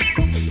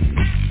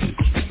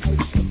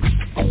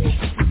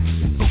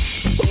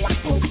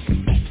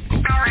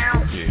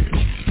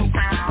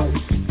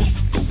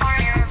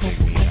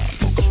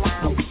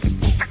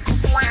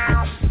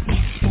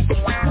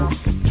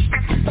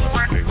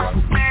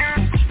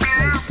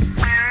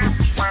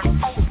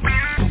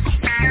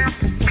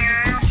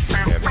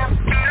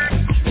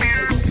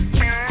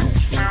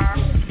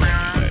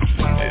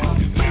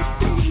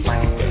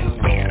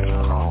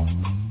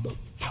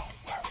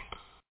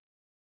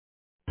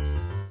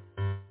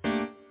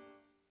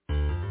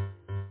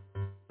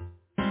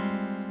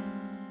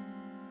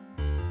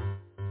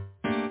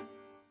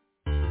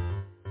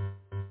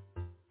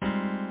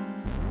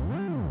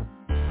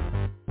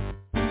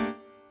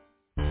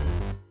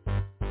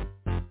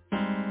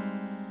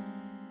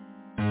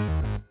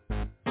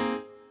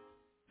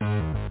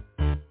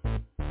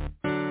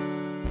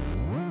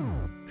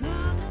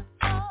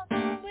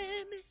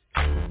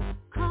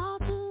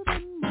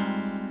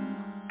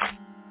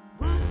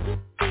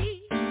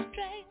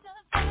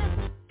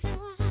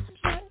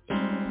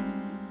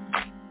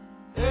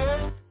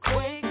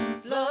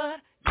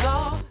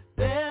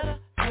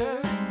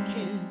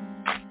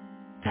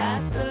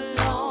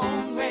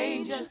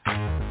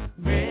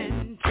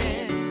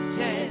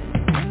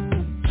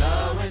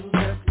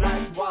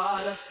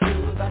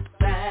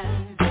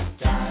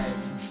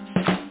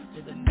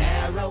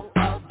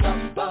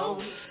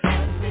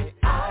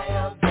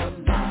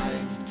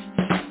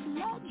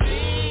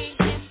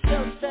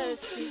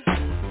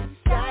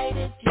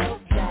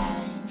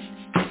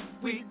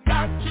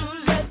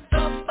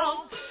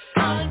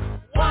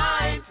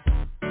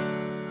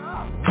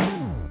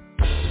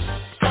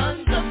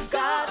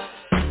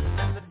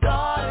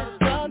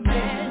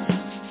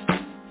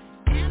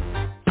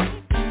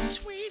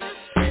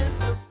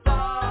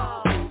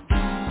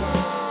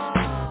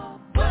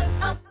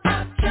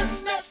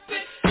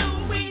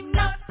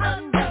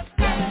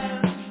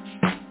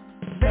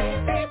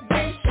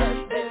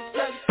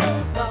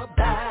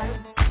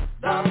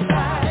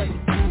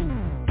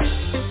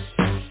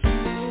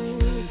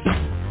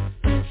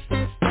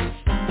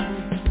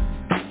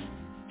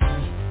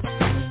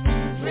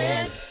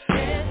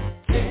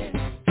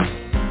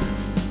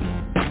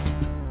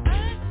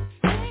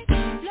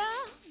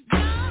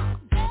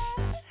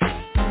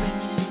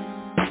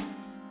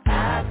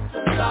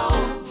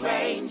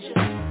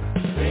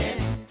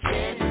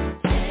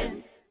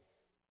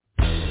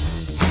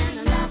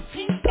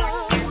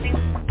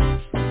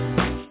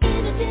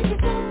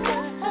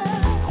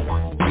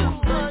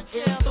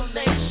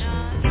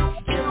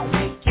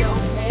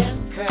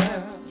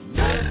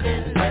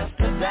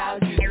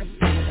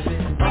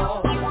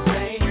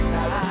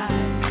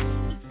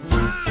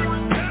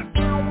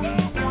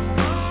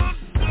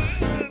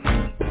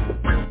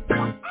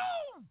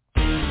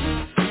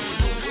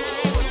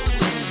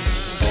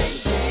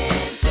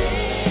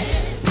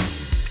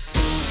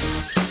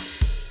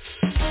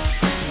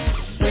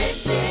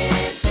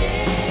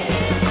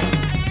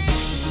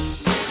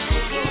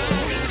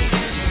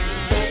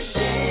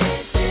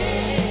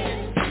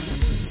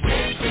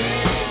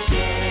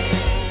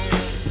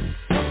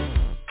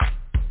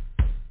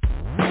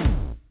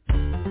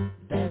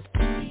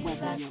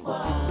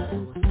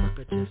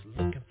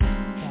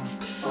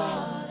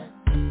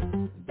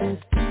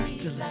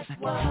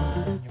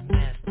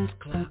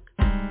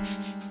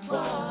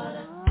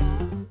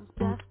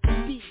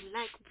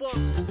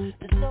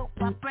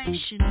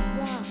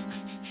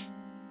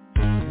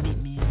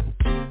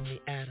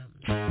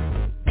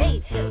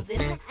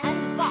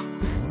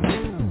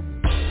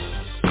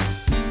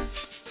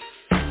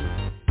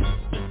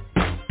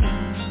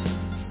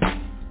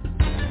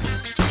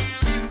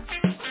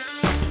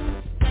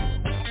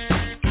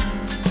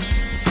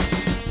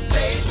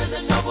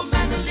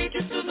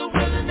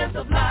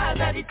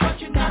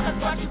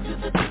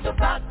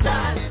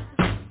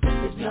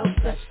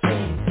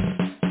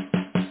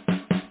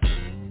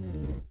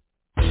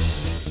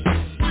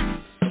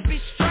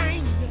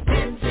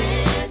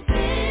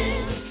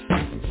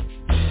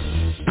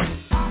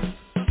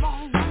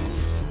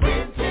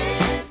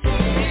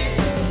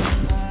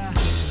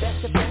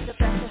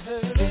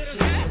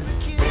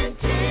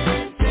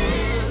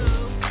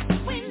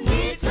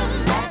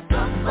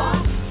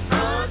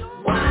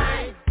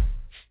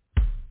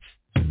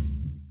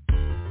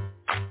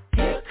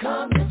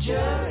 Come the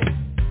journey.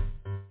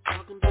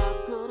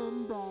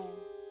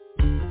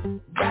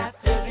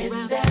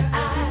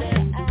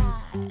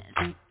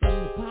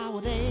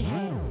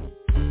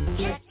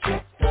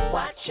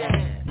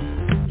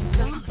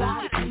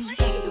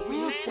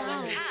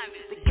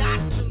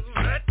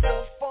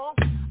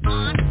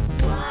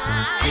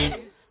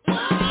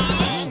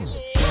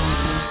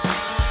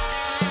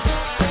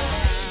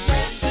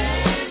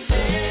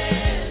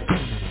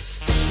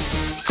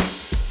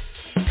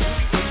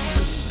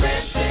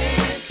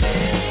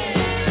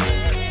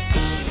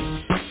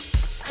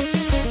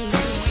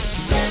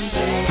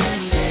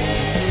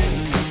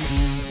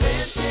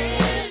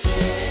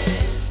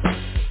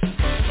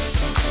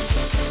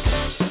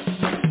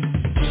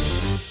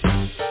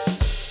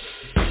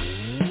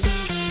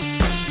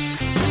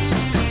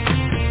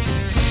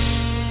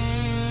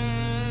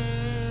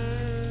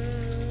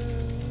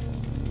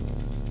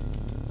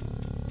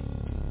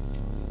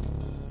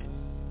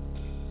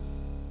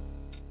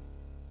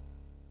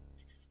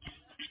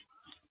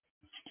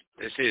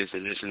 This is the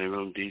Listening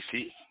Room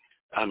DC.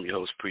 I'm your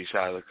host, Priest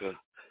Ilika.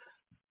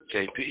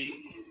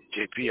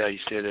 JP, how you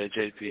say that,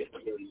 JP?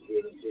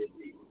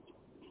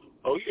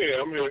 Oh,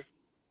 yeah, I'm here.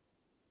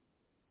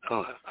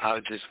 Oh, I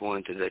just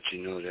wanted to let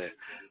you know that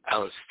I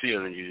was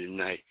feeling you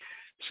tonight.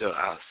 So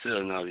I was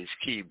feeling all these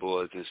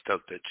keyboards and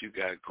stuff that you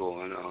got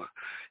going on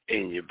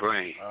in your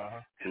brain.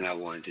 And I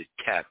wanted to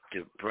tap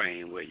the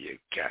brain where you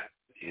got,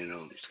 you know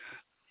what I'm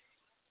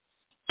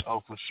saying?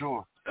 Oh, for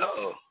sure.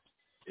 Uh-oh.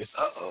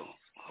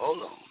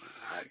 Hold on.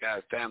 I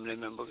got family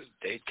members.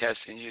 They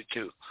testing you,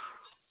 too.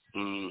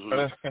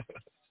 Mm-hmm.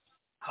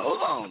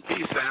 Hold on.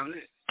 Peace,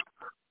 family.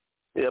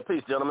 Yeah,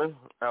 peace, gentlemen.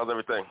 How's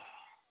everything?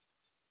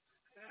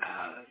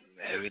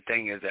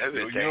 Everything is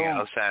everything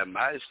outside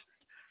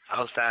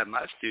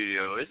my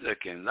studio. It's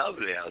looking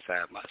lovely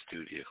outside my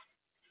studio.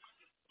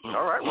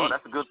 All right, well,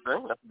 that's a good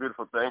thing. That's a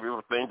beautiful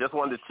thing. Just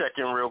wanted to check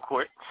in real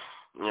quick.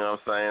 You know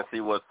what I'm saying?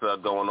 See what's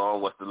going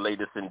on. What's the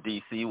latest in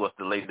D.C.? What's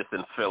the latest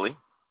in Philly?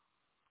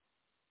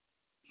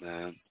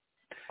 Man.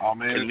 Oh,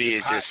 man, to me,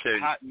 it's hot, just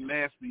certain. hot and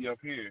nasty up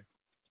here.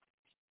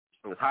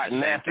 It's hot and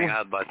nasty? Thing I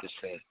was about to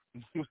say.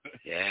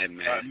 Yeah,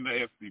 man. Hot and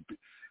nasty.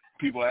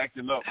 People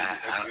acting up at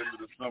the end of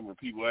the summer.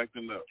 People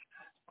acting up.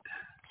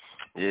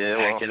 Yeah,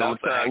 well,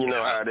 summertime, you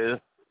know how it is.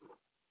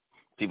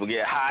 People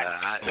get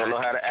hot, don't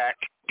know how to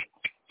act.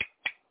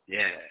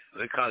 Yeah,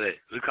 we call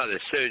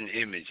it certain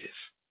images.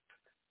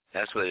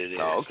 That's what it is.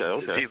 Oh,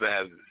 okay. The people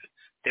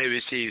they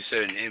receive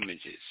certain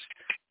images.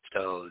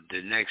 So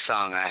the next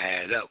song I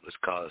had up was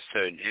called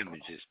Certain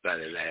Images by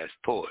the Last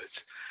Poets.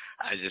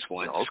 I just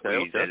wanted to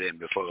squeeze that in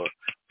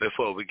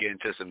before we get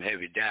into some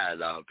heavy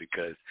dialogue,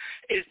 because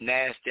it's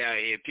nasty out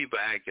here. People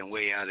acting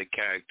way out of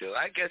character.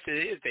 I guess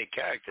it is their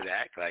character to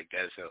act like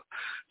that. So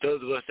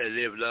those of us that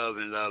live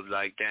and love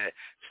like that,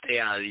 stay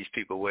out of these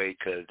people's way,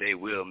 because they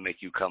will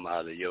make you come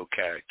out of your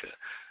character.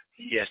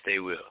 Yes, they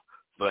will.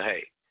 But,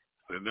 hey,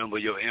 remember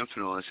your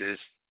influences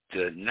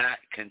do not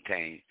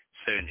contain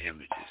certain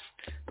images.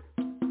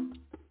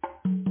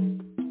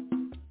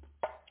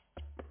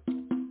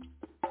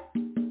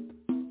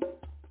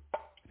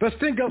 The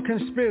stink of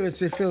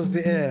conspiracy fills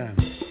the air.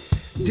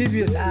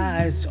 Devious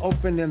eyes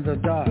open in the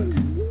dark.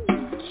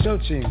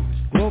 Searching,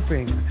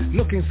 groping,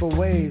 looking for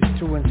ways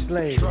to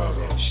enslave.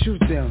 Shoot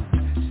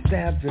them,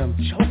 stab them,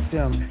 choke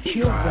them,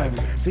 kill them.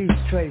 These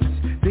traits,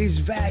 these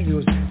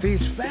values, these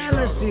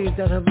fantasies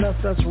that have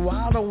left us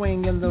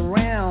wallowing in the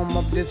realm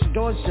of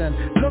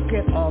distortion. Look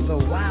at all the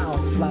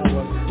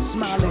wildflowers,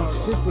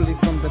 smiling secretly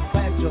from the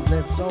cracks of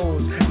their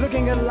souls,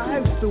 looking at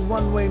life through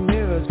one-way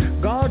mirrors,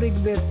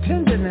 guarding their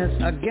tenderness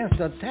against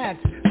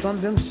attacks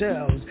from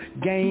themselves,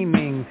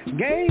 gaming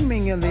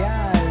in the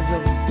eyes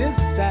of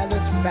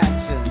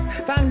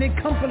dissatisfaction, finding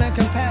comfort and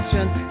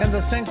compassion in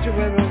the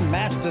sanctuary of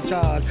master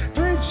charge.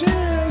 3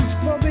 cheers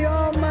for the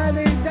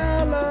almighty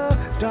dollar.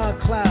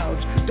 Dark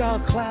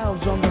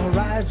clouds on the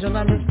horizon.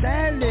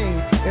 Understanding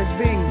is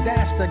being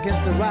dashed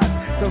against the rock.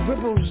 The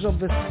ripples of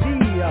the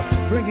sea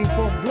are bringing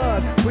forth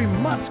blood. We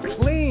must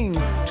cling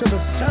to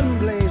the sun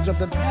blaze of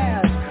the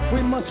past.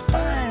 We must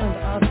find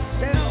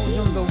ourselves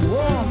in the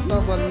warmth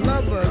of a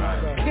lover's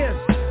kiss.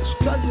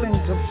 Struggling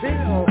to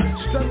feel,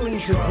 struggling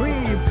to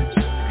grieve,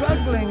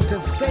 struggling to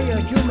stay a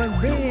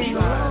human being.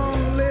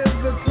 Long live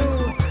the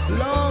truth,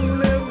 long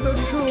live the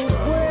truth.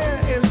 Where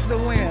is the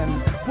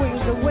wind?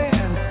 Where's the wind?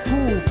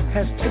 Who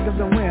has taken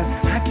the wind?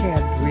 I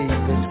can't breathe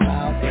this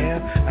foul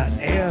air, an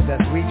air that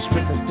reeks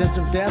with the stench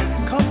of death.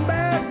 Come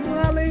back,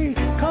 Raleigh,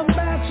 come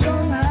back,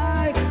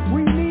 Shanghai.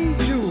 We need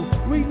you.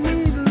 We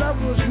need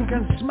lovers who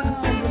can smile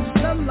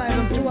the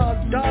sunlight into our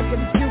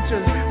darkened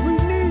futures. We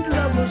need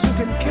lovers who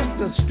can kiss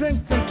the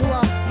strength into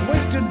our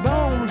wasted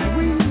bones.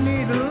 We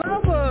need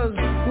lovers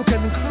who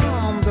can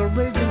calm the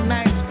raging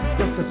nights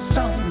with the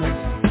softness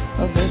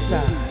of their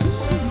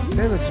sighs.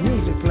 There is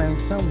music playing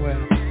somewhere.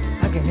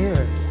 I can hear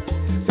it.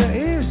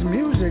 There is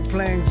music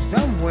playing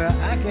somewhere.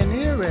 I can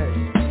hear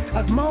it.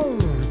 A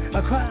moan,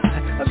 a cry,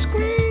 a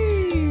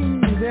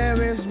scream.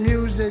 There is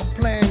music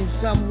playing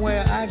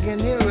somewhere. I can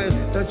hear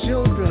it. The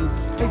children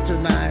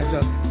patronize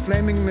a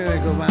flaming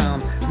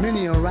merry-go-round.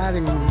 Many are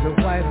riding the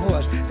white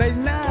horse. They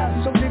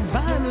nod so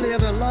divinely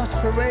at a lost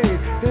parade.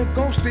 Their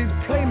ghostly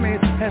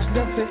playmate has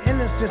left their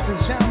innocence in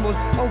shambles.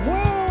 A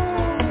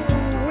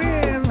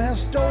whirlwind has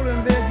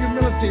stolen their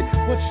humility.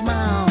 What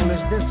smile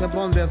is this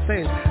upon their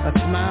face? A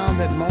smile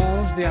that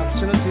mourns the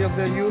obscenity of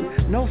their youth.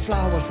 No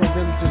flowers for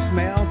them to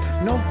smell.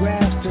 No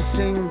grass to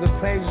sing the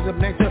praises of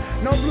nature.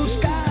 No blue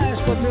skies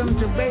for them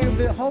to bathe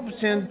their hopes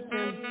in.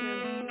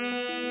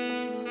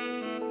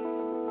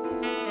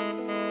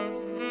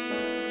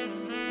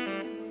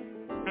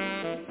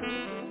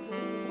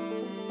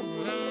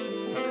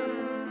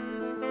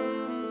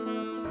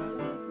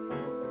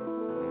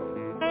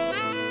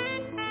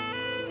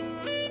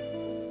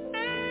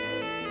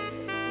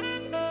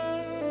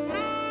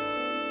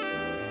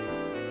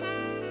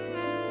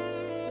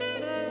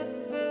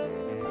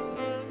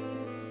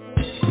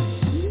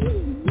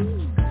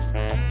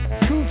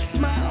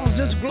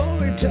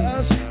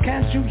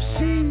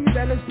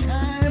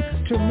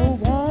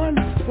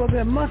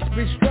 there must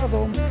be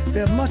struggle,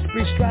 there must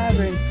be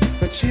striving.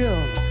 The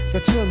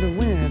chill the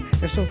wind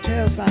is so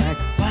terrifying.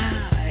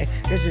 Why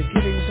is it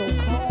getting so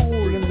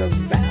cold in the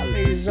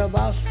valleys of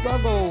our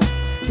struggle?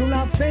 Do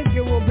not think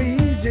it will be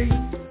easy,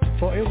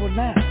 for it will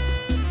not.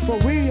 For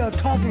we are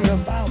talking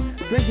about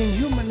bringing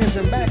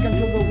humanism back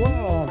into the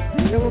world.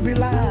 There will be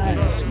lies,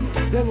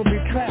 there will be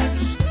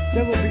traps,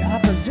 there will be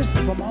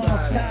opposition from all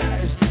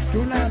sides.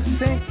 Do not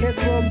think it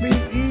will be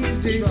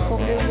easy, for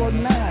it will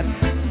not.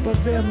 But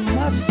there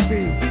must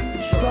be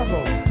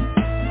struggle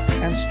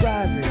and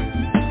striving.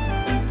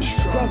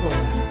 Struggle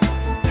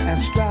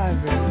and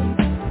striving.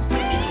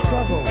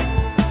 Struggle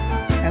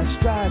and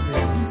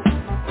striving.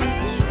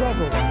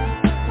 Struggle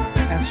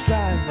and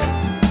striving.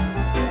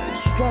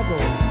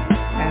 Struggle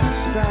and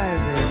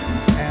striving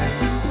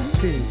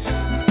and peace.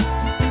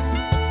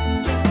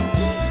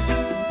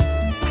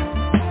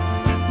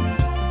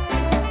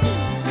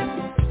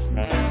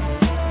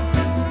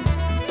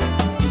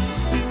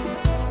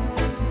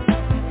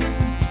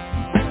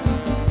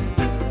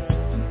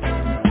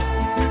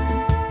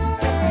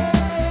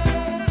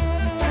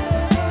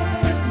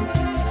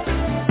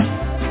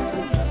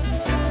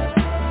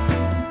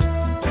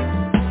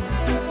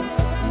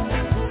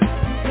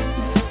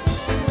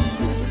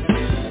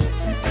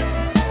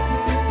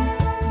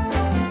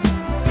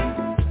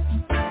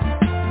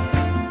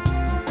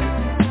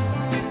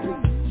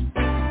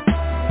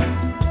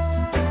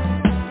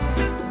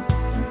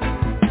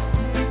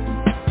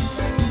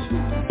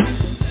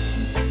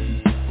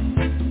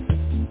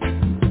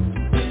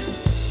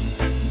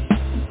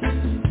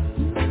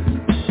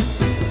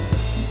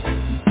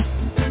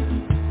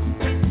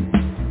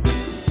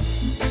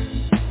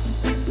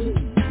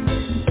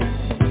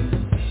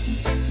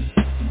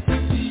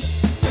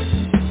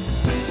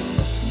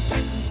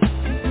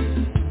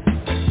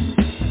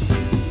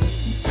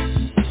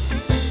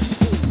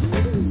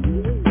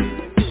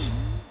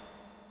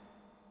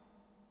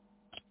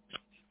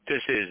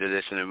 This is the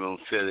Listening Room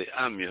Phili.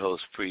 I'm your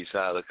host, Priest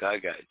Ilika. I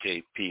got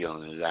JP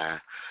on the line.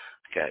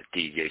 I got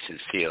DJ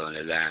Sincere on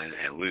the line,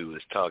 and we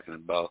was talking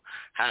about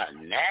how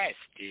nasty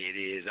it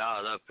is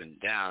all up and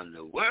down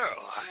the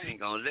world. I ain't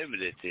going to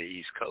limit it to the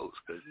East Coast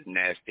because it's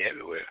nasty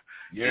everywhere.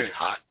 Yeah. It's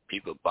hot.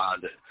 People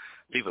bothered,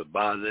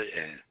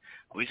 and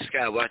we just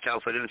got to watch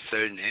out for them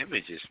certain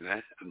images,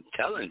 man. I'm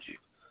telling you.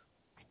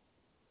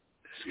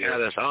 It's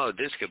got us all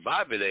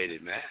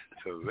discombobulated, man,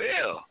 for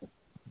real.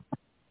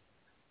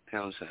 You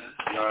know what I'm saying?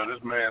 No,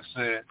 this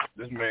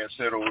man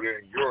said over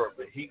there in Europe,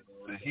 the heat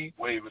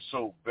wave is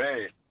so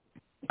bad.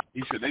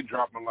 He said they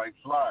dropping like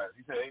flies.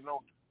 He said ain't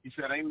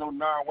no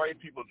non-white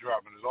people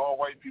dropping. It's all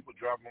white people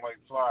dropping like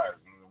flies.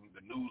 And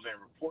the news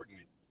ain't reporting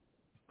it.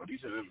 But he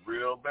said it's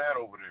real bad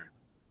over there.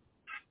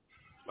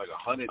 Like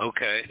 100.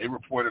 Okay. They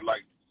reported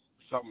like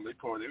something. They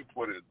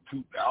reported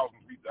 2,000,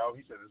 3,000.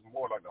 He said it's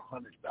more like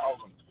 100,000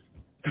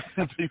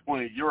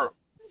 people in Europe.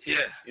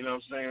 Yeah. You know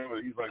what I'm saying?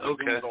 But he's like, the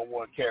dudes don't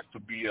want cats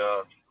to be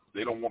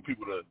they don't want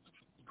people to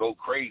go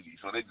crazy,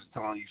 so they just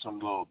telling you some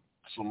little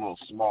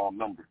small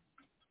number.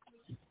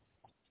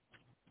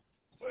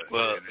 But,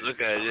 well, look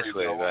at it this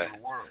way, right?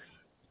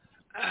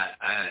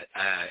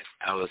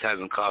 I was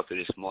having coffee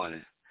this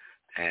morning,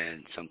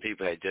 and some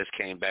people had just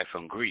came back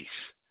from Greece,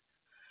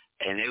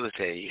 and they would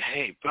say,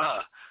 "Hey, bro,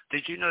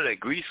 did you know that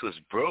Greece was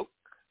broke?"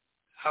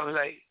 I was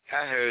like,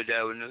 "I heard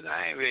that one.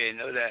 I ain't really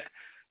know that."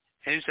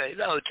 And he said,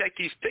 "No, check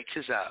these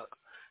pictures out."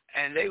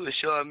 And they were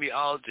showing me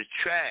all the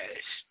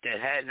trash that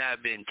had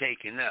not been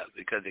taken up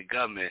because the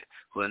government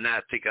will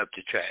not pick up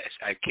the trash.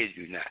 I kid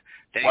you not.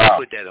 They ain't going to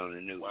put that on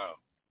the news. Wow.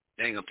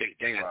 They ain't going to pick.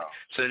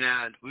 So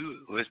now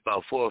it's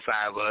about 4 or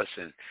 5 of us,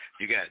 and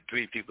you got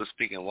 3 people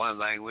speaking one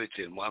language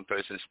and one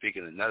person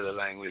speaking another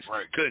language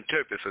to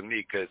interpret for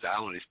me because I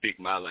only speak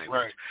my language.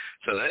 Right.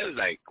 So it was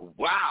like,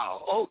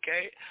 wow,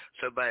 okay.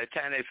 So by the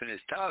time they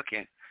finished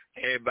talking,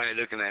 everybody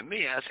looking at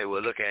me, I said,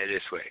 well, look at it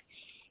this way.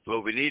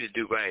 What we need to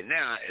do right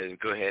now is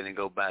go ahead and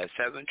go buy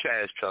 7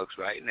 trash trucks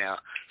right now,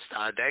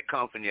 start that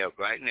company up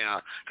right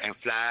now, and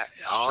fly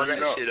all that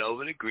shit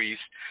over to Greece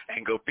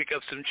and go pick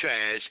up some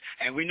trash.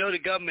 And we know the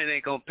government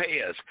ain't going to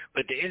pay us,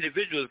 but the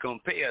individual's going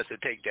to pay us to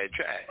take that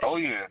trash. Oh,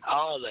 yeah.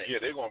 All that. Yeah,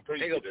 they're going to pay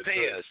They're going to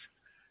pay us.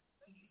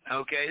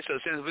 Okay, so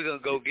since we're going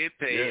to go get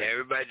paid,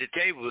 everybody at the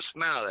table was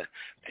smiling.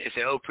 They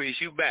said, oh,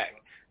 Priest, you back.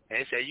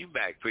 They say, you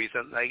back, Priest.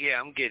 I'm like,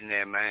 yeah, I'm getting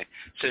there, man.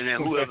 So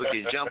then whoever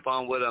can jump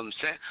on what I'm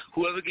saying,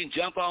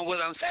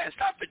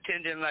 stop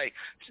pretending like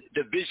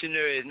the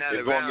visionary is not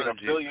around you. They're going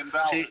to get $1 billion.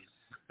 See,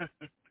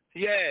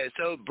 yeah,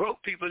 so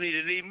broke people need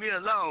to leave me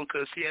alone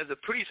because, see, as a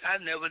priest, I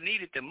never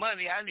needed the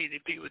money. I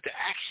needed people to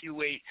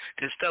actuate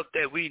the stuff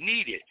that we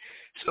needed.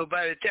 So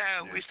by the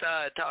time we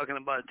started talking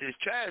about this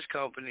trash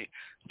company,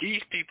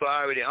 these people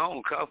already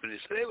own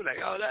companies. So they were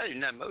like, oh, that ain't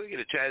nothing. We get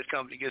a trash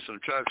company, get some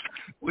trucks.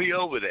 We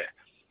over there.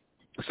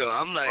 So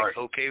I'm like,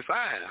 okay,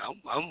 fine.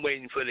 I'm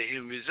waiting for the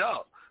end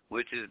result,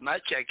 which is my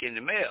check in the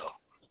mail,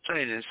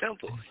 plain and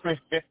simple.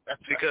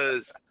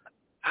 Because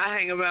I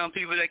hang around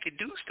people that can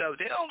do stuff.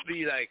 They don't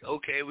be like,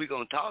 okay, we're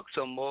going to talk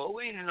some more.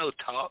 We ain't no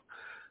talk.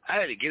 I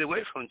had to get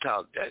away from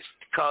talk. That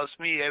cost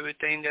me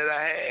everything that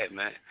I had,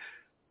 man.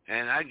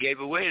 And I gave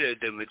away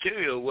the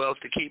material wealth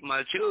to keep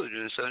my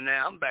children. So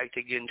now I'm back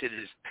to getting to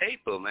this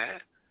paper, man.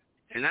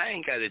 And I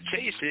ain't got to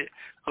chase it.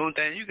 Only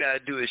thing you got to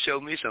do is show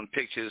me some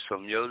pictures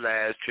from your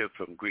last trip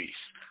from Greece.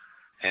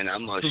 And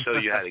I'm going to show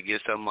you how to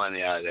get some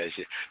money out of that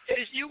shit.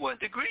 Yes, you went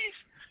to Greece?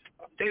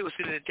 They were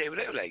sitting at the table.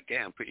 They were like,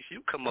 damn, priest,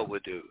 you come up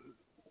with the,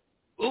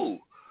 ooh.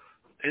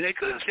 And they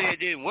couldn't say it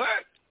didn't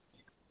work.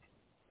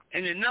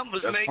 And the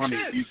numbers That's make funny.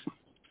 sense.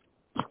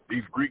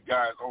 These Greek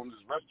guys own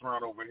this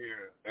restaurant over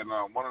here, and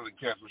one of the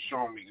cats was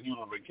showing me he was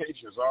on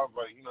vacation. So I was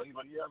like, he's like,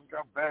 yeah, I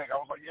got back. I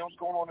was like, yeah, what's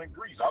going on in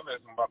Greece? I was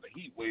asking about the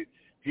heat wave.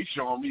 He's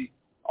showing me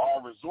all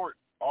resort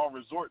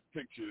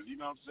pictures. You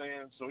know what I'm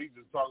saying? So he's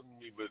just talking to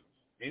me, but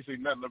he ain't say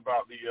nothing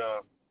about the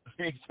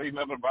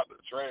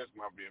trash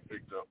not being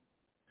picked up.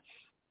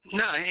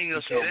 No, he ain't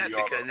gonna say that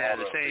because now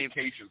the same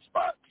vacation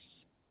spots.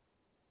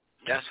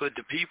 That's what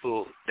the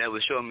people that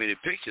was showing me the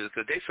pictures,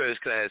 because they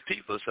first-class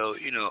people. So,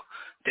 you know,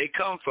 they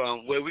come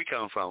from where we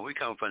come from. We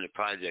come from the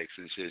projects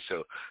and shit.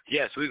 So,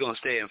 yes, we're going to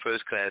stay in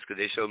first class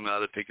because they showed me all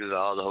the pictures of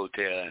all the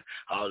hotel and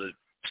all the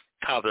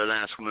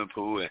top-of-the-line swimming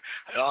pool and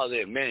all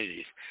the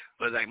amenities.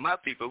 But, like, my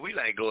people, we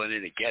like going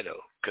in the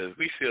ghetto because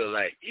we feel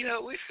like, you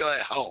know, we feel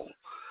at home,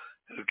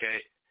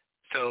 okay?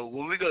 So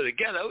when we go to the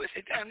ghetto, we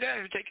say, damn, they don't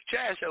even take the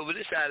trash over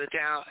this side of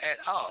town at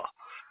all.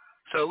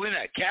 So we're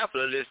not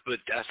capitalists, but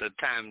that's a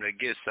time to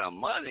get some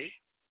money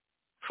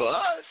for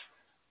us.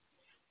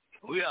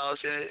 We all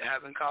said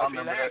having coffee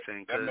and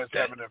laughing. That mess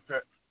happened in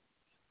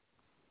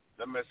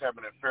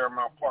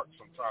Fairmount Park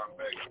some time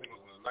back. I think it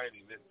was in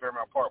the 90s.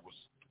 Fairmount Park was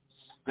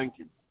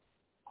stinking.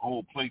 The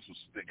whole place was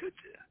stinking.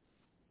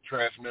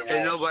 Trash men.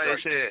 And nobody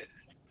said,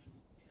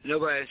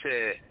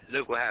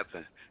 look what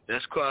happened.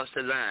 Let's cross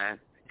the line,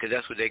 because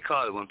that's what they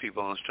call it when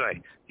people on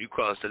strike. You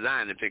cross the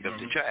line to pick up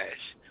the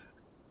trash.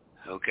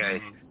 Okay.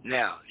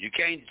 Now you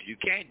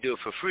can't do it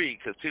for free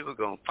because people are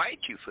gonna fight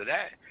you for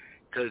that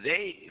because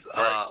they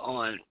are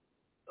on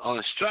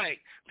strike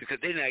because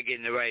they're not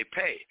getting the right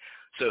pay.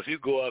 So if you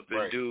go up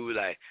and do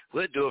like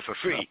we'll do it for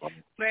free,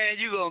 man,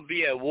 you're gonna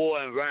be at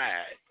war and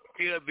ride.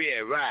 You're gonna be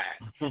at ride,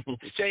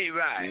 straight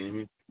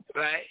ride,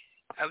 right?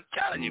 I'm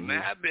telling you,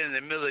 man. I've been in the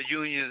middle of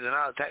unions and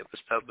all type of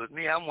stuff, but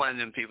me, I'm one of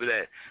them people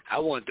that I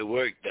want the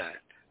work done.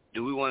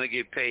 Do we want to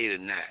get paid or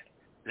not?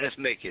 Let's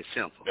make it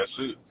simple. That's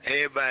it.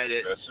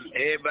 Everybody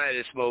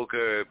that smoke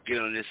herb, get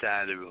on this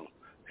side of the room.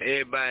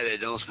 Everybody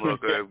that don't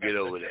smoke herb, get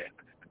over there.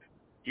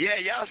 Yeah,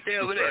 y'all stay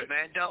over there,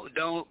 man.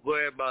 Don't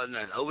worry about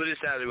nothing. Over this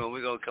side of the room,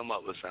 we're gonna come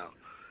up with something.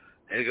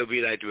 And it's gonna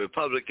be like the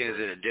Republicans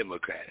and the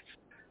Democrats.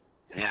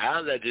 And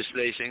our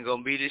legislation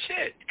gonna be the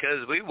shit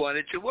because we want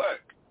it to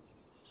work.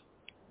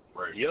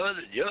 Right. Your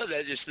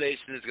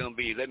legislation is gonna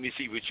be, let me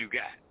see what you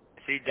got.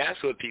 See,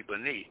 that's what people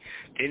need.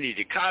 They need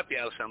to copy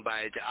out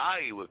somebody to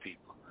argue with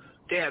people.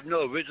 They have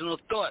no original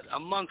thought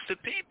amongst the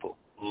people.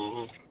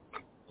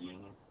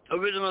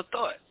 Original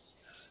thought.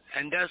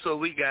 And that's what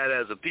we got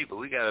as a people.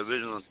 We got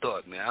original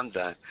thought, man. I'm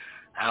done.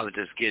 I was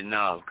just getting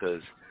off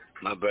because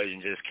my brother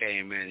just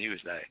came in. He was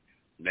like,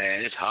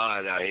 man, it's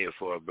hard out here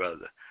for a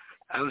brother.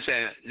 I'm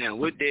saying, now,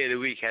 what day of the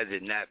week has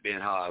it not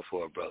been hard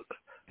for a brother?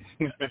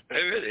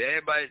 Really,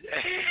 everybody,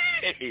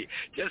 hey,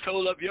 just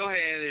hold up your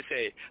hand and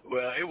say,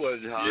 well, it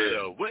wasn't hard,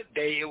 though. What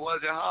day it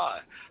wasn't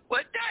hard?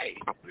 What day?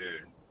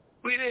 Yeah.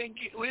 We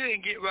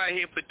didn't get right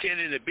here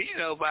pretending to be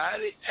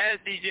nobody. Ask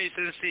DJ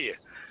Sincere.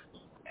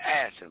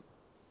 Ask him.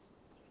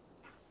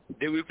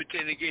 Did we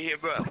pretend to get here,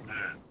 bro?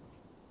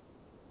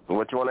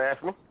 What you want to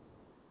ask me?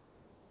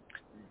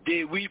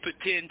 Did we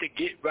pretend to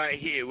get right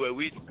here where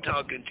we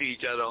talking to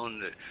each other on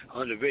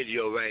the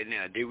radio right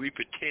now? Did we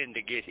pretend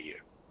to get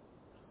here?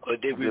 Or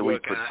did we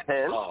work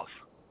off?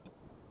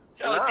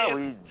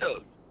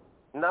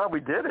 No, we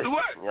did it. It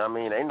worked. You know what I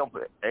mean,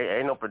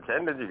 ain't no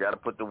pretending. You got to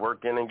put the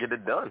work in and get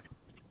it done.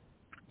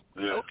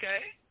 Yeah.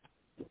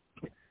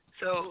 Okay.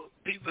 So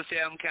people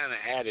say I'm kind of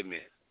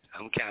adamant.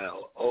 I'm kind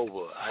of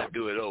over. I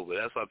do it over.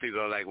 That's why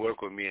people don't like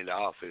work with me in the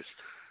office.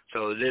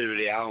 So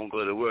literally, I don't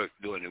go to work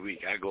during the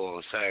week. I go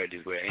on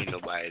Saturdays where ain't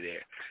nobody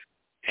there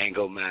and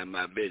go mind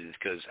my business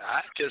because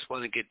I just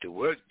want to get the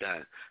work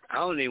done. I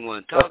don't even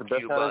want to talk to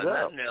you about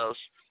nothing else.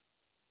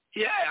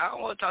 Yeah, I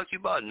don't want to talk to you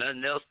about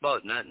nothing else.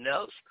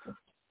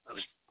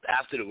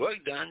 After the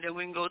work done, then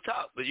we can go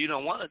talk. But you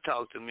don't want to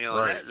talk to me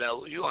on that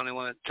level. You only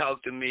want to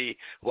talk to me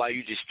while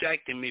you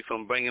distracting me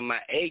from bringing my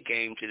A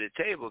game to the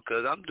table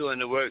because I'm doing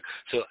the work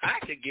so I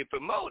could get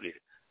promoted.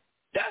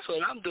 That's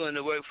what I'm doing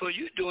the work for.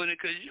 You doing it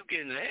because you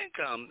getting the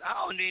income. I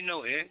don't need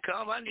no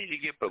income. I need to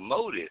get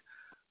promoted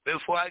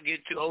before I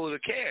get too old to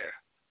care.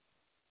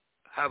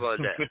 How about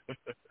that?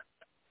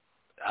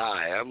 All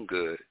right, I'm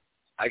good.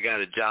 I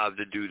got a job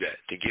to do that,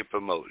 to get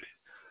promoted.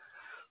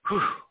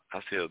 Whew,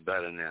 I feel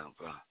better now,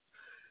 bro.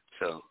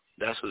 So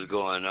that's what's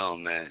going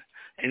on, man.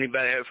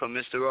 Anybody heard from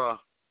Mr. Raw?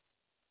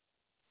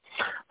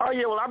 Oh,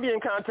 yeah, well, I'll be in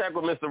contact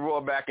with Mr.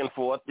 Raw back and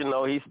forth. You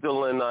know, he's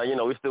still in,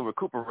 he's still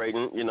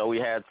recuperating. You know, he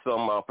had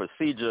some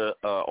procedure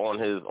on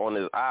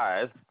his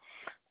eyes.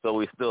 So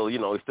he's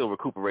still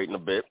recuperating a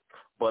bit.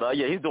 But,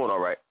 yeah, he's doing all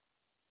right.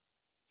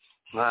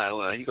 All right,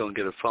 well, he's going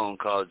to get a phone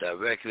call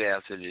directly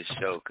after this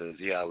show because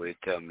he always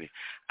tell me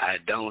I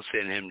don't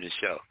send him the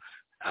show.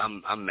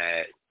 I'm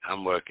mad.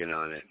 I'm working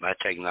on it. My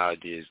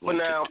technology is But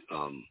now,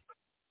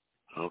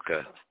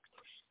 okay.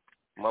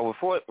 Well,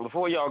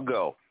 before y'all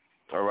go,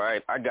 all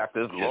right, I got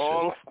this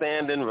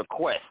long-standing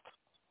request.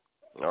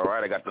 All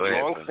right, I got this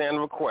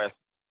long-standing request,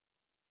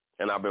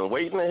 and I've been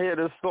waiting to hear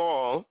this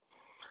song.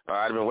 All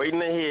right, I've been waiting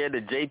to hear the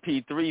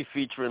JP3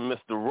 featuring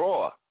Mr.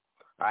 Raw.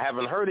 I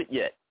haven't heard it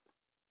yet.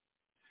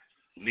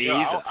 Me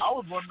either. I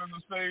was wondering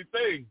the same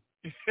thing.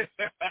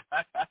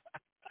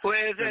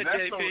 Where is that,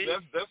 JP?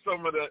 That's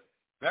some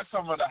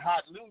of the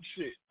hot new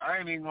shit. I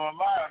ain't even gonna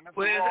lie.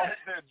 Where is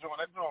that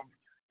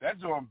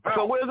joint better.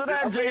 So where's it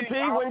at,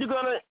 JP? When you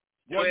gonna?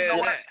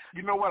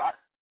 You know what?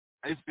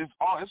 It's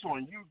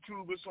on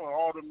YouTube. It's on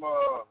all them.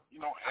 Oh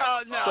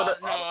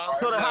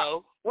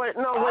no. Wait,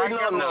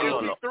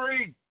 no.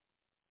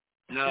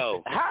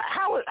 No.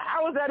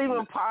 How is that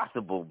even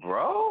possible,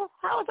 bro?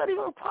 How is that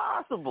even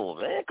possible,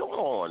 man? Come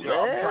on, man.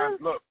 I'm trying,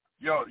 look,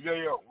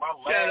 my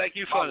last. Like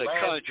you from the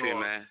country, joint,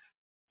 man.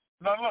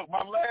 No, look, my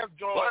last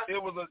joint.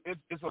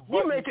 It's a.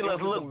 You making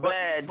us look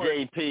bad,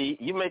 JP.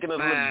 You making us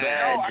look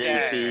bad,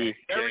 JP.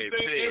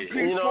 Everything.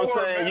 You know what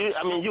I'm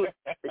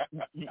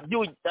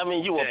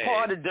saying? You a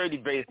part of Dirty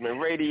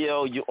Basement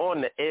Radio. You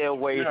on the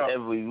airwaves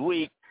every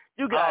week.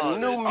 You got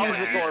new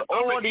music on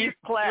all these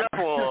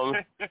platforms,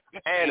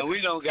 and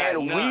we don't have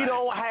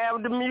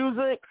the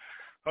music.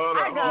 Hold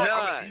on,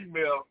 I'm an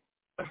email.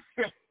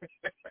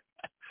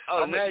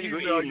 Now you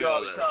can email us.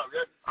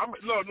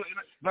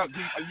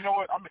 You know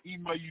what? I'm gonna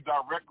email you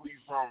directly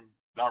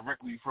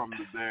from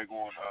the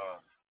daggone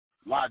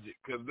Logic,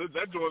 because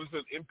that joint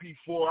says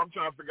MP4. I'm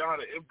trying to figure out how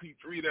to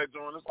MP3 that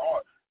joint. It's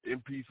hard.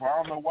 MP4. I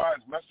don't know why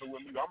it's messing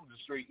with me. I'm gonna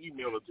just straight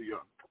email it to you.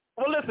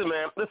 Well, listen,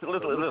 man. Listen.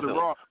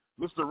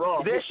 Mr.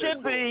 Raw. There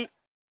should be.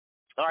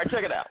 All right,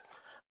 check it out.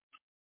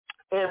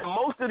 In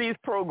most of these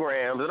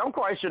programs, and I'm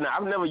quite sure now,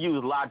 I've never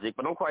used Logic,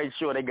 but I'm quite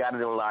sure they got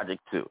it in Logic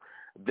too.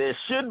 There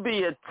should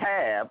be a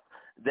tab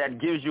that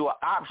gives you an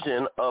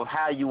option of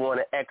how you want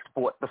to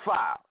export the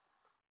file.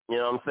 You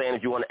know what I'm saying?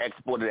 If you want to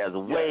export it as a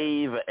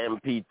WAV, an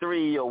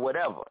MP3, or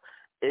whatever.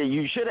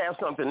 You should have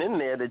something in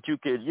there that you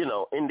could,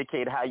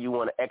 indicate how you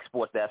want to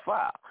export that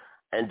file.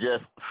 And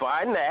just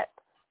find that,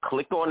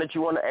 click on it,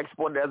 you want to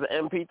export it as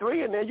an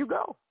MP3, and there you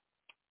go.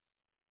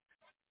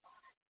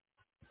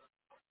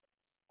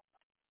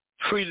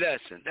 Free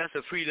lesson. That's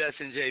a free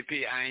lesson,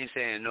 JP. I ain't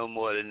saying no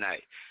more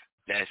tonight.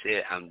 That's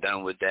it. I'm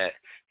done with that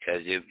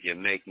because you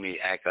make me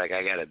act like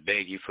I got to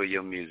beg you for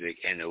your music,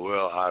 and the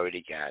world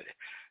already got it.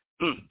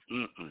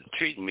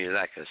 Treating me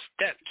like a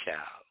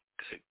stepchild.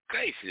 Good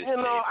gracious,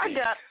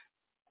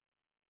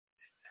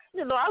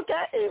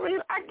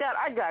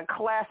 I got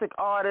classic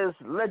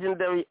artists,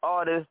 legendary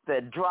artists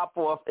that drop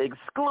off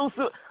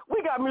exclusive.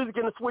 We got music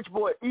in the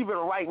switchboard even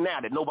right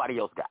now that nobody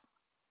else got.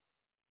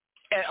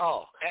 At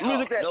all.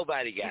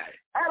 Nobody got it.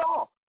 At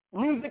all.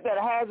 Music that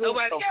hasn't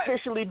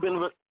officially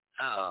been.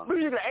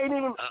 Music that ain't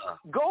even.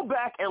 Go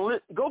back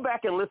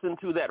and listen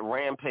to that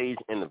Rampage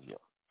interview.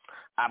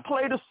 I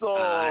played a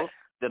song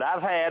that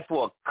I've had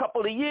for a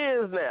couple of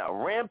years now.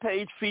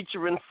 Rampage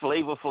featuring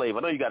Flavor Flav. I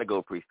know you got to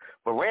go, Priest,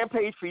 but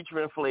Rampage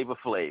featuring Flavor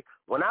Flav.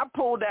 When I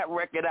pulled that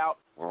record out,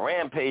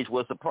 Rampage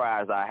was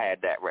surprised I had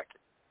that record.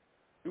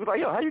 He was like,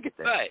 "Yo, how you get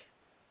that?" Right.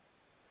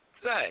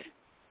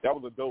 That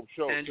was a dope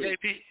show. And too.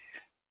 JP.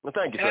 Well,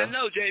 thank you, sir. I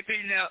know,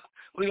 JP. Now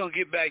we're gonna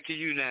get back to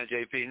you now,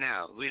 JP.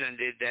 Now we done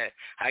did that.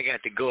 I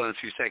got to go in a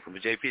few seconds,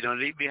 but JP, don't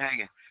leave me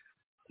hanging.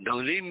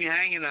 Don't leave me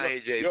hanging out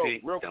here,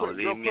 JP. Don't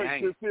leave me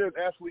hanging.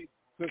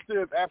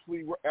 Sincere is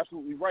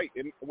absolutely right.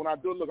 And when I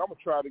do, look, I'm gonna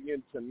try it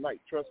again tonight.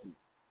 Trust me.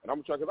 And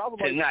I'm gonna try because I was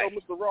like,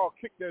 Mr. Raw,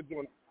 kick that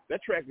joint.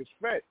 That track is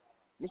fat.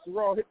 Mr.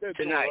 Raw, hit that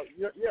tonight.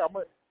 Joint. Yeah,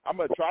 I'm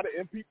gonna try the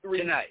MP3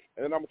 tonight,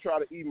 and then I'm gonna try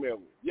to email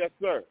it. Yes,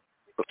 sir.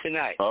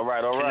 Tonight. All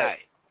right.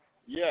 Tonight.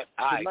 Yes.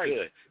 All right.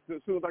 Tonight. Good.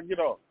 As soon as I get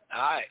off.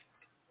 All right.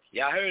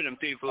 Y'all heard them,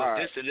 people.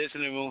 Right. This is the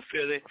Listening Room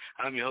Phili.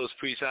 I'm your host,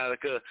 Priest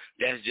Ilika.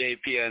 That's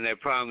JP, and they're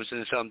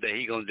promising something that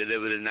he going to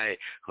deliver tonight.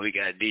 We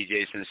got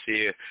DJ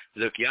Sincere.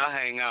 Look, y'all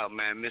hang out,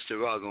 man. Mr.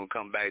 Raw going to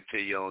come back to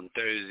you on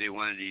Thursday,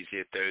 one of these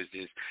here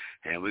Thursdays,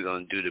 and we're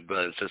going to do the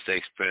Brother and Sister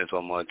Experience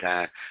one more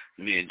time.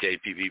 Me and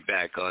JP be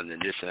back on the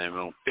Listening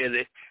Room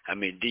Phili.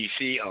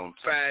 DC on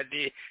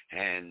Friday,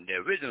 and the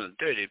original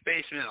Dirty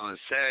Basement on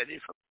Saturday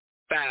from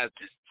 5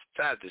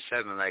 to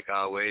 7, like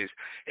always.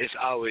 It's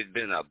always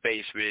been a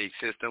bass rig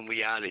system.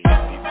 We out of here,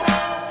 people.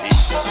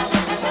 Peace.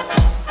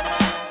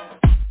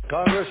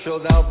 Congress shall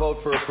now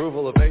vote for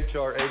approval of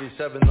H.R.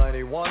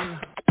 8791,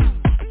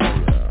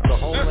 the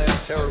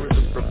Homeland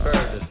Terrorism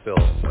Preparedness Bill.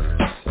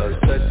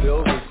 Said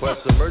bill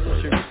requests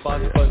emergency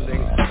response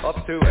funding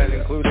up to and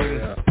including